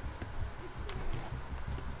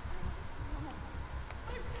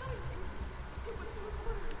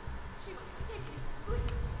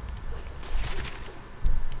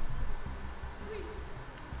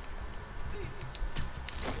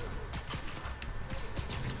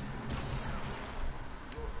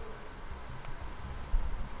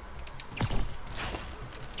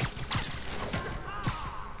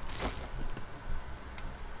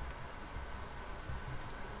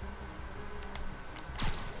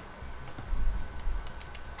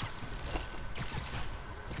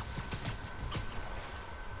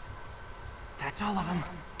 That's all of them.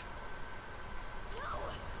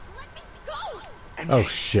 Oh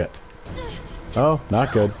shit. Oh,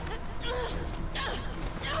 not good.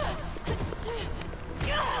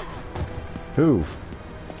 Who?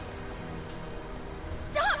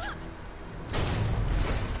 Stop!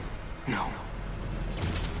 No.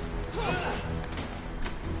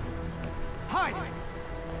 Hide!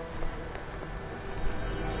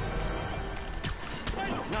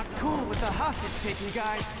 Not cool with the hostage taking,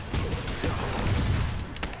 guys.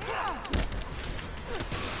 Whoa!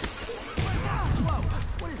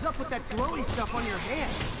 What is up with that glowy stuff on your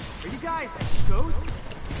hand? Are you guys ghosts?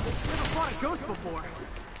 Never fought a ghost before.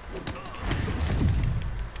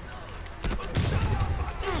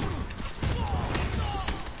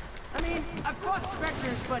 I mean, I've fought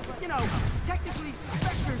specters, but, you know, technically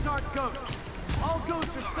specters aren't ghosts. All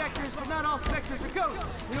ghosts are specters, but not all specters are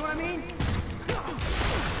ghosts. You know what I mean?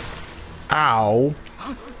 Ow.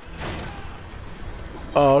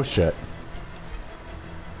 Oh shit.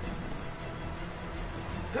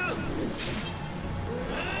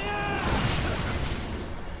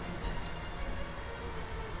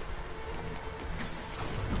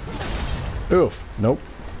 Oof. Nope.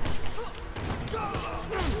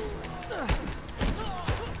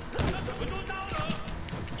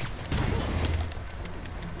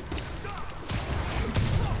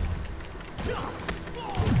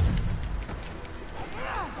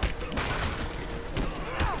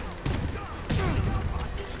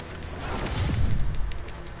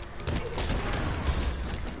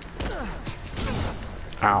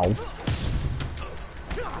 Ow.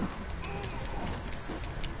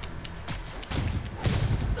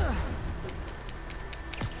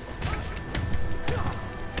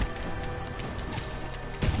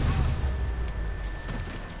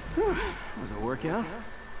 Was it a workout?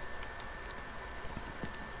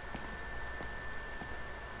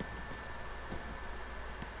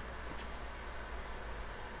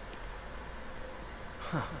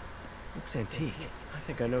 Huh. Looks antique. I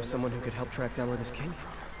think I know someone who could help track down where this came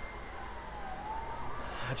from.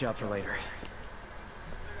 A job for later.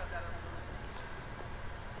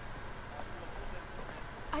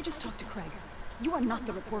 I just talked to Craig. You are not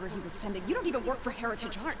the reporter he was sending. You don't even work for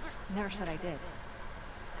Heritage Arts. Never said I did.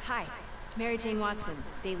 Hi, Mary Jane Watson,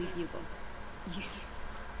 Daily Bugle.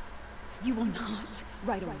 You will not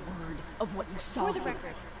write a word of what you saw. For the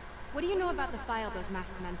record, what do you know about the file those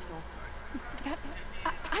masked men stole? That...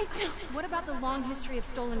 I don't... What about the long history of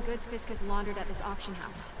stolen goods Fisk has laundered at this auction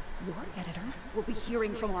house? Your editor will be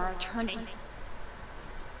hearing from our attorney.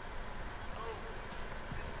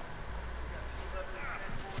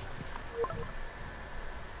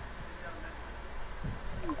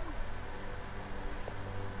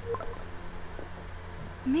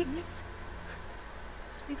 Mix?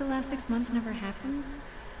 Like the last 6 months never happened?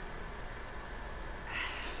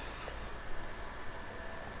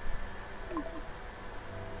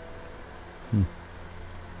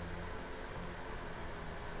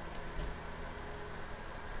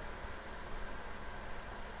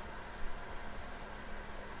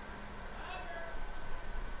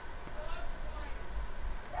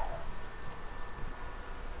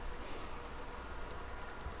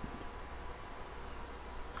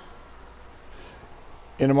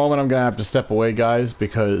 In a moment, I'm going to have to step away, guys,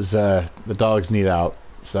 because the dogs need out.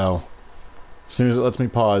 So, as soon as it lets me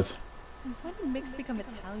pause. Since when did Mix become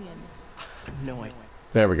Italian? No idea.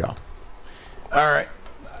 There we go. Alright.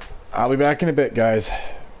 I'll be back in a bit, guys.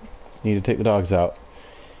 Need to take the dogs out.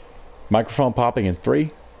 Microphone popping in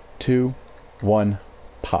 3, 2, 1,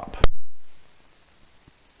 pop.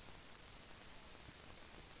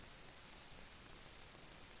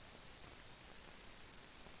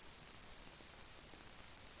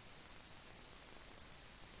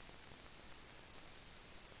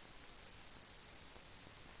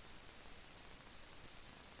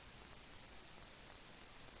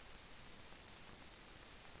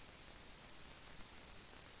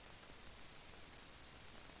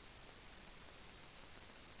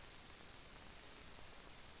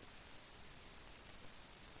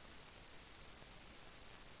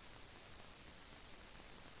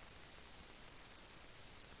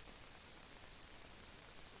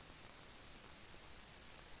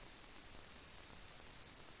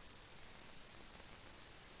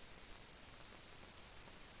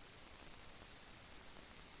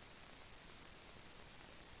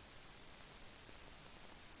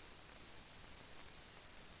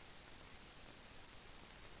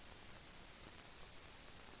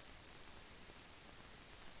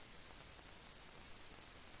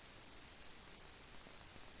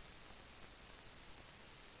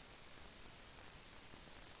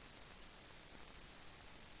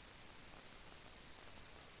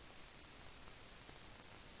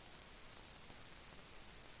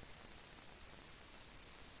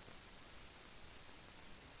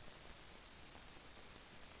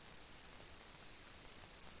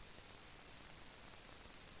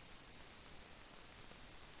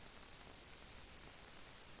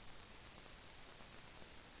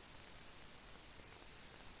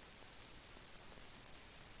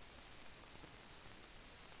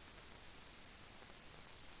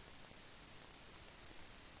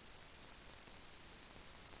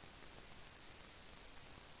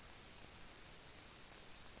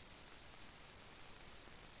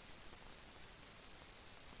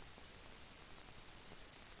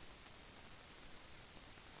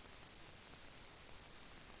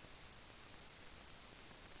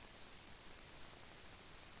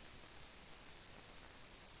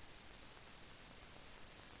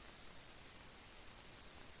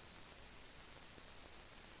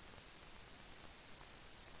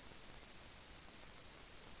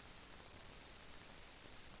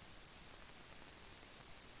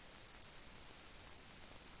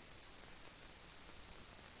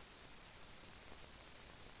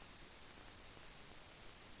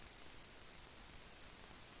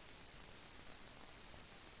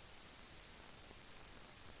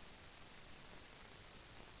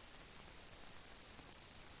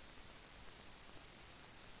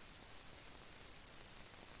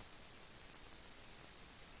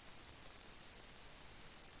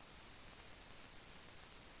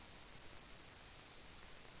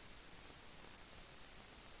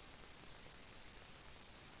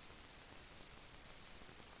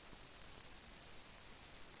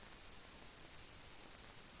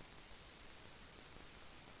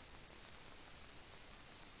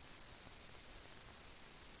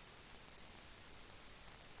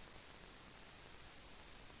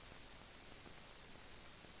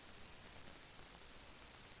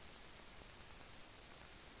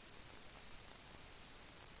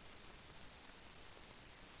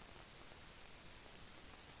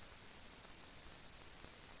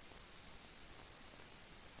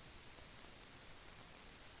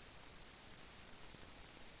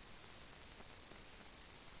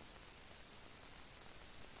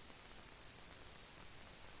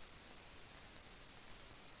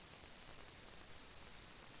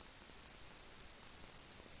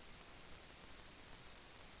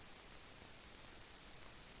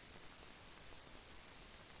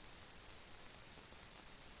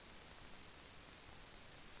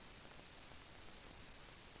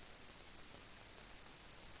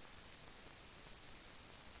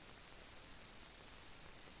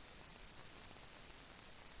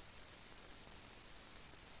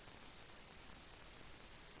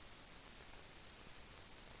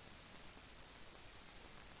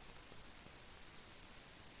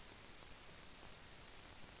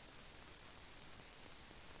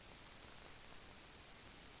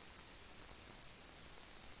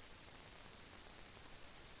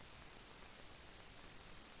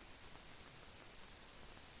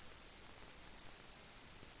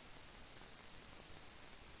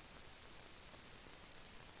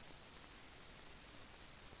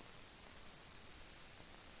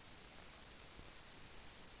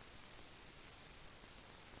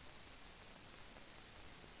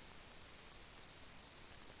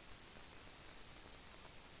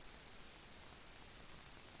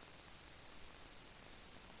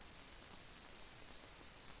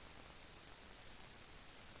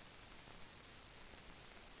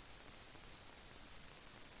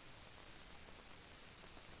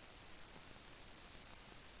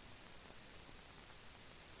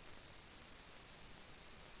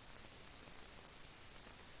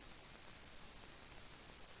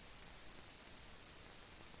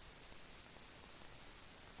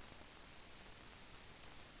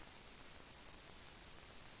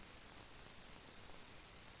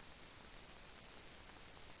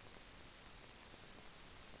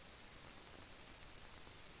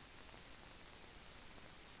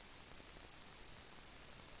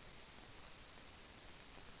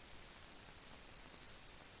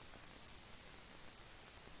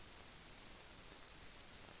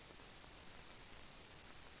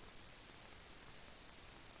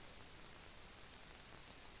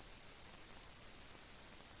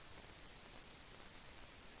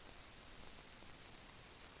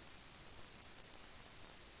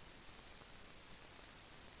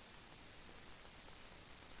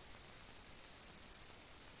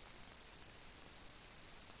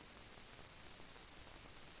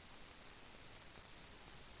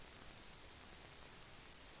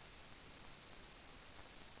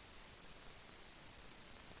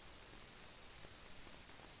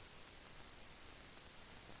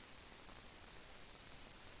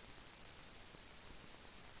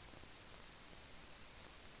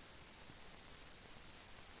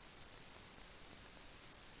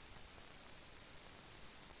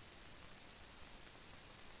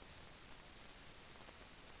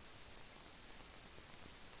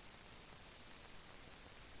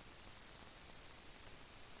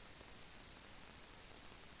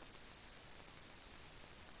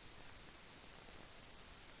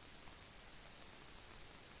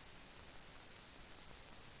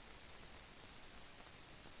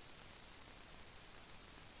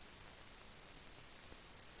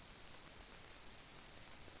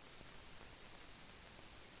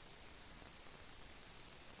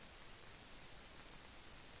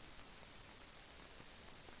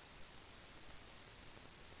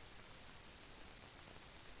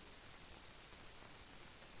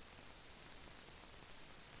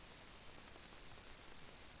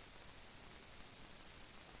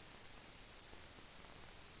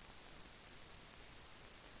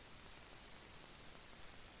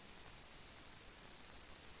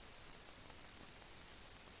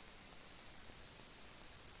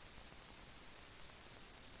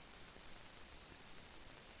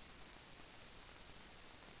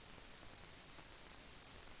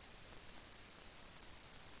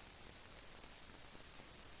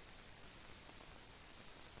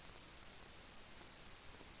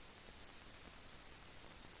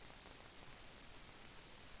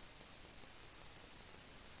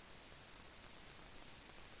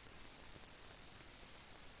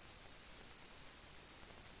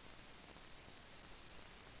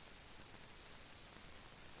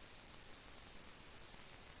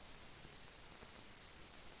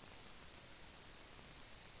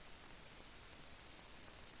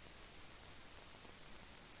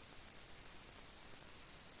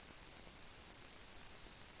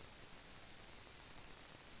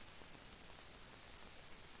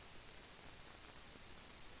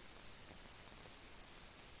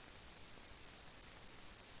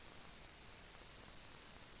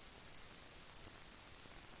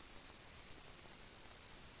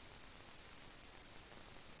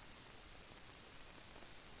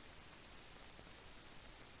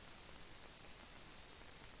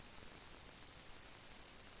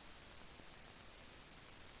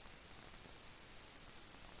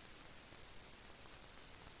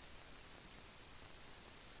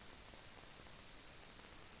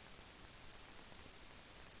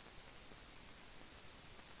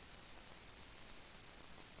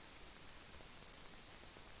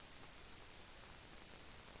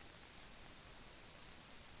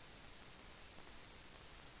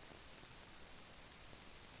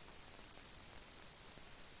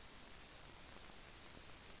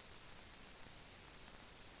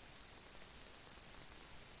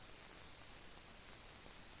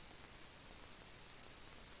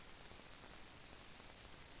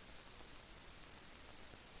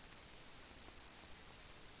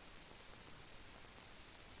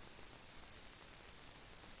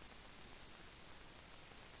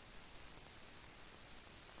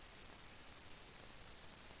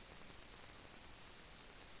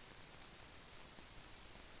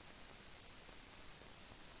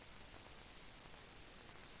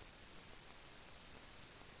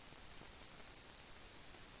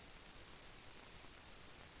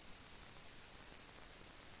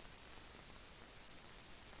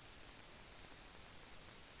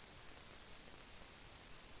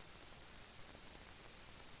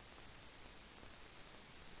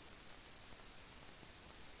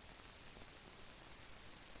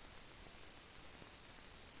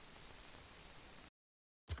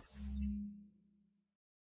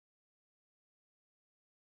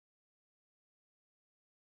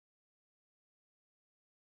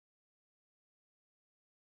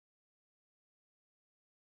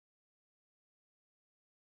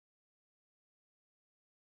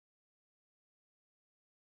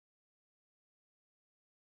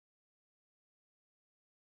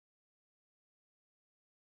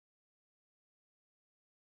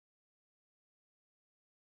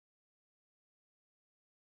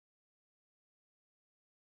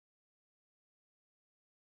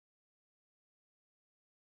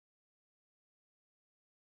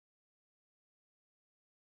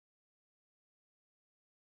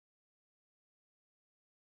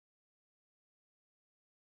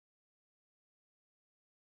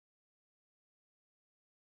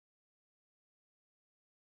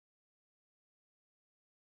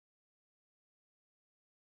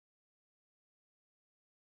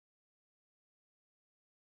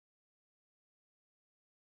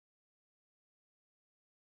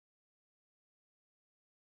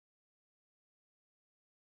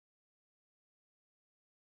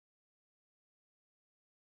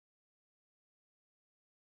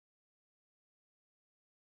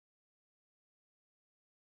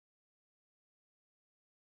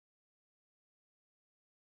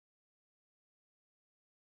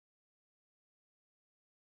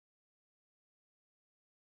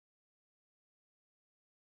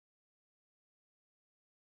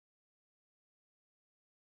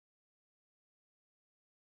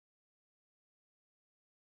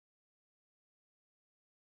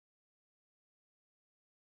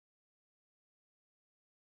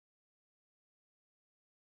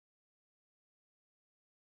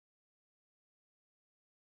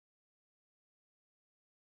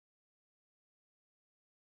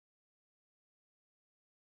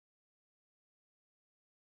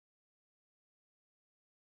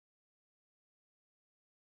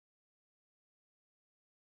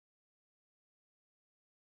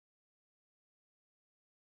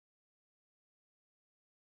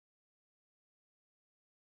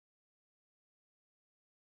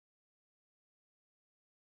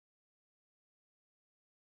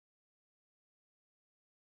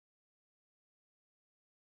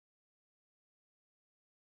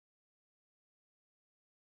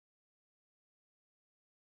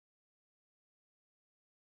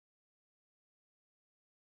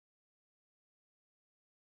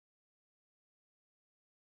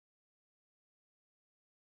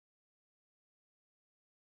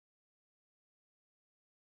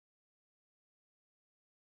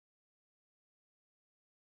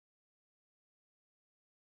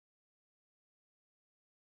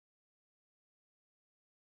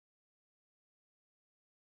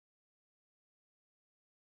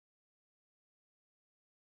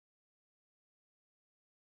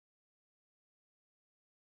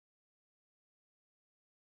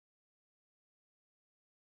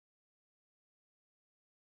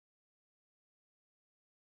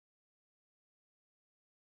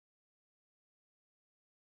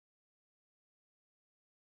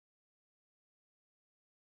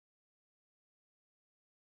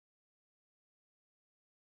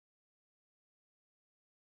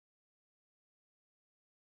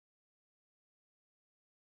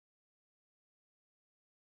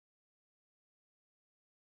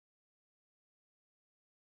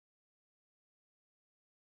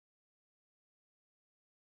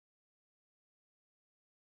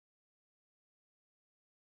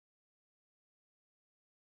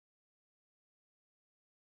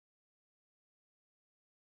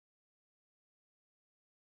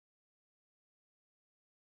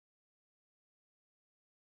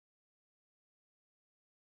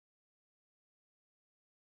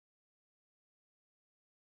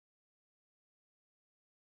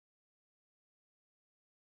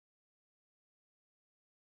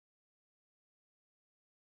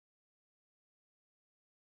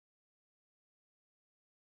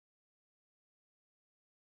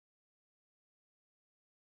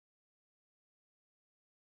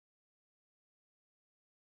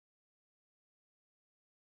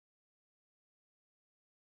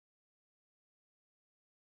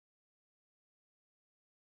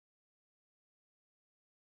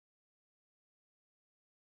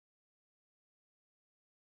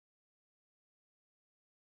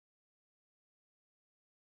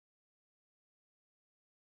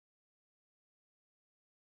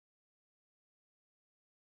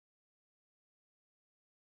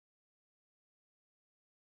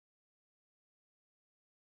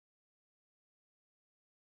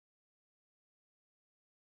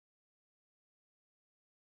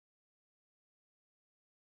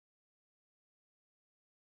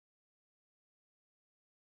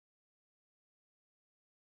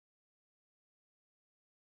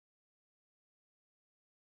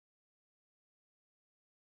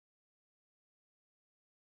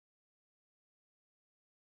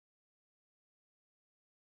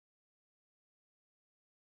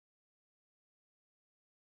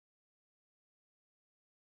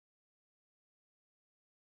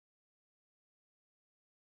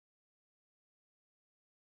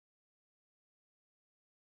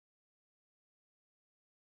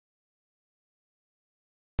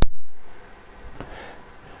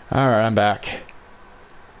 Alright, I'm back.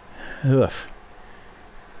 Ugh.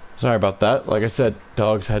 Sorry about that. Like I said,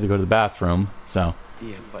 dogs had to go to the bathroom, so.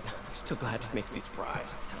 Yeah, but I'm still glad she makes these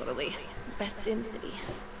fries. Totally. Best in city.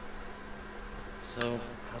 So,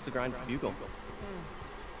 how's the grind with the Bugle?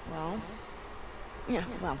 Well? Yeah,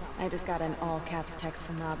 well, I just got an all-caps text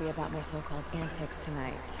from Robbie about my so-called antics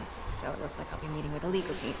tonight. So it looks like I'll be meeting with the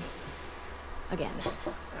legal team. Again.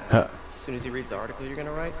 As soon as he reads the article you're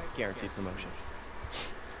gonna write, guaranteed promotion.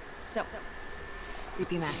 So,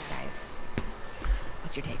 creepy mask guys.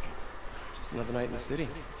 What's your take? Just another night in the city.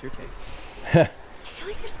 What's your take? I feel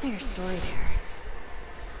like there's a bigger story there.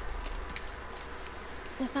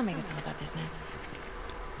 Let's not make this all about business.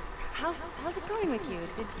 How's it going with you?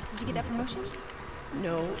 Did you get that promotion?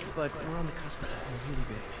 No, but we're on the cusp of something really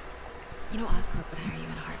big. You know Oscorp would hire you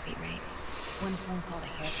in a heartbeat, right? One phone call to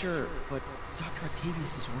hit. Sure, but Dr.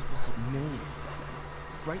 Octavius' work will help millions of them.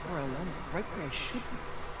 Right where I want it. Right where I should be.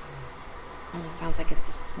 Almost sounds like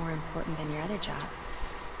it's more important than your other job.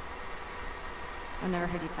 I've never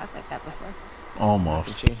heard you talk like that before.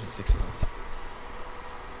 Almost. Changed in 6 months.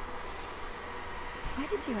 Why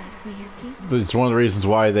did you ask me here, Pete? It's one of the reasons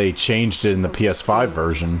why they changed it in the PS5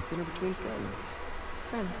 version. Dinner between friends.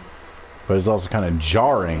 Friends. But it's also kind of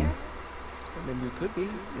jarring. I mean, we could be, you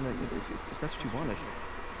know, if that's what you wanted.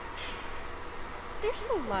 There's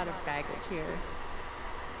a lot of baggage here.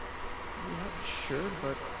 Yeah, sure,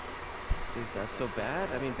 but is that so bad?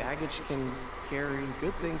 I mean, baggage can carry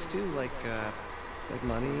good things too, like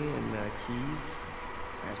money and keys,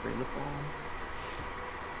 raspberry lip balm.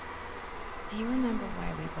 Do you remember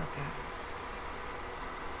why we broke up?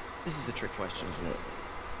 This is a trick question, isn't it?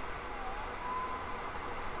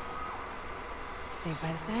 Saved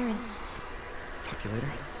by the siren. Talk to you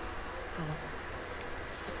later. Go.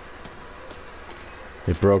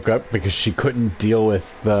 They broke up because she couldn't deal with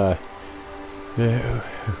the...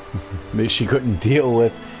 she couldn't deal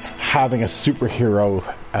with having a superhero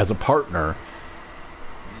as a partner.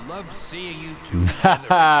 Love seeing you two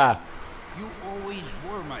together. You always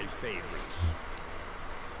were my favorites.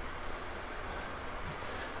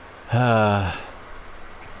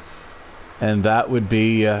 And that would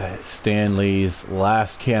be Stan Lee's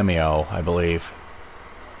last cameo, I believe.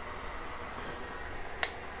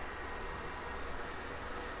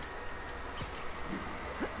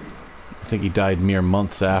 I think he died mere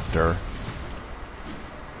months after.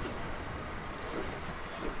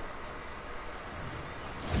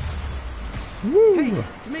 Woo. Hey,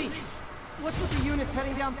 it's me. What's with the units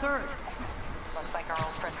heading down 3rd? Looks like our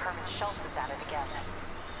old friend Herman Schultz is at it again.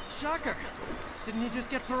 Shocker. Didn't you just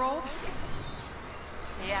get paroled?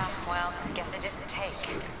 Yeah, well, I guess it didn't take.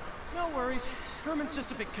 No worries. Herman's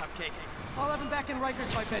just a big cupcake. I'll have him back in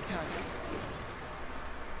Rikers by bedtime.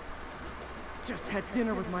 Just had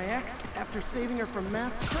dinner with my ex after saving her from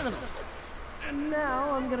masked criminals. And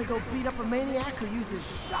now I'm gonna go beat up a maniac who uses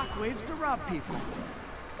shockwaves to rob people.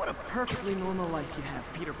 What a perfectly normal life you have,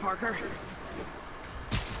 Peter Parker.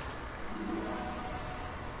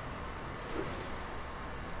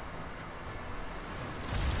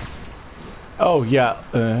 Oh yeah,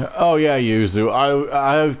 Yuzu.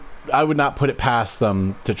 I would not put it past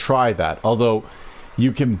them to try that. Although,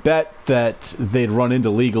 you can bet that they'd run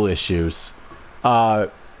into legal issues.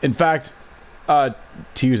 In fact, to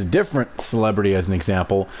use a different celebrity as an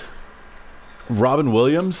example, Robin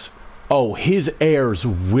Williams. Oh, his heirs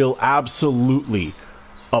will absolutely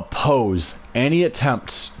oppose any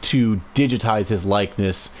attempts to digitize his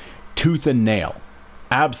likeness tooth and nail.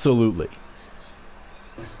 Absolutely.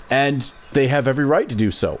 And they have every right to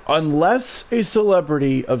do so, unless a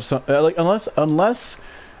celebrity of some unless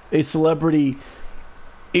a celebrity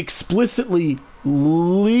explicitly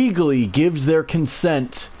legally gives their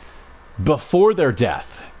consent before their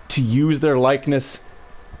death to use their likeness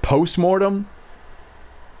post-mortem,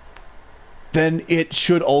 then it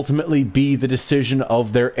should ultimately be the decision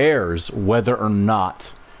of their heirs whether or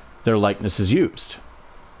not their likeness is used.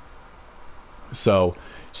 So,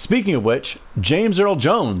 speaking of which, James Earl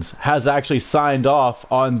Jones has actually signed off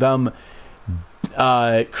on them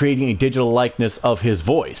creating a digital likeness of his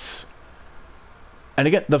voice. And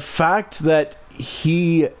again, the fact that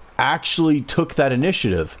he actually took that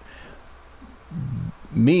initiative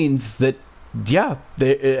means that, yeah,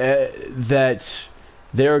 that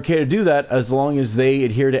they're okay to do that as long as they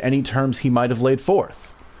adhere to any terms he might have laid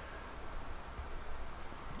forth.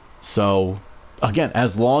 So, again,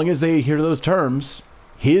 as long as they adhere to those terms,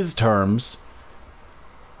 his terms,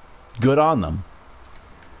 good on them.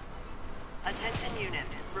 Attention unit.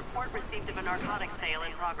 Report received of a narcotic sale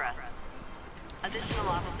in progress. Additional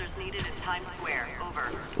officers needed in Times Square.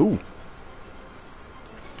 Over. Ooh.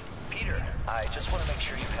 Peter, I just want to make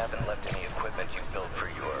sure you haven't left any equipment you built for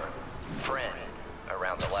your friend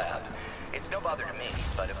around the lab. It's no bother to me,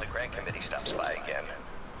 but if the grant committee stops by again...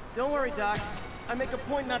 Don't worry, Doc. I make a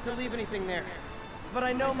point not to leave anything there. But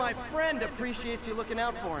I know my friend appreciates you looking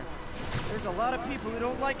out for him. There's a lot of people who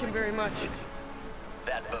don't like him very much.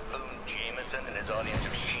 That buffoon Jameson and his audience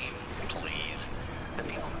of sheep, please. The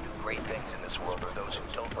people who do great things in this world are those who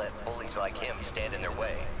don't let bullies like him stand in their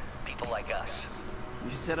way. People like us.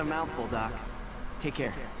 You said a mouthful, Doc. Take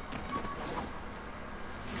care.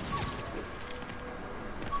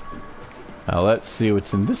 Now let's see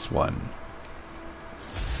what's in this one.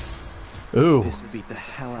 Ooh. This beat the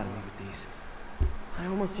hell out of me with these. I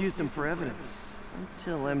almost used them for evidence,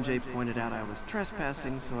 until MJ pointed out I was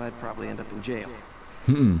trespassing, so I'd probably end up in jail.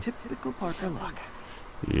 Typical Parker luck.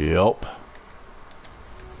 Yup.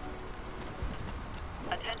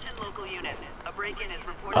 Attention local unit. A break-in is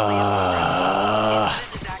reportedly in progress.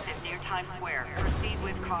 This is active near Times Square. Proceed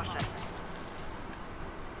with caution.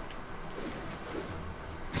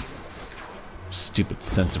 Stupid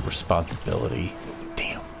sense of responsibility.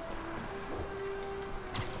 Damn.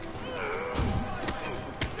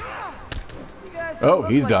 Oh,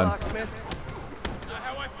 he's done.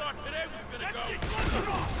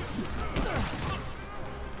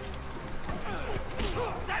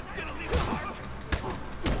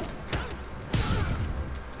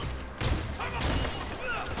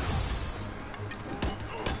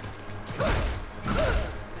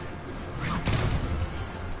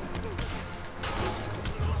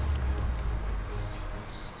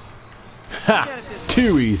 Ha!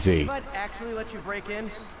 Too easy. If I'd actually let you break in,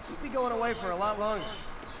 you'd be going away for a lot longer.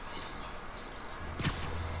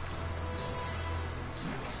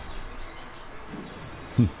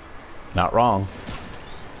 Not wrong.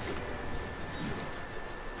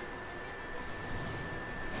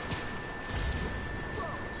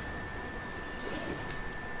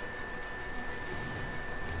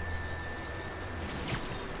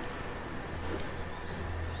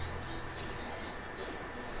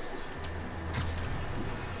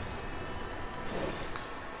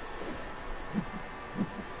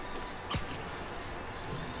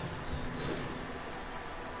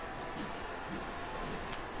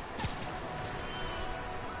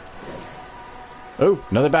 Oh,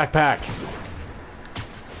 another backpack.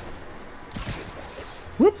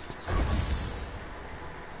 Whoop.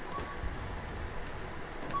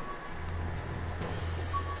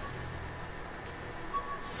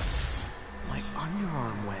 My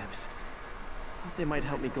underarm webs. Thought they might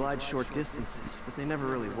help me glide short distances, but they never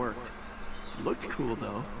really worked. Looked cool,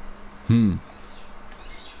 though.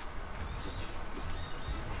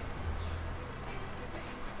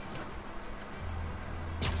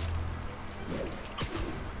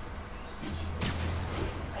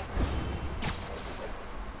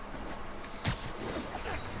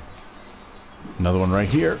 Another one right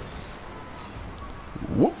here.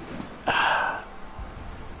 Whoop.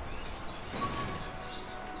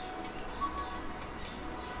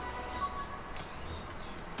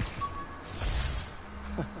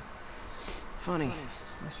 Funny,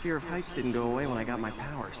 my fear of heights didn't go away when I got my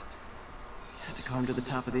powers. Had to climb to the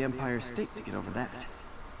top of the Empire State to get over that.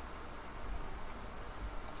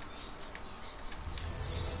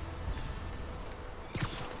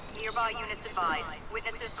 Nearby units advised.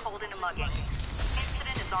 Witnesses called in a mugging.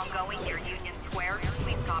 Incident is ongoing near Union Square.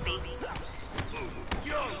 Please copy.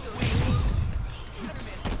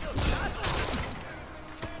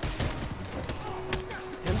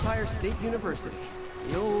 Empire State University,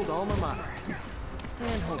 the old alma mater,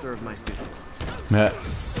 and holder of my student loans. Yeah.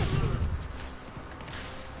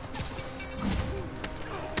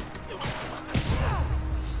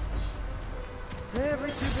 Every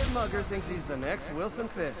two-bit mugger thinks he's the next Wilson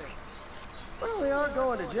Fisk. Well, they are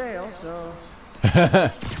going to jail, so...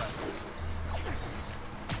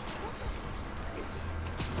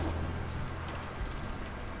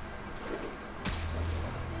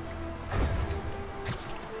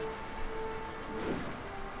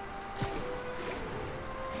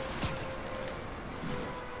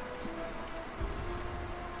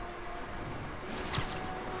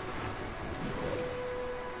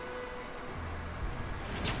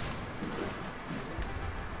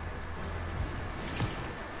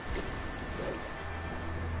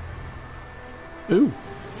 Ooh.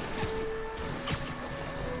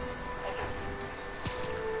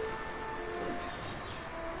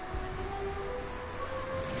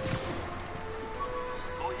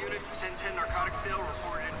 All units 1010 narcotic sale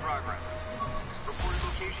reported in progress. Reported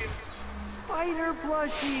location? Spider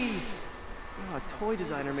plushie! Oh, a toy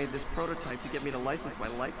designer made this prototype to get me to license my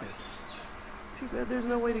likeness. Too bad there's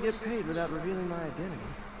no way to get paid without revealing my identity.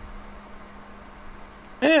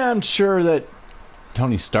 And I'm sure that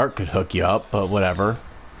Tony Stark could hook you up, but whatever.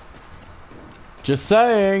 Just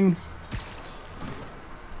saying.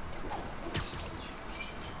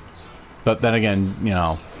 But then again, you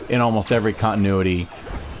know, in almost every continuity,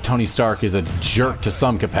 Tony Stark is a jerk to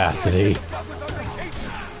some capacity.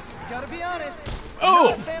 Gotta be honest. Oh!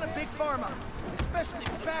 I'm not a fan of Big Pharma, especially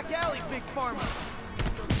back alley Big Pharma.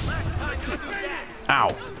 Last time you do that.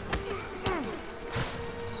 Ow.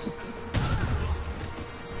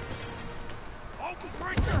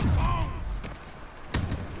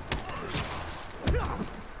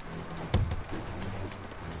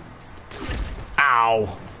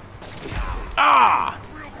 Ow. Ah!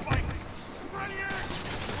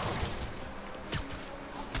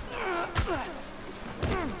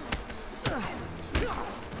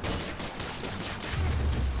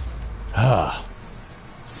 Ah.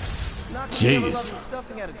 Jeez. Jeez.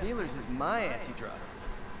 Stuffing out of dealers is my anti-drug.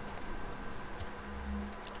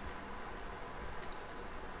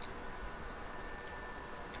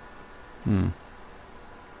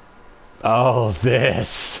 Oh,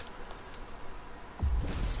 this.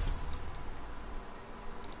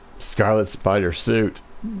 Scarlet Spider suit.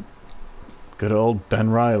 Good old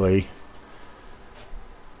Ben Reilly.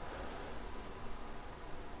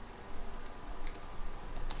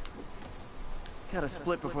 Gotta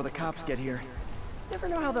split before the cops get here. Never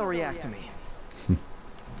know how they'll react to me.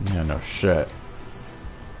 Yeah, no shit.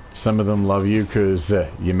 Some of them love you because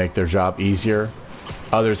you make their job easier.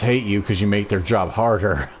 Others hate you because you make their job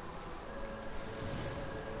harder.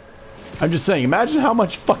 I'm just saying, imagine how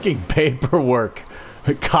much fucking paperwork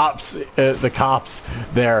the cops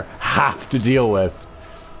there have to deal with.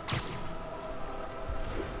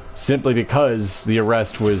 Simply because the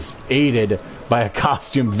arrest was aided by a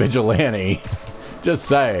costume vigilante. Just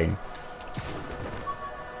saying.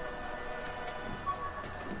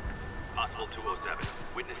 Possible 207.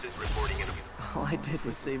 Witnesses reporting in a... All I did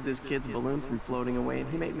was save this kid's balloon from floating away,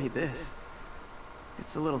 and he made me this.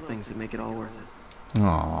 It's the little things that make it all worth it.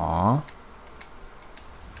 Aww.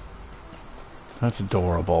 That's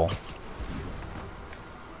adorable.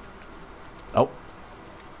 Oh.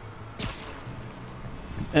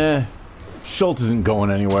 Schultz isn't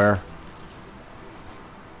going anywhere.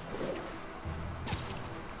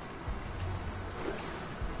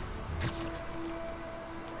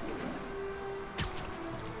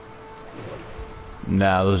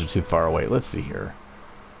 Nah, those are too far away. Let's see here.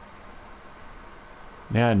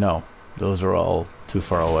 Yeah, no. Those are all too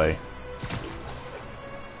far away.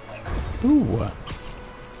 Ooh.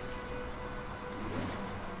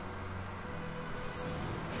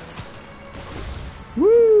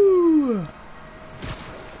 Woo!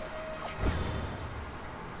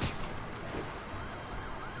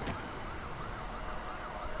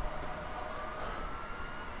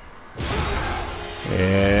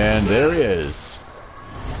 And there he is.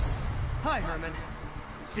 Hi, Herman.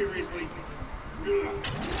 Seriously?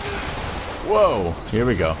 Whoa, here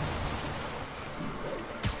we go.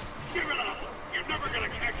 Give it up! You're never gonna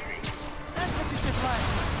catch me! That's what you said last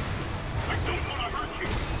time. I don't want to hurt you!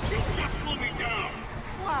 You'll just slow me down!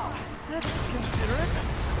 Wow, that's considerate.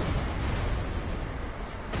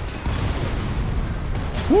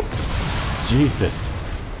 Whoop. Jesus.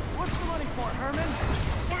 What's the money for, Herman?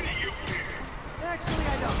 Why do you care? Actually,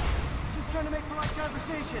 I don't. Just trying to make polite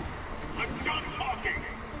conversation. I'm done talking!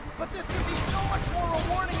 But this could be so much more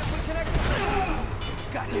rewarding if we connect with...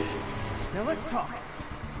 Gotcha. Now let's talk.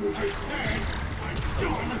 I said I'm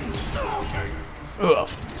done talking! Ugh.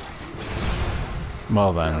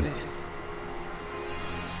 Well then.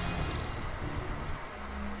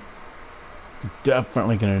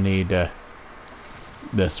 Definitely gonna need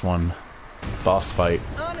this one. Boss fight.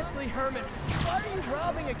 Honestly, Herman, why are you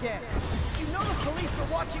robbing again? You know the police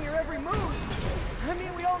are watching your every move. I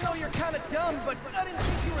mean, we all know you're kind of dumb, but I didn't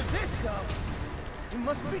think you were this dumb. You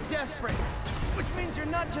must be desperate, which means you're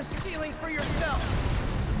not just stealing for yourself.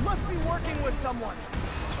 You must be working with someone,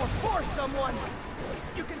 or for someone.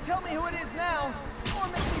 You can tell me who it is now, or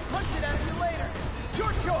make me punch it at you later.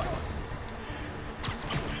 Your choice.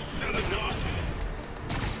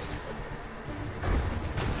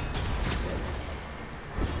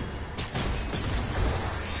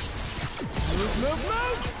 Move, move,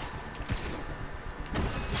 move!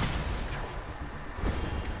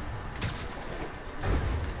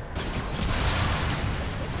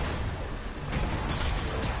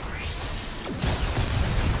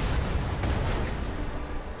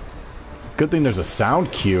 Good thing there's a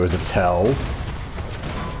sound cue as a tell. You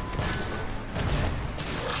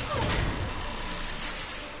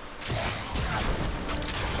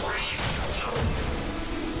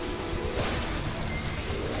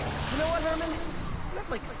know what, Herman?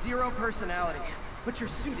 like zero personality. But your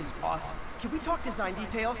suit is awesome. Can we talk design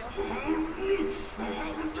details?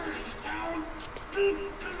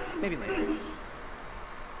 Maybe later.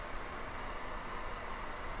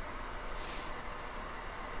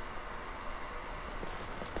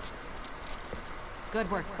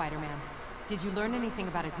 Good work, Spider-Man. Did you learn anything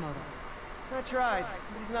about his motive? I tried.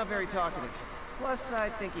 He's not very talkative. Plus, I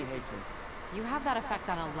think he hates me. You have that effect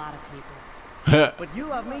on a lot of people. But you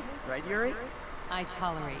love me, right, Yuri? I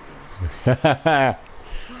tolerate you.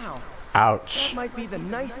 Wow. Ouch. That might be the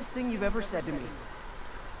nicest thing you've ever said to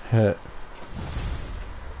me.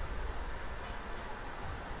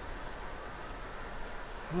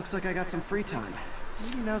 Looks like I got some free time.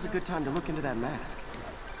 Maybe now's a good time to look into that mask.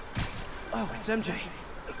 Oh, it's MJ.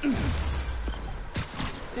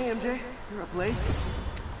 Hey, MJ. You're up late.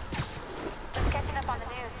 Just catching up on the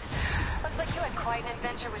news. Looks like you had quite an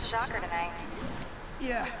adventure with Shocker tonight.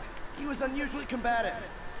 Yeah, he was unusually combative.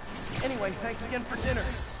 Anyway, thanks again for dinner.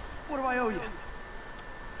 What do I owe you?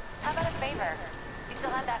 How about a favor? You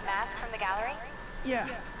still have that mask from the gallery? Yeah.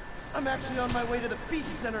 I'm actually on my way to the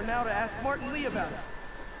Feast Center now to ask Martin Lee about it.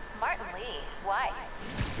 Martin Lee? Why?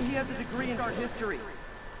 He has a degree in art history.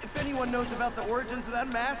 If anyone knows about the origins of that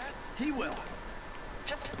mask, he will.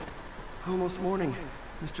 Just... Almost morning.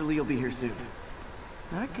 Mr. Lee will be here soon.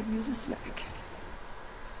 I could use a snack.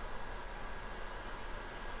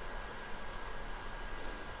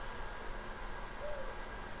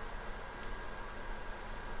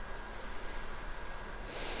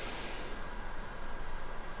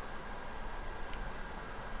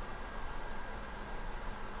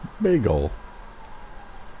 Bagel.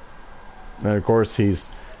 And of course he's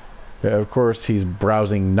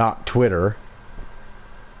browsing not Twitter.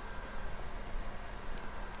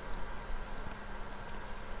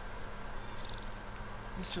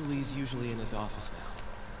 Mr. Lee's usually in his office now.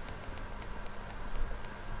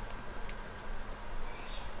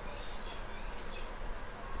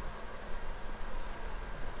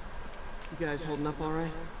 You guys holding up all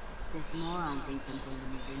right? This moron thinks I'm going to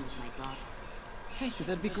move in with my daughter. Hey,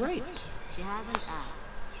 that'd be great. She hasn't asked.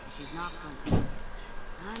 She's not going.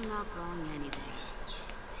 I'm not going anywhere.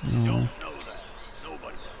 You don't know that.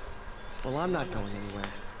 Nobody does. Well, I'm not going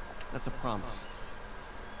anywhere. That's a promise.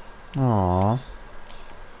 Aww.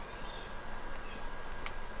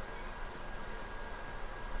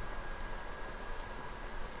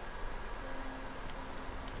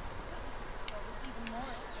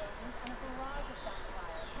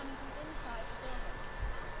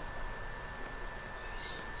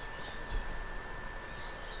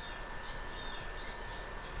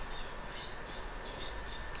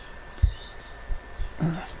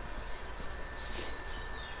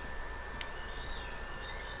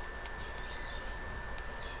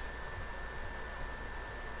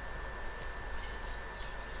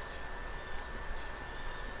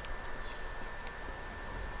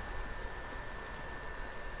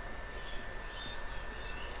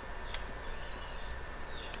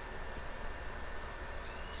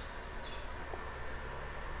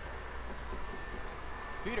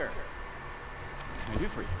 Peter, what can I do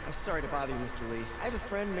for you? I'm sorry to bother you, Mr. Lee. I have a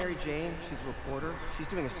friend, Mary Jane. She's a reporter. She's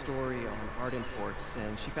doing a story on art imports,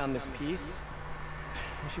 and she found this piece.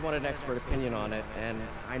 She wanted an expert opinion on it, and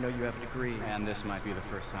I know you have a degree. And this might be the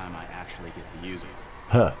first time I actually get to use it.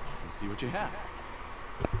 Huh. Let's see what you have.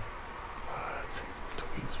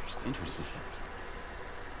 Interesting.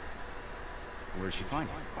 Where did she find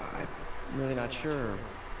it? I'm really not sure.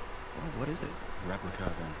 Oh, what is it? A replica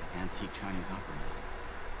of an antique Chinese opera mask.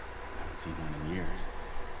 I haven't seen one in years.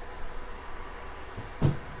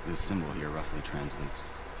 This symbol here roughly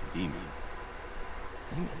translates to demon.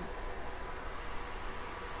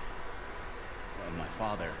 Well, my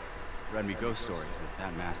father read me ghost stories with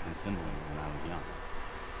that mask and symbol in it when I was young.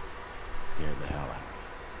 Scared the hell out of me.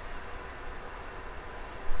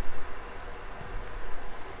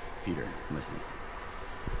 Peter, listen.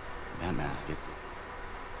 That mask, it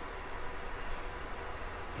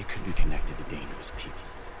could be connected to dangerous people.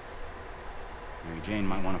 Mary Jane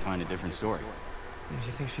might want to find a different story. Do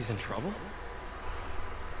you think she's in trouble?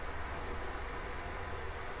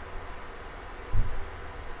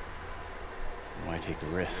 Why take the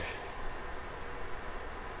risk?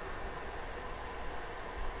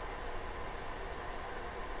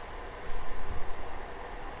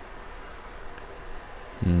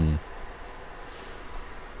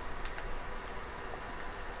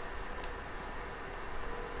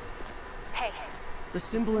 Hey. The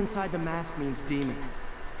symbol inside the mask means demon.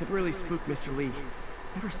 It really spooked Mr. Lee.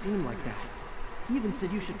 Never seen him like that. He even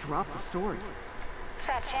said you should drop the story.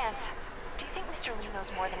 Fat chance. Do you think Mr. Lee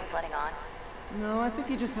knows more than he's letting on? No, I think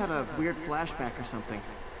he just had a weird flashback or something.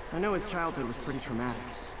 I know his childhood was pretty traumatic.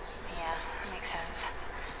 Yeah, makes sense.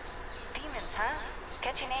 Demons, huh?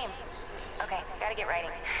 Catchy name. Okay, gotta get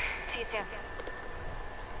writing. See you soon.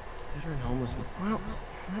 Veteran homelessness. Well,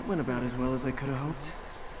 that went about as well as I could have hoped.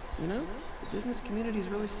 You know, the business community's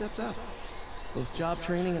really stepped up. Both job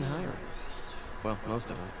training and hiring. Well, most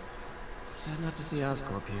of them. Sad not to see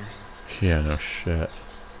Oscorp here. Yeah, no shit.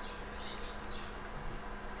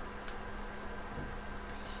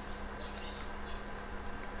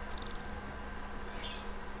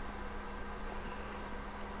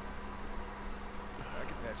 I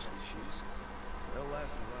can patch these shoes. They'll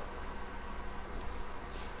last a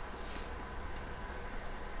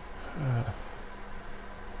while.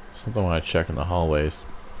 Something I want to check in the hallways.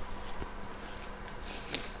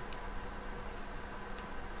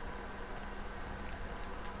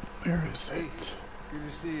 Where is it? Good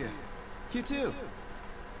to see you. You too.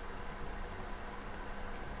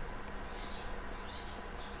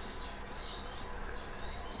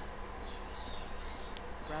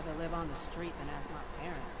 Rather live on the street than ask my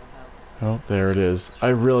parents for help. Oh, there it is. I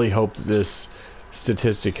really hope that this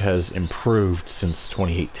statistic has improved since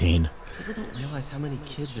 2018. People don't realize how many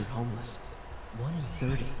kids are homeless. 1 in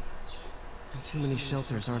 30. And too many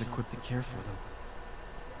shelters aren't equipped to care for them.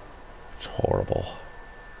 It's horrible.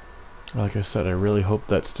 Like I said, I really hope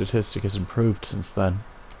that statistic has improved since then.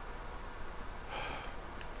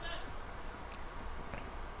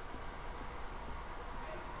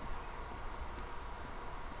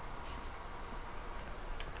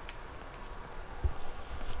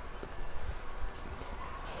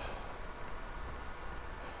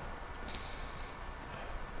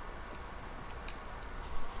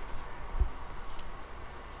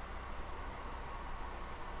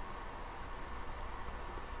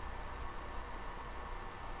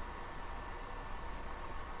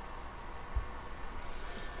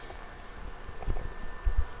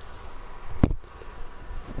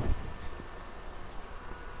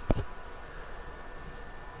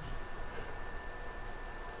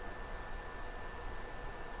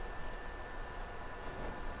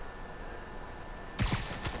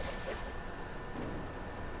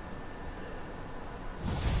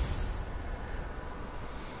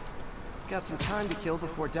 Got some time to kill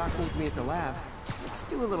before Doc needs me at the lab. Let's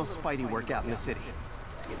do a little Spidey workout in the city.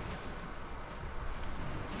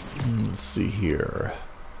 Let's see here.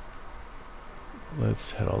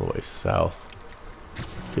 Let's head all the way south.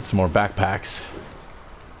 Get some more backpacks.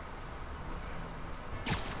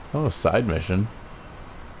 Oh, side mission.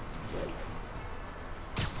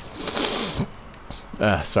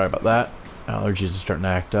 Sorry about that. Allergies are starting to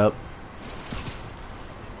act up.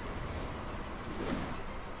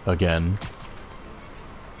 Again.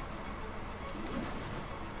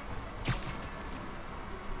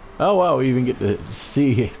 Oh wow, we even get to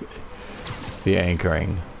see the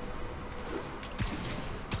anchoring.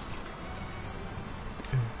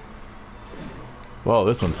 Whoa,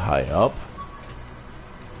 this one's high up.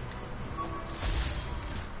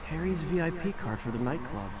 Harry's VIP card for the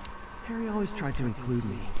nightclub. Harry always tried to include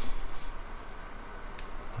me.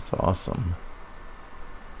 That's awesome.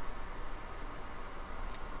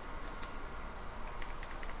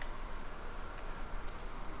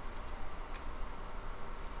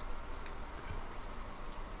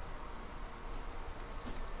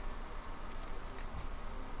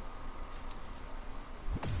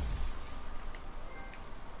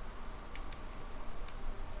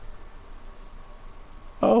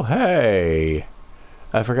 Oh, hey!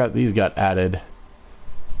 I forgot these got added.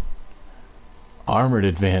 Armored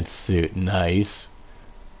advanced suit, nice.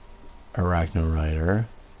 Arachno Rider.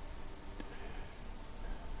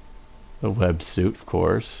 The web suit, of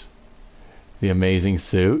course. The amazing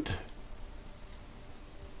suit.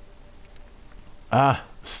 Ah,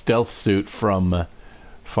 stealth suit from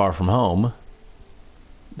Far From Home.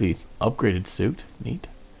 The upgraded suit, neat.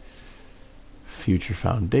 Future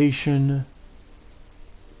Foundation.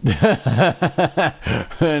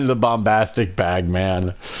 And the bombastic bag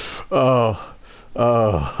man. Oh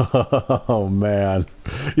man.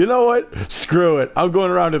 You know what? Screw it. I'm going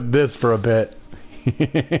around with this for a bit.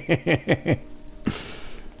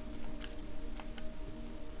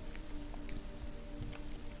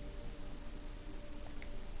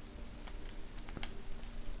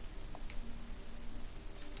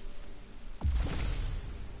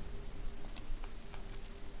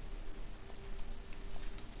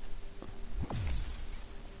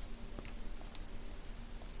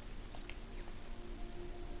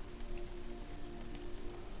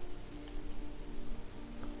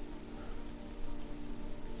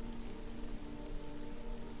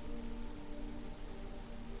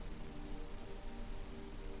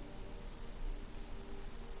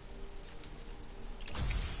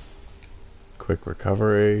 quick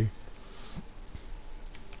recovery.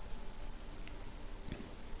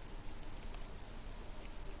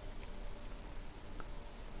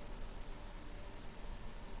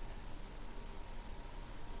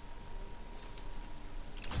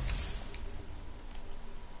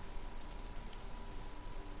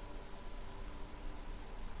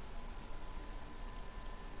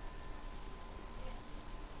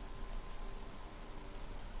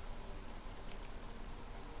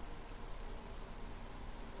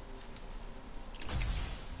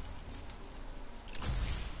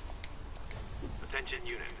 Attention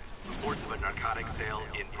unit. Reports of a narcotic sale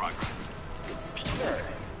in progress. Peter,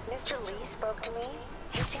 Mr. Lee spoke to me.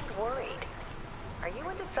 He seemed worried. Are you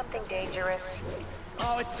into something dangerous?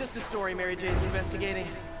 Oh, it's just a story Mary Jane's investigating.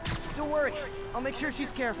 Don't worry, I'll make sure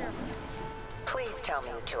she's careful. Please tell me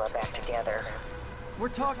you two are back together. We're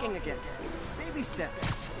talking again. Baby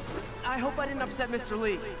steps. I hope I didn't upset Mr.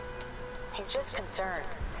 Lee. He's just concerned.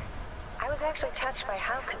 I was actually touched by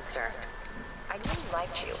how concerned. I knew he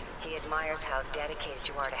liked you. He admires how dedicated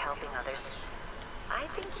you are to helping others. I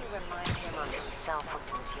think you remind him of himself when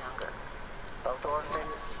he was younger. Both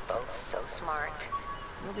orphans, both so smart.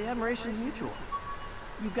 Well, the admiration's mutual.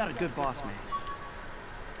 You've got a good boss, man.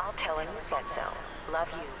 I'll tell him you said so. Love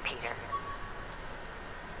you, Peter.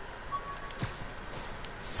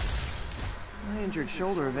 My injured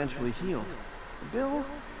shoulder eventually healed. The bill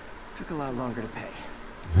took a lot longer to pay.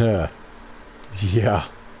 Yeah.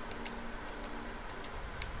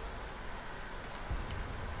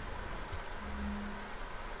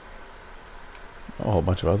 A whole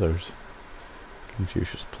bunch of others.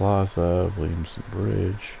 Confucius Plaza, Williamson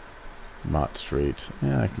Bridge, Mott Street.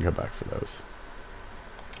 Yeah, I can go back for those.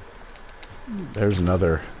 There's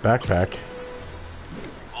another backpack.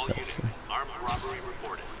 All units, armed robbery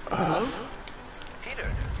reported. Hello? Peter,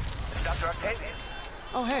 it's Dr. Octavius.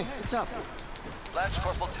 Oh, hey, what's up? Lance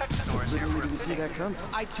Corporal Texador is here Literally for a didn't see fitting. that come.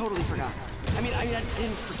 I totally forgot. I mean, I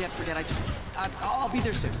didn't forget. I'll be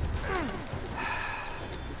there soon.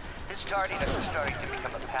 His tardiness is starting to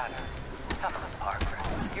become a pattern. Come on, Parker.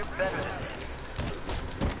 You're better than this.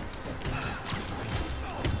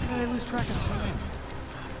 How did I lose track of time?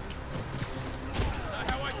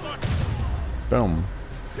 Boom.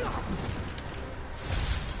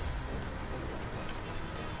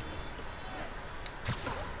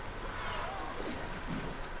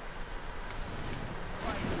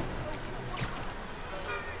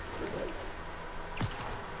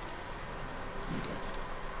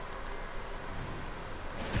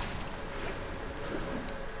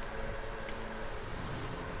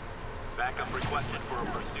 Backup requested for a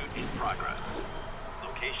pursuit in progress.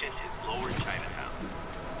 Location is Lower Chinatown.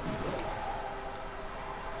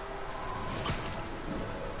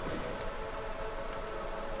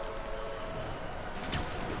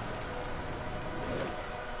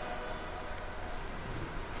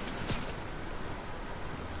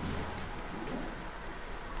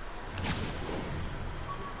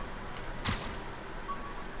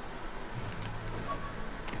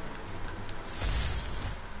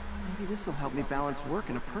 Maybe this will help me balance work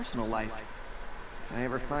and a personal life. If I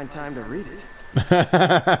ever find time to read it.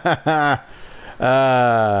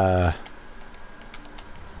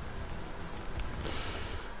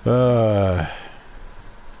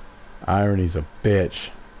 Irony's a bitch.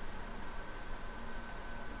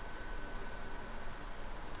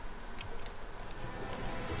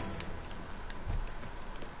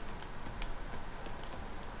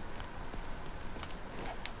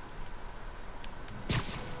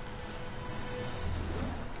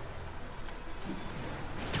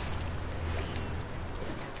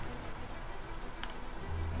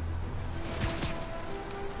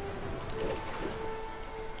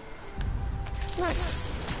 Nice.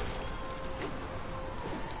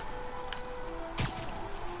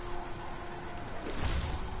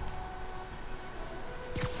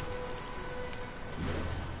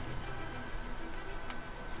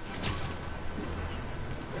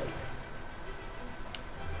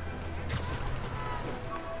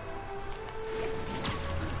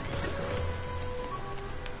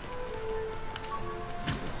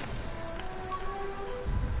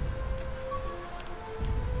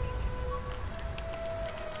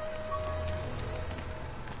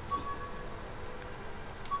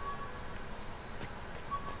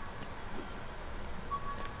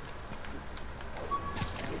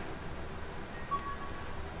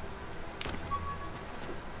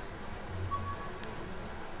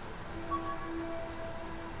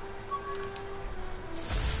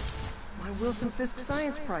 Wilson Fisk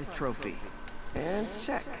Science Prize trophy. And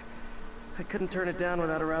check. I couldn't turn it down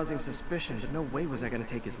without arousing suspicion, but no way was I gonna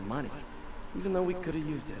take his money. Even though we could have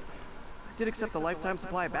used it. Did accept a lifetime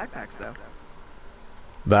supply of backpacks, though.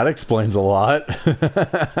 That explains a lot.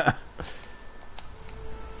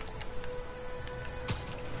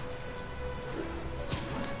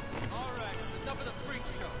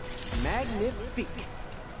 Magnifique.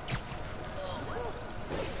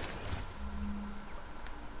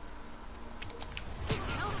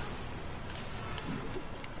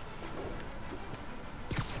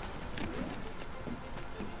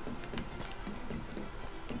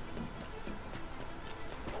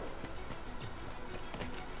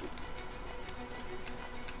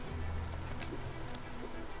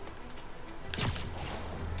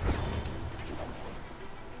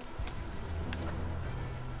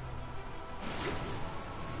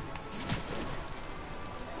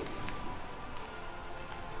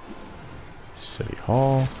 City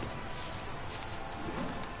Hall.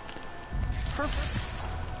 Perfect.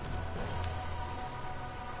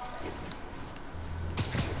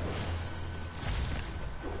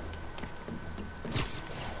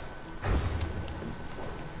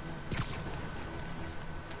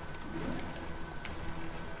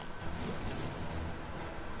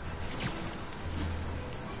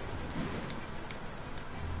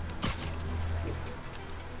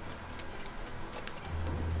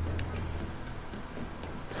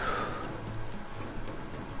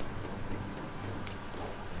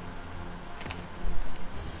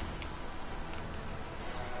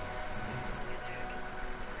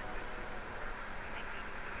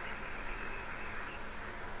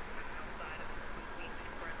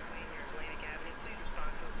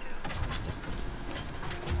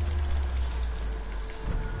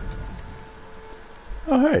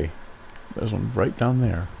 Oh, hey. There's one right down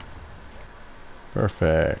there.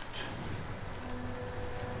 Perfect.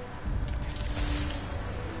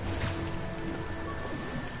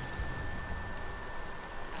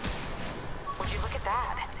 Would you look at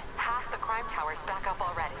that? Half the crime tower's back up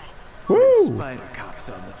already. When Spider Cop's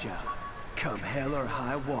on the job, come hell or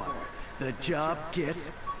high water, the job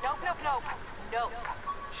gets... Nope, nope, nope. Nope.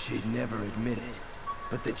 She'd never admit it,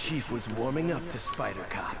 but the chief was warming up to Spider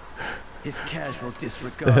Cop. His casual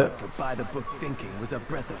disregard for by-the-book thinking was a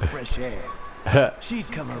breath of fresh air. She'd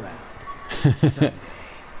come around. Someday.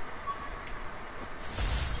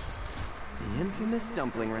 The infamous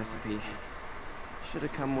dumpling recipe. Should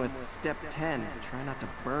have come with step 10. Try not to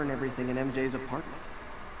burn everything in MJ's apartment.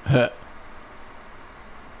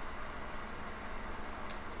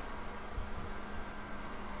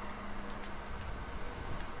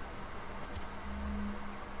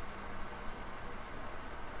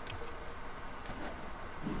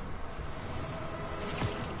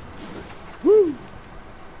 Woo!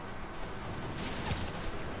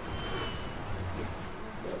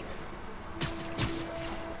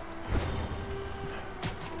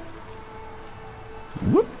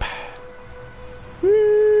 Whoop! Whee!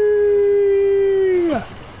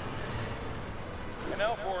 And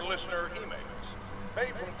now for listener emails.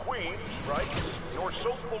 May from Queens writes, "You're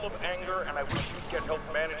so full of anger and I wish you'd get help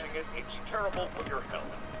managing it. It's terrible for your health."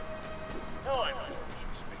 Now I know she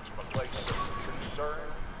speaks from a place of concern,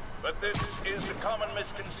 but this is a common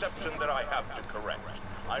misconception that I have to correct.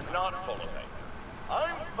 I'm not full of anger.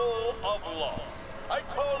 I'm full of love. I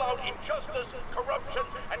call out injustice, corruption,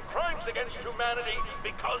 and crimes against humanity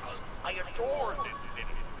because I adore this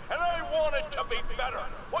city. And I want it to be better.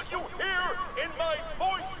 What you hear in my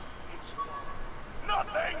voice is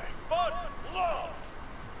nothing but love.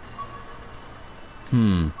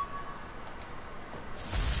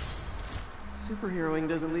 Superheroing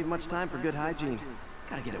doesn't leave much time for good hygiene.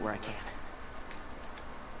 Gotta get it where I can.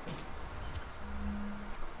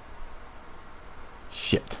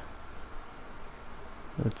 Shit.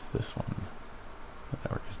 What's this one?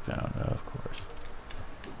 That works down, of course.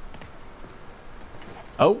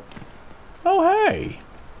 Oh! Oh, hey!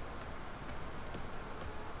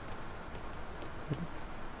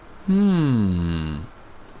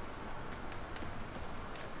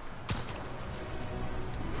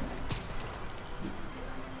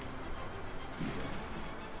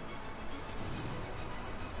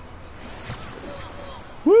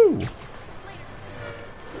 Woo!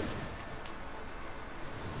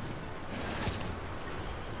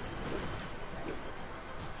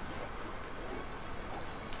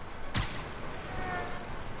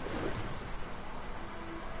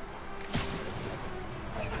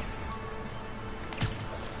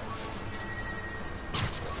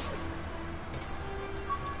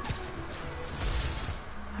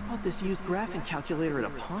 I bought this used graphing calculator at a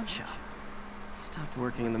pawn shop. Stopped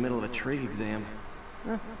working in the middle of a trig exam.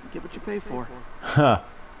 Get what you pay for. Huh.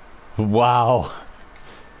 Wow.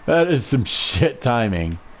 That is some shit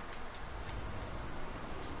timing.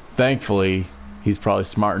 thankfully, he's probably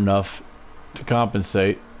smart enough to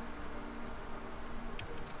compensate.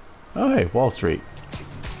 Oh, hey, Wall Street.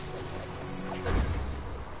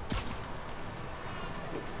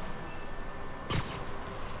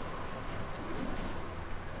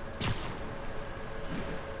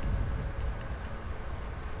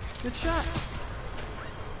 Good shot.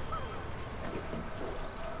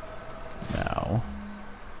 Now.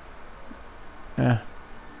 Eh.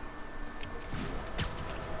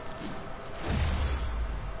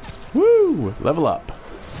 Woo! Level up.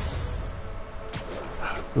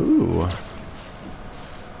 Ooh.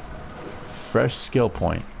 Fresh skill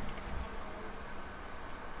point.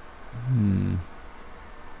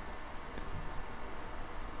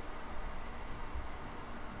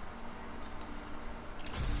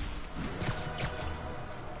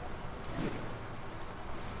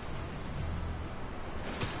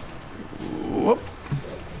 Whoop.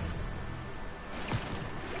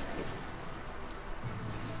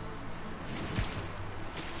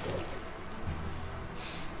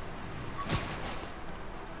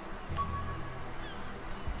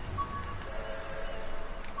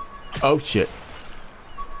 Oh shit.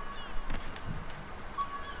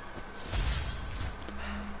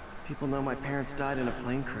 People know my parents died in a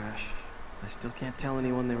plane crash. I still can't tell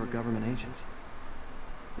anyone they were government agents.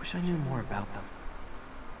 Wish I knew more about them.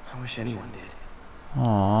 I wish anyone did.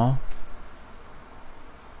 Aww.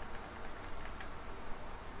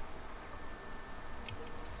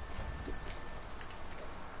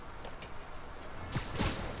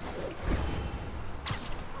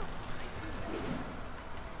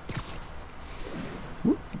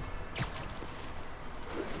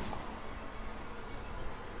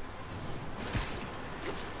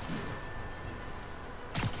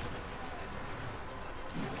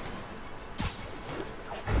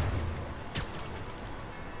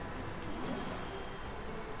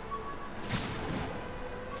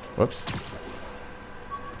 Whoops.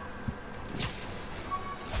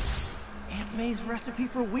 Aunt May's recipe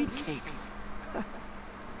for wheat cakes.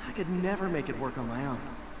 I could never make it work on my own.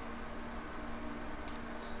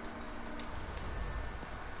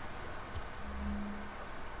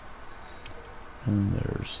 And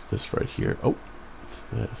there's this right here. Oh, what's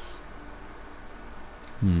this?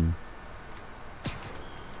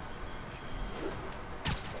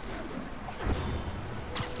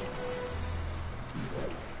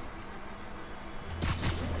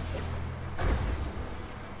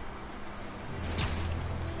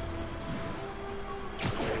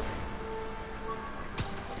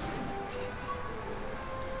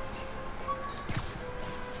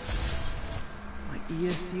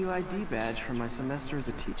 ESU ID badge from my semester as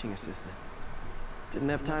a teaching assistant. Didn't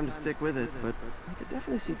have time to stick with it, but I could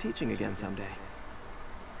definitely see teaching again someday.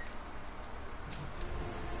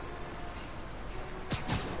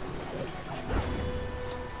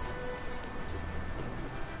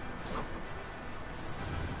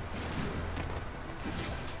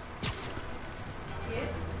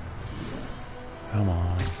 Come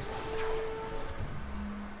on.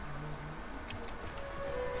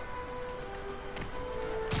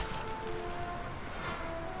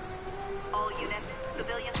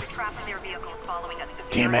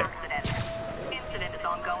 Damn it. Incident is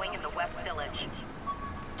ongoing in the West Village.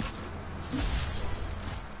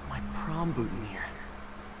 My prom boutonniere.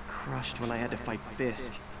 Crushed when I had to fight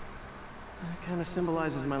Fisk. That kind of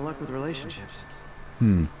symbolizes my luck with relationships.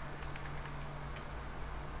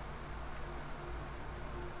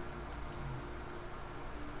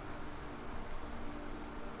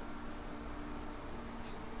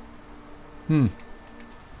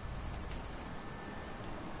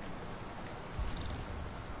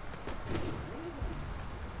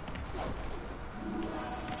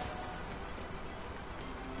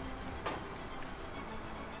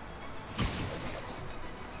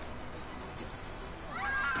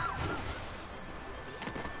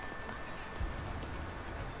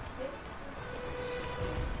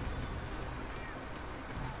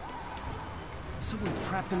 Someone's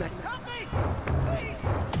trapped in that... Help me! Please!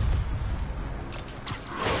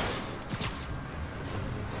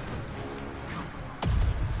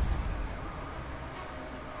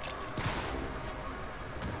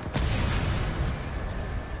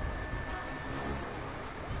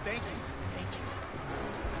 Thank you. Thank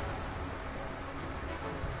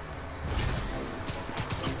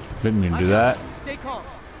you. Didn't even do that. Stay calm.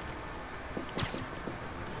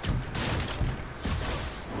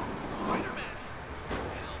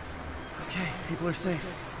 Okay, people are safe.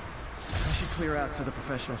 I should clear out so the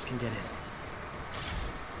professionals can get in.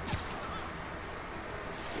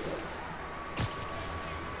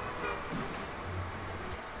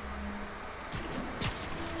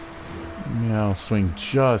 Yeah, I'll swing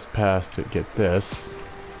just past to get this.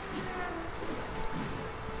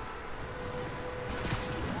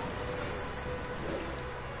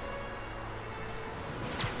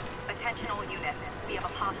 Attention all units. We have a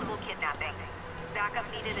possible kidnapping. Backup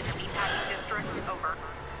needed in the Meatpacking District. Over.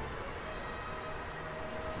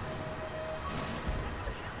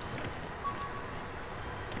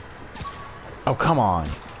 Oh, come on.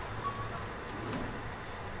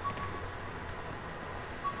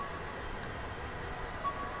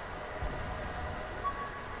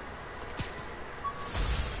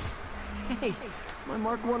 Hey, my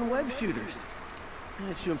Mark I web shooters.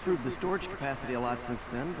 Managed to improve the storage capacity a lot since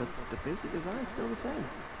then, but the basic design's still the same.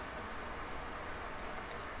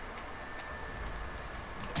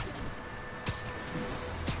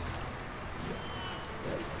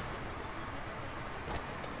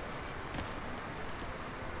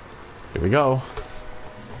 Here we go.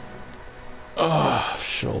 Oh,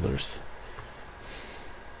 shoulders.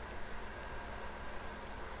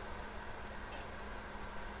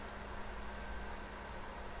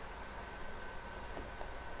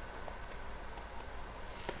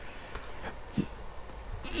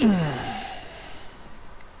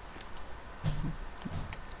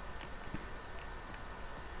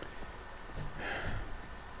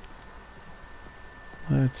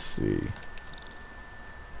 Let's see.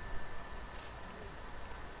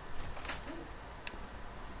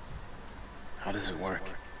 How does it work?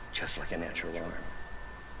 Just like a natural alarm.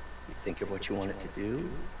 You think of what you want it to do,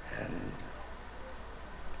 and...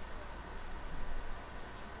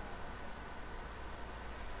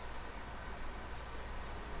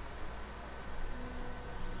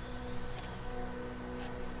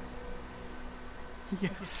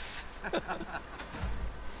 Yes.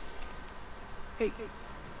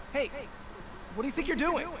 Hey, what do you think you're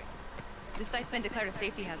doing? This site's been declared a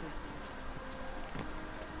safety hazard.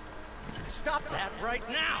 Stop that right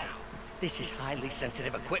now! This is highly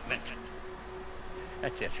sensitive equipment.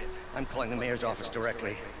 That's it. I'm calling the mayor's office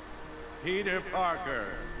directly. Peter Parker,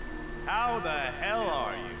 how the hell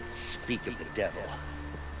are you? Speak of the devil.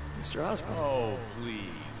 Mr. Osborn. Oh, please.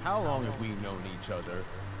 How long have we known each other?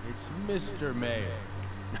 It's Mr. Mayor.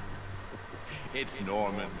 It's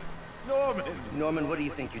Norman. Norman, what do you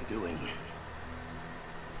think you're doing?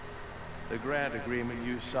 The grant agreement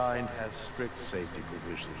you signed has strict safety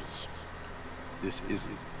provisions. This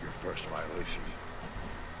isn't your first violation.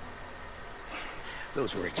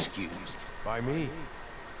 Those were excused. By me.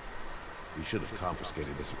 We should have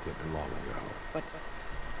confiscated this equipment long ago.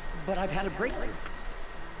 But I've had a breakthrough.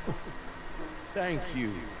 Thank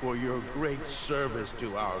you for your great service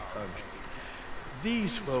to our country.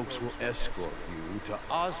 These folks will escort you to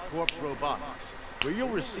Oscorp Robotics, where you'll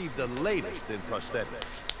receive the latest in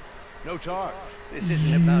prosthetics. No charge. This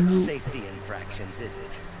isn't about safety infractions, is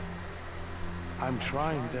it? I'm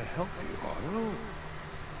trying to help you, Harlow.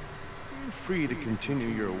 You're free to continue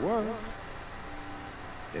your work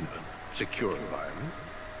in a secure environment.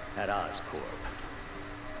 At Oscorp.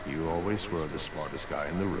 You always were the smartest guy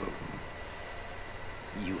in the room.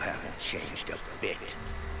 You haven't changed a bit.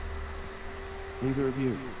 Neither of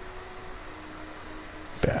you.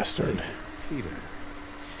 Bastard. Peter,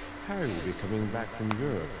 Harry will be coming back from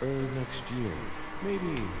Europe early next year.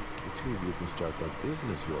 Maybe the two of you can start that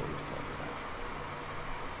business you always talk about.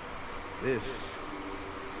 This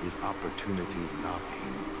is opportunity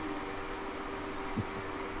knocking.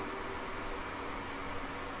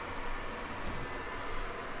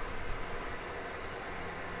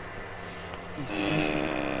 Easy.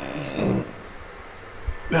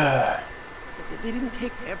 They didn't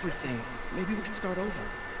take everything. Maybe we could start over.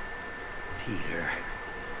 Peter,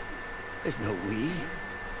 there's no we.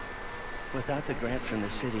 Without the grant from the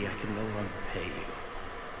city, I can no longer pay you.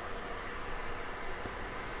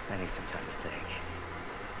 I need some time to think.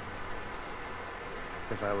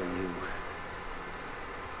 If I were you,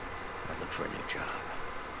 I'd look for a new job.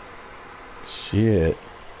 Shit.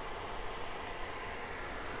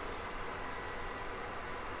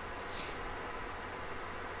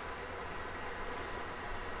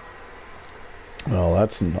 Well,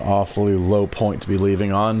 that's an awfully low point to be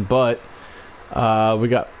leaving on, but I've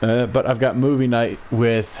got movie night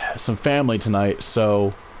with some family tonight,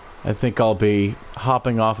 so I think I'll be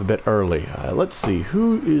hopping off a bit early. Let's see,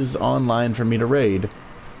 who is online for me to raid?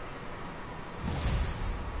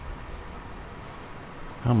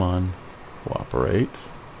 Come on, cooperate.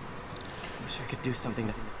 Wish I could do something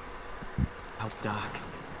to help Doc.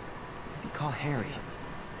 Maybe call Harry.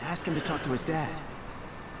 Ask him to talk to his dad.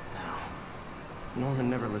 No. Norman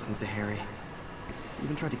never listens to Harry.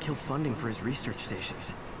 Even tried to kill funding for his research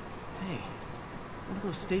stations. Hey, one of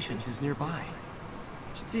those stations is nearby.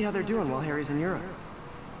 Should see how they're doing while Harry's in Europe.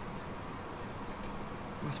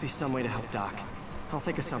 Must be some way to help Doc. I'll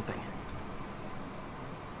think of something.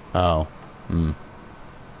 Oh.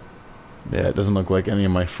 Yeah, it doesn't look like any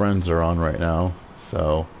of my friends are on right now,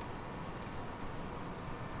 so...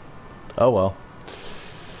 Oh well.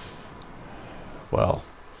 Well.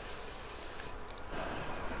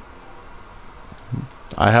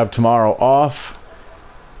 I have tomorrow off,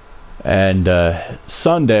 and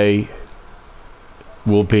Sunday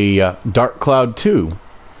will be Dark Cloud 2.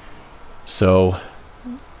 So,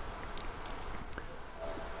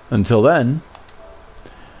 until then,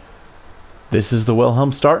 this is the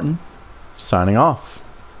Wilhelm Starten, signing off.